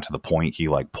hang on to the point, he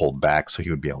like pulled back so he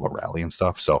would be able to rally and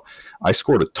stuff. So I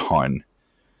scored a ton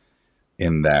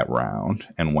in that round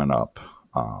and went up.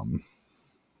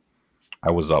 I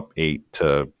was up 8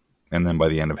 to, and then by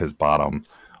the end of his bottom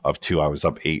of 2, I was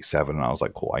up 8-7, and I was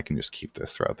like, cool, I can just keep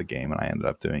this throughout the game, and I ended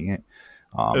up doing it.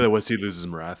 And then once he loses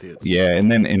Morathi, it's... Yeah,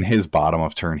 and then in his bottom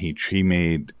of turn, he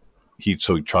charged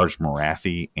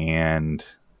Morathi and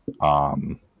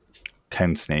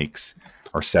 10 snakes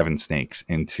or 7 snakes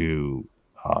into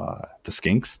the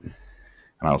skinks, and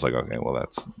I was like, okay, well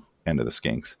that's end of the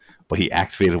skinks. But he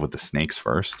activated with the snakes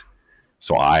first,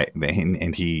 so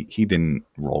he didn't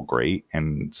roll great,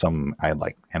 and I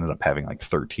ended up having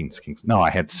 13 skinks. No, I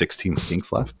had 16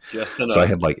 skinks left, Just enough. so I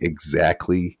had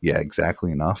exactly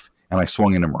enough. And I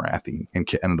swung into Morathi and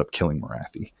ended up killing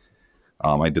Morathi.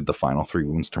 I did the final 3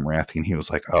 wounds to Morathi, and he was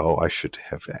like, oh, I should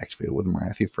have activated with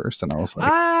Morathi first. And I was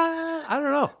like, I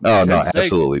don't know. no, 10 snakes.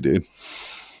 absolutely, dude.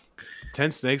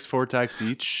 10 snakes, 4 attacks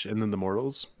each, and then the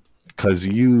mortals. Because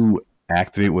you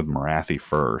activate with Morathi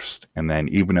first, and then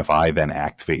even if I then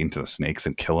activate into the snakes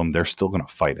and kill them, they're still going to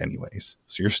fight anyways.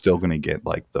 So you're still going to get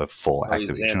the full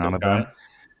activation out of them.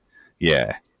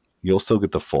 Yeah, you'll still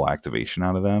get the full activation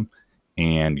out of them.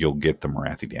 And you'll get the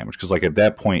Morathi damage. Because at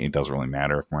that point, it doesn't really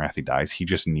matter if Morathi dies. He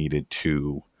just needed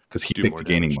to... Because he picked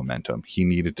gaining momentum. He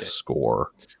needed to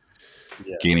score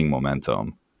gaining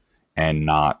momentum. And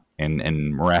not... And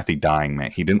Morathi dying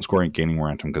meant he didn't score gaining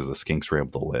momentum because the skinks were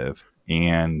able to live.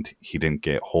 And he didn't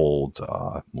get hold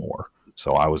more.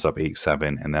 So I was up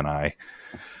 8-7. And then I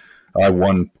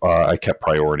won... I kept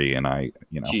priority. And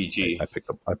GG. I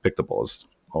picked up all his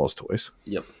toys.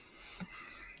 Yep.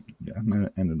 Yeah, and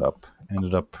ended up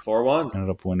 4-1. Ended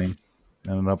up winning.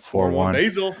 Ended up 4-1.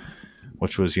 Basil.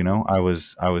 Which was, I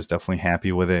was definitely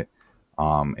happy with it.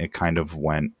 It kind of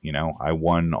went, I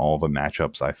won all the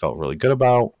matchups I felt really good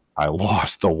about. I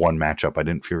lost the one matchup I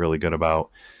didn't feel really good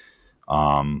about.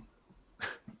 I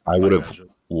would have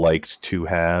liked to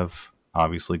have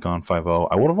obviously gone 5-0.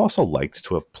 I would have also liked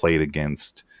to have played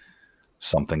against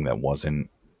something that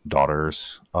wasn't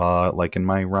Daughters, in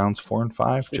my rounds 4 and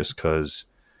 5, just because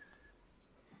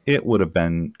it would have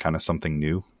been kind of something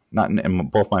new.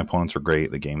 And both my opponents were great.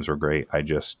 The games were great. I've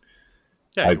played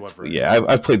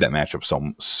that matchup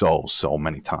so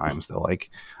many times that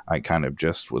I kind of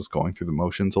just was going through the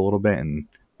motions a little bit, and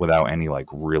without any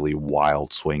really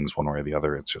wild swings one way or the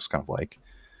other. It's just kind of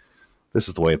this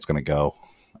is the way it's going to go.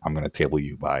 I'm going to table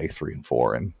you by 3 and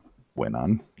 4 and win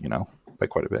on by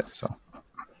quite a bit. So.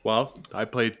 Well, I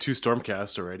played 2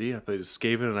 Stormcast already. I played a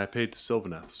Skaven and I played to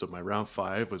Sylvaneth. So my round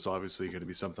 5 was obviously going to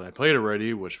be something I played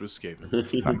already, which was Skaven.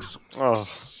 Nice. Oh,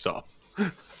 So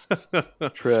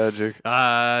tragic.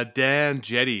 Dan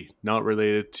Jetty, not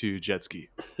related to Jetski.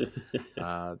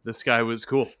 This guy was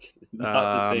cool.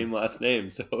 Not the same last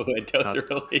name, so I doubt they're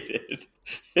related.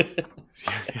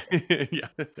 Yeah.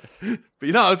 But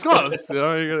it's close.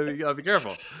 You gotta be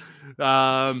careful.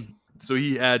 So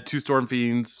he had 2 Storm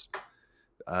Fiends.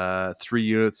 3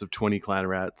 units of 20 clan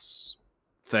rats,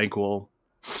 Thanquol,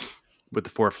 with the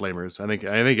 4 flamers. I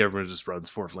think everyone just runs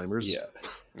 4 flamers.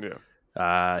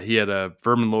 Yeah. He had a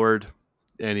Vermin Lord,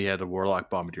 and he had a Warlock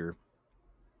Bombardier,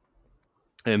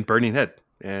 and Burning Head,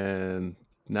 and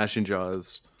Gnashing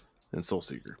Jaws, and Soul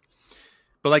Seeker.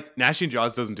 But Gnashing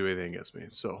Jaws doesn't do anything against me,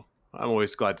 so I'm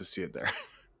always glad to see it there.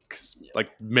 Because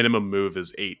minimum move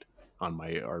is 8 on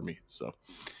my army, so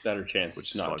better chance which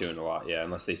it's is not fun. doing a lot,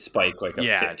 unless they spike a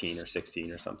 15 or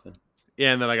 16 or something.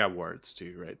 Yeah, and then I got wards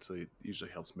too, right? So it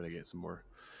usually helps mitigate some more.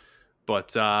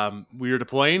 But we were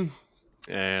deploying,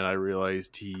 and I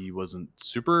realized he wasn't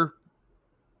super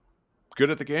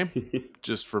good at the game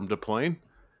just from deploying.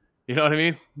 You know what I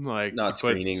mean? Like Not he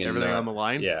put screening and everything not- on the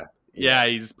line. Yeah. Yeah,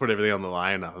 he just put everything on the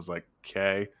line. I was like,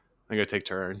 okay, I'm gonna take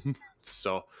turn.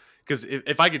 So, because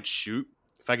if I could shoot,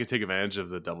 if I could take advantage of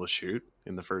the double shoot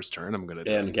in the first turn, I'm gonna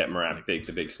do And it. get Morant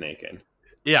the big snake in.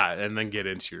 Yeah, and then get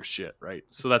into your shit, right?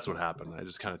 So that's what happened. I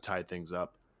just kind of tied things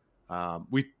up.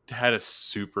 We had a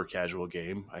super casual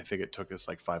game. I think it took us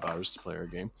like 5 hours to play our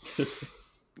game,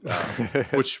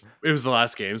 which it was the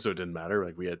last game, so it didn't matter.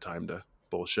 Like we had time to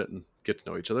bullshit and get to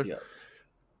know each other. Yeah.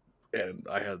 And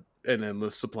I had an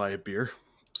endless supply of beer,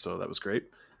 so that was great.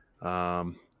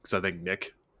 Because I think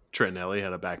Nick Trentinelli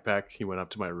had a backpack. He went up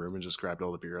to my room and just grabbed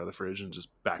all the beer out of the fridge and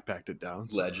just backpacked it down.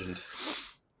 So, Legend.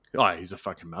 oh, he's a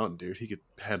fucking mountain, dude. He could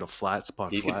handle flats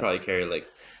upon He flats. could probably carry like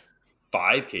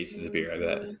 5 cases of beer, I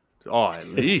bet. Oh, at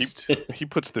least. He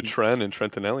puts the trend in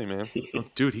Trentinelli, man. Oh,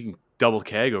 dude, he can double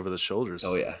keg over the shoulders.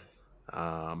 Oh, yeah.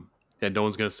 And no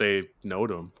one's going to say no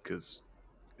to him because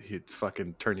he'd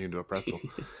fucking turn you into a pretzel.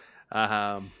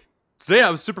 So yeah,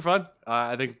 it was super fun.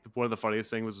 I think one of the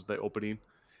funniest things was the opening.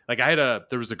 Like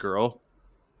there was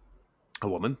a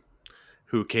woman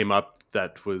who came up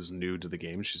that was new to the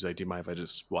game. She's like, "Do you mind if I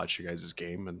just watch you guys'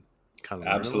 game and kind of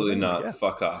Absolutely not. Yeah.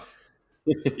 Fuck off.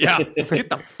 Yeah, get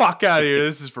the fuck out of here.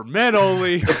 This is for men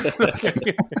only.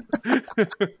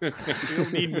 We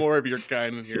don't need more of your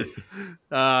kind in here.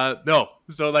 No.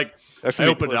 So like That's I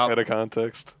gonna opened be up. out of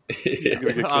context. You're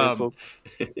gonna get canceled.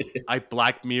 I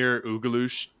Black Mirror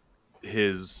Oogaloosh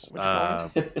his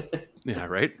yeah,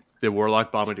 right? The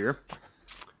Warlock Bombardier.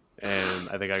 And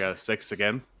I think I got a 6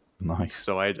 again. Nice.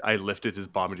 So I lifted his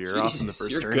Bombardier off in the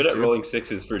first You're turn. good at too. rolling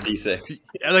 6s for D6.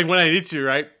 Yeah, like when I need to,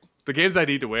 right? The games I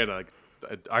need to win, like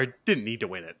I didn't need to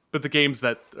win it, but the games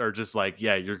that are just like,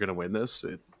 yeah, you're gonna win this,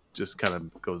 it just kind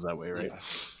of goes that way, right?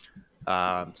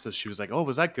 Yeah. So she was like, "Oh,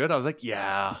 was that good?" I was like,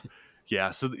 "Yeah, yeah."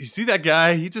 So you see that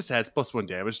guy? He just adds +1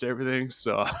 damage to everything,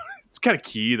 so it's kind of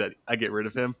key that I get rid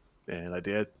of him, and I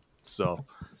did. So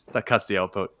that cuts the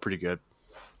output pretty good.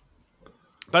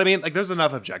 But I mean, like, there's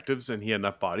enough objectives, and he had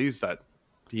enough bodies that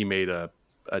he made a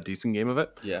decent game of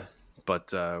it. Yeah.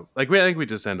 But like I think we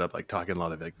just end up like talking a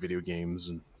lot of like video games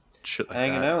and shit like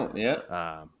Hanging that. out.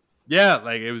 Yeah. Yeah,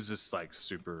 like it was just like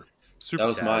super That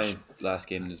was cash. my last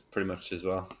game, is pretty much as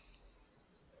well.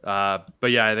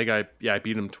 But yeah, I think I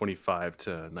beat him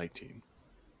 25-19.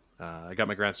 I got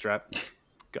my Grand Strap,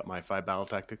 got my 5 battle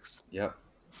tactics. Yep.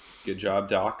 Good job,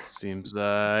 Doc. Seems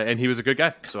and he was a good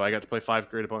guy, so I got to play 5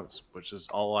 great opponents, which is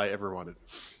all I ever wanted.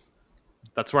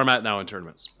 That's where I'm at now in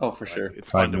tournaments. Oh, for Like, sure.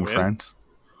 it's 5 fun to new win. friends.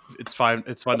 It's fine.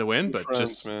 It's fun to win, but Friends,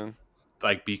 just man.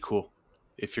 like be cool.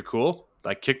 If you're cool,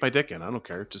 like kick my dick in. I don't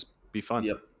care. Just be fun.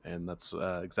 Yep. And that's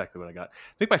exactly what I got.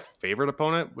 I think my favorite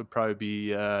opponent would probably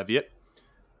be Viet.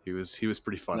 He was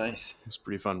pretty fun. Nice. It was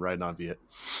pretty fun riding on Viet.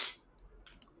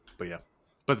 But yeah,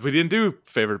 but we didn't do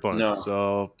favorite opponent, No.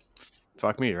 so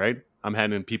fuck me, right? I'm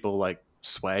handing people like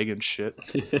swag and shit.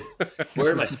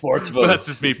 Where are my sports But boots? that's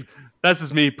just me. That's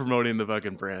just me promoting the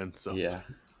fucking brand. So Yeah.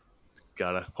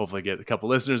 gotta hopefully get a couple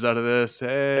listeners out of this.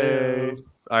 Hey,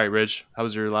 all right, Rich, how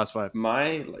was your last 5?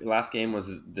 My last game was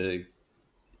the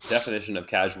definition of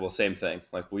casual. Same thing.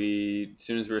 Like as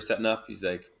soon as we were setting up, he's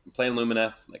like, I'm playing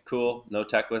Lumineth. I'm like, cool. No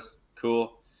tech list.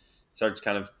 Cool. Started to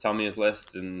kind of tell me his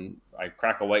list, and I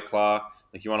crack a White Claw.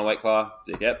 Like, you want a White Claw?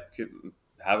 Like, yep.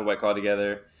 Have a White Claw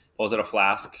together. Pulls out a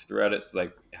flask throughout it. So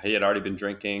like, he had already been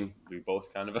drinking. We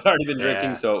both kind of had already been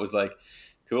drinking. So it was like,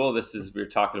 cool. We were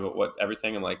talking about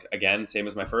everything. I'm like, again, same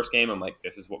as my first game. I'm like,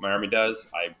 this is what my army does.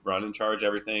 I run and charge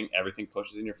everything. Everything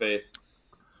pushes in your face.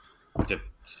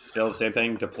 Still the same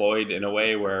thing, deployed in a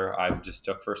way where I just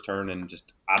took first turn and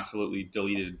just absolutely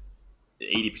deleted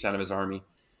 80% of his army.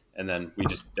 And then we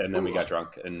got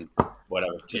drunk and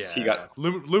whatever. He got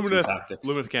Lumineth. tactics.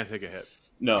 Lumineth can't take a hit.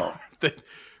 No.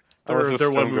 Unless Their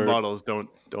it's one move Stoneguard. models don't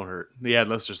hurt. Yeah,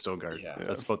 unless they're Stoneguard. Yeah.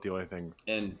 That's about the only thing.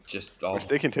 And just all, Which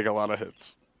they can take a lot of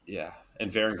hits. yeah. And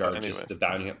Varangard, Anyway. just the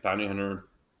bounty hunter,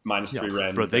 -3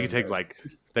 rend. Bro, they could take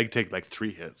Varangard. like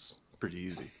 3 hits pretty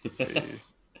easy.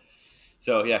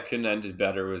 So yeah, couldn't have ended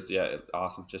better. Was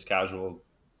awesome. Just casual,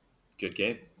 good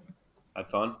game. Had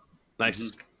fun.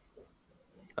 Nice.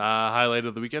 Highlight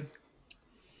of the weekend?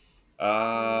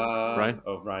 Ryan?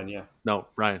 Oh, Ryan, yeah. No,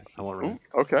 Ryan. I want Ryan.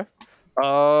 Ooh, okay.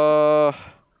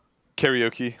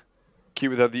 Karaoke.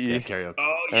 Keep without the E. Yeah, karaoke.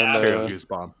 Oh, And, yeah. Karaoke is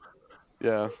bomb.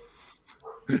 Yeah.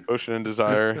 Ocean and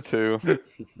Desire too.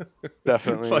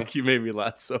 Definitely. Fuck, you made me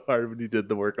laugh so hard when you did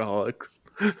the Workaholics.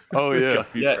 Oh yeah. Gotta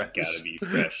be Yeah, fresh. gotta be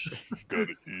fresh.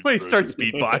 When he starts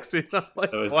beatboxing, I'm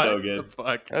like, That was what so the good.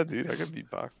 fuck? Yeah, dude, I could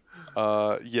beatbox.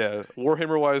 Yeah,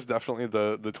 Warhammer wise, definitely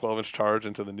the 12-inch charge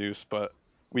into the noose, but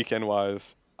weekend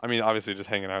wise, I mean, obviously just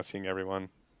hanging out, seeing everyone,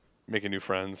 making new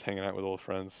friends, hanging out with old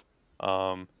friends.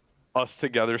 Us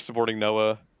together supporting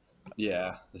Noah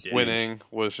Yeah. This winning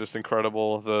was just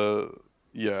incredible. The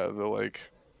like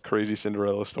crazy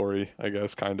Cinderella story, I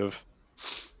guess, kind of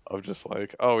just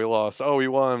like, oh, we lost, oh, we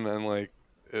won, and like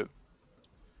it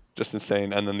just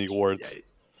insane. And then the awards.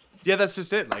 Yeah, that's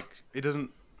just it. Like, it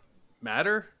doesn't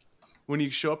matter when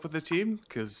you show up with the team,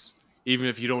 because even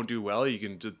if you don't do well, you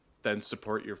can then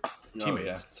support your teammates.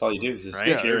 Yeah. That's all you do is just Right?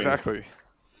 Yeah, cheering. exactly.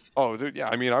 Oh, dude, yeah.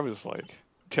 I mean, I was like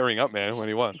tearing up, man, when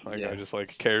he won. Like, Yeah. I just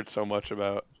like cared so much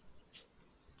about.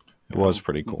 It was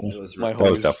pretty cool. It was My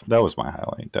really That was my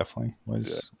highlight. Definitely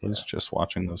was just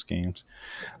watching those games.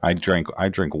 I drank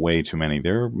way too many.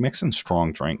 They're mixing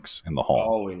strong drinks in the hall,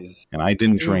 always. and I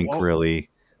didn't Dude, drink whoa. really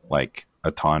like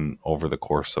a ton over the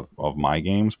course of my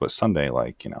games. But Sunday,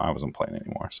 like I wasn't playing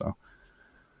anymore, so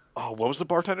Oh, what was the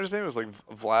bartender's name? It was like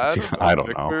Vlad. I or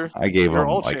don't know. Victor? I gave They're him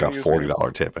all like a changing his $40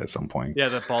 names. tip at some point. Yeah,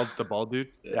 the bald dude.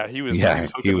 Yeah, he was. Yeah,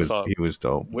 hooking us up. he was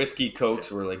dope. Whiskey Cokes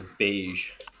were like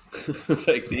beige. It's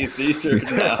like these are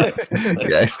nuts. Like,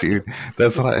 Yes, dude.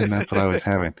 That's what I was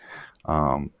having.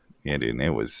 Yeah, dude. And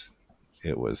it was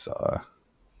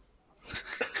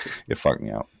it fucked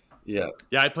me up. yeah.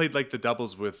 Yeah, I played like the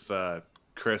doubles with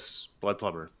Chris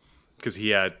Bloodplumber, because he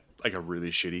had like a really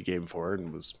shitty game 4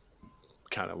 and was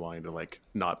kind of wanting to like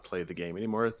not play the game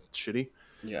anymore. It's shitty.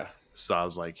 Yeah. So I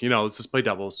was like, let's just play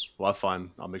doubles. We'll have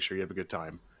fun. I'll make sure you have a good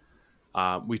time.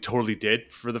 We totally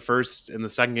did for the first, and the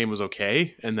second game was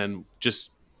okay. And then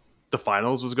just the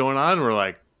finals was going on. We're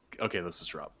like, okay, let's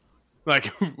just drop.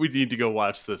 Like, we need to go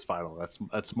watch this final.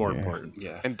 That's more Yeah. important.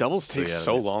 Yeah. And doubles So, takes yeah,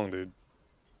 so there's- long, dude.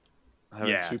 Having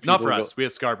Yeah, two not people for go- us. We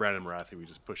have Scar, Brandon, and Marathi. We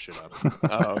just push shit out of him.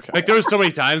 Oh, okay. Like, there was so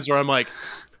many times where I'm like,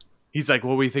 he's like,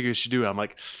 what do you think we should do? I'm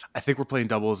like, I think we're playing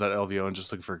doubles at LVO and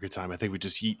just looking for a good time. I think we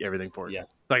just eat everything for it. Yeah.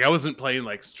 Like, I wasn't playing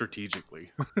like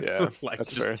strategically. Yeah, Like,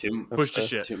 that's just fair. Tim, That's push the fair.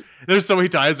 shit. Tim, There's so many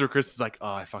times where Chris is like,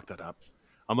 oh, I fucked that up.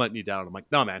 I'm letting you down. I'm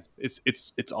like, no, man, it's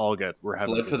all good. We're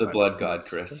having a blood good for the time." blood god,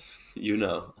 It's- Chris. You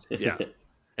know. Yeah.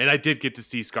 And I did get to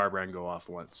see Scarbrand go off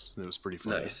once. It was pretty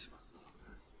funny. Nice.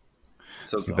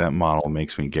 So That model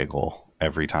makes me giggle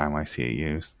every time I see it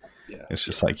used. yeah. It's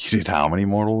just like, you did how many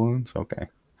mortal wounds? Okay.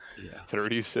 Yeah.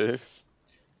 36.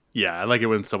 Yeah, I like it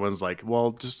when someone's like,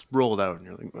 well, just roll it out. And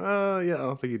you're like, yeah, I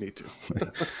don't think you need to.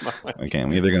 Okay,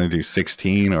 I'm either going to do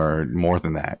 16 or more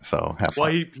than that. So have Well,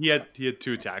 fun. he had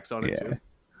 2 attacks on it Yeah. too.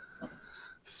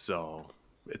 So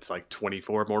it's like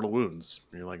 24 mortal wounds.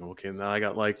 You're like, okay, now I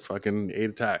got like fucking 8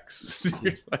 attacks.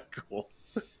 You're like, cool.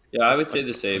 Yeah, I would say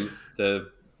the same.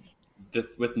 The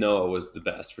with Noah was the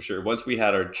best for sure. Once we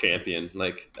had our champion,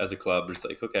 like as a club, it's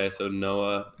like, okay, so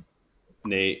Noah,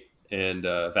 Nate, and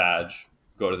Vaj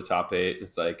go to the top 8.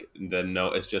 It's like then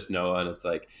it's just Noah, and it's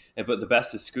like, but the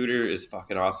best is Scooter is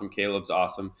fucking awesome. Caleb's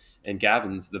awesome, and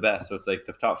Gavin's the best. So it's like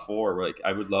the top 4. Were like,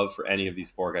 I would love for any of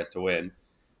these 4 guys to win.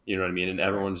 You know what I mean? And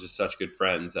everyone's just such good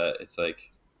friends that it's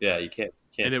like, yeah, you can't.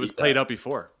 And it was beat played that. out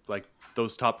before. Like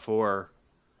those top 4,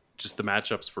 just the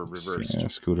matchups were reversed. Yeah,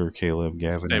 Scooter, Caleb,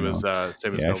 Gavin. Same and as Noah.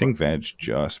 same as Yeah, I Nova. think Veg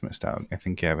just missed out. I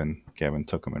think Gavin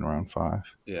took him in round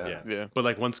 5. Yeah, Yeah. Yeah. But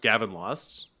like once Gavin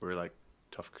lost, we were like,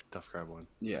 tough crowd won.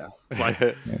 yeah. Like,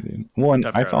 Yeah, dude. One,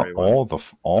 Tough I crowd, thought everyone.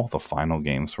 all the final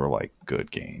games were like good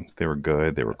games. They were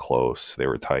good. They were close. They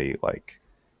were tight. Like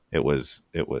it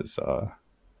was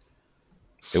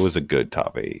a good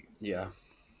top 8. Yeah,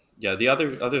 yeah. The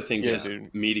other thing, Yeah, just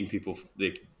dude. meeting people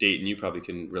like Dayton, you probably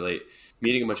can relate.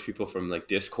 Meeting a bunch of people from like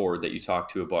Discord that you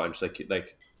talk to a bunch,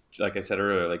 like I said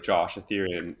earlier, like Josh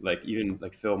Ethereum, like even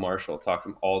like Phil Marshall, talk to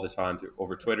him all the time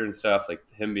over Twitter and stuff. Like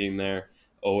him being there,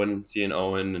 seeing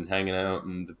Owen and hanging out,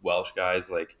 and the Welsh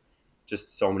guys, like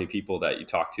just so many people that you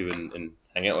talk to and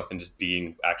hang out with, and just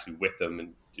being actually with them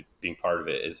and being part of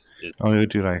it is Oh,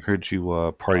 dude, I heard you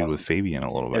partied with Fabian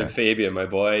a little and bit. Fabian, my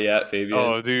boy, yeah, Fabian.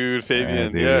 Oh, dude,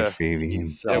 Fabian. dude, Yeah. Fabian.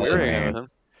 He's Yeah, we were awesome, hanging out man. with him.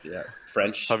 Yeah,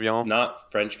 French, Fabian.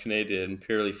 not French Canadian,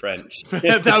 purely French.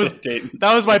 That was- Dayton.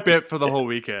 that was my bit for the whole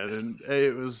weekend, and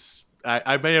it was.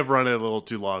 I may have run it a little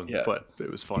too long, Yeah. but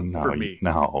it was fun No, for me.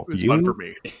 no, It was you? fun for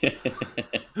me.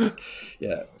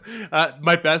 Yeah,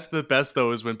 The best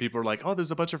though is when people are like, "Oh, there's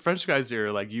a bunch of French guys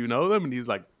here. Like, you know them?" And he's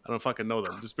like, "I don't fucking know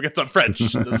them. Just because I'm French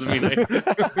doesn't mean I."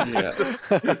 yeah,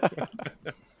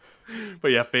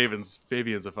 But yeah, Fabian's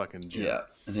a fucking Jew. yeah,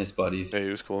 and his buddies, Yeah, he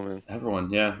was cool, man. everyone,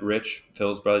 yeah, Rich,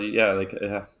 Phil's buddy, yeah, like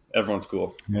everyone's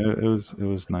cool. Yeah, it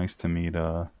was nice to meet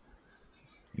Owen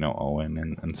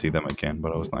and see them again,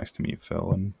 but it was nice to meet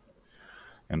Phil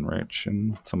and Rich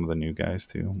and some of the new guys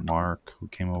too. Mark, who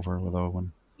came over with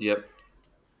Owen. Yep,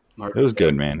 Mark, It was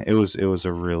good, man. It was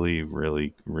a really,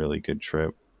 really, really good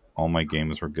trip. All my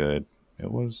games were good.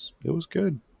 It was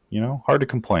good. hard to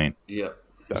complain. Yeah.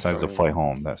 Besides the flight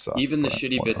home, that sucked. Even the but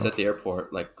shitty bits at the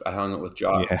airport, like I hung out with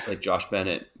Josh, like Josh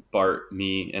Bennett, Bart,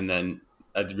 me, and then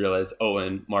I realized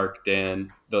Owen, Mark,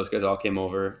 Dan, those guys all came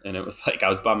over, and it was like I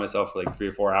was by myself for like 3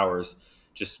 or 4 hours,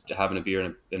 just having a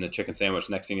beer and a chicken sandwich.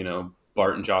 Next thing you know,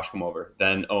 Bart and Josh come over.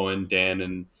 Then Owen, Dan,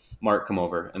 and Mark come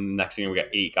over, and the next thing we got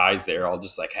 8 guys there, all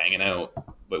just like hanging out,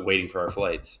 but waiting for our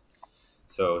flights.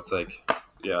 So it's like,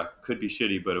 yeah, could be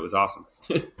shitty, but it was awesome.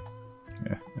 Yeah,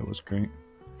 it was great.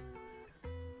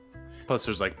 Plus,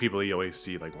 there's like people you always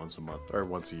see like once a month or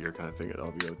once a year kind of thing at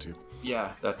LVO too.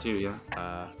 Yeah, that too.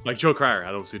 Yeah. Like Joe Cryer.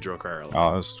 I don't see Joe Cryer a lot.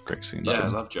 Oh, it was great seeing Yeah, Joe. I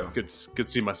love Joe. Good to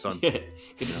see my son. Good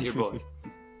to see your boy.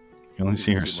 You only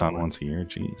see your see my son wife. once a year?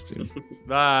 Jeez, dude.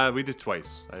 We did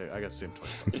twice. I got to see him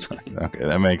twice. Okay,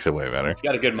 that makes it way better. He's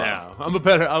got a good mom.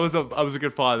 Yeah, I was a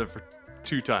good father for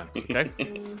 2 times. Okay.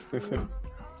 There you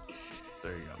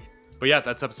go. But yeah,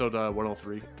 that's episode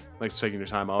 103. Thanks for taking your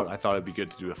time out. I thought it'd be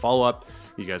good to do a follow up.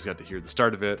 You guys got to hear the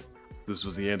start of it. This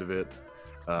was the end of it.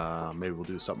 Maybe we'll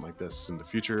do something like this in the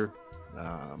future.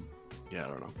 Yeah, I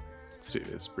don't know.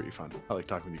 It's pretty fun. I like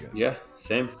talking with you guys. Yeah,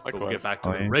 same. But we'll get back to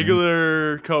Oh, the yeah.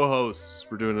 regular co-hosts.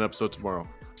 We're doing an episode tomorrow.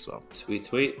 So. Sweet.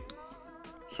 Sweet.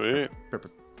 There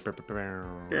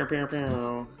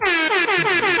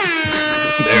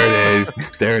it is.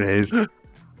 There it is.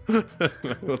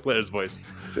 Later's voice.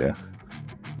 Yeah.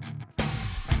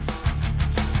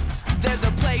 There's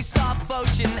a place off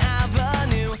Ocean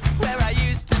Avenue where I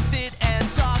used to sit and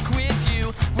talk with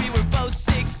you. We were both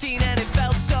 16 and it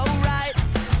felt so right.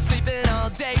 Sleeping all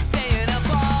day, staying up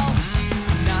all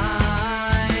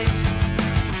night.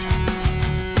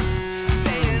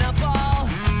 Staying up all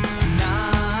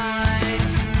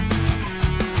night.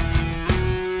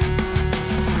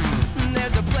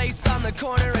 There's a place on the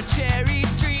corner of Cherry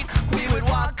Street. We would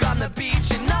walk on the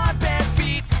beach in our bare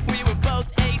feet. We were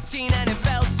both 18 and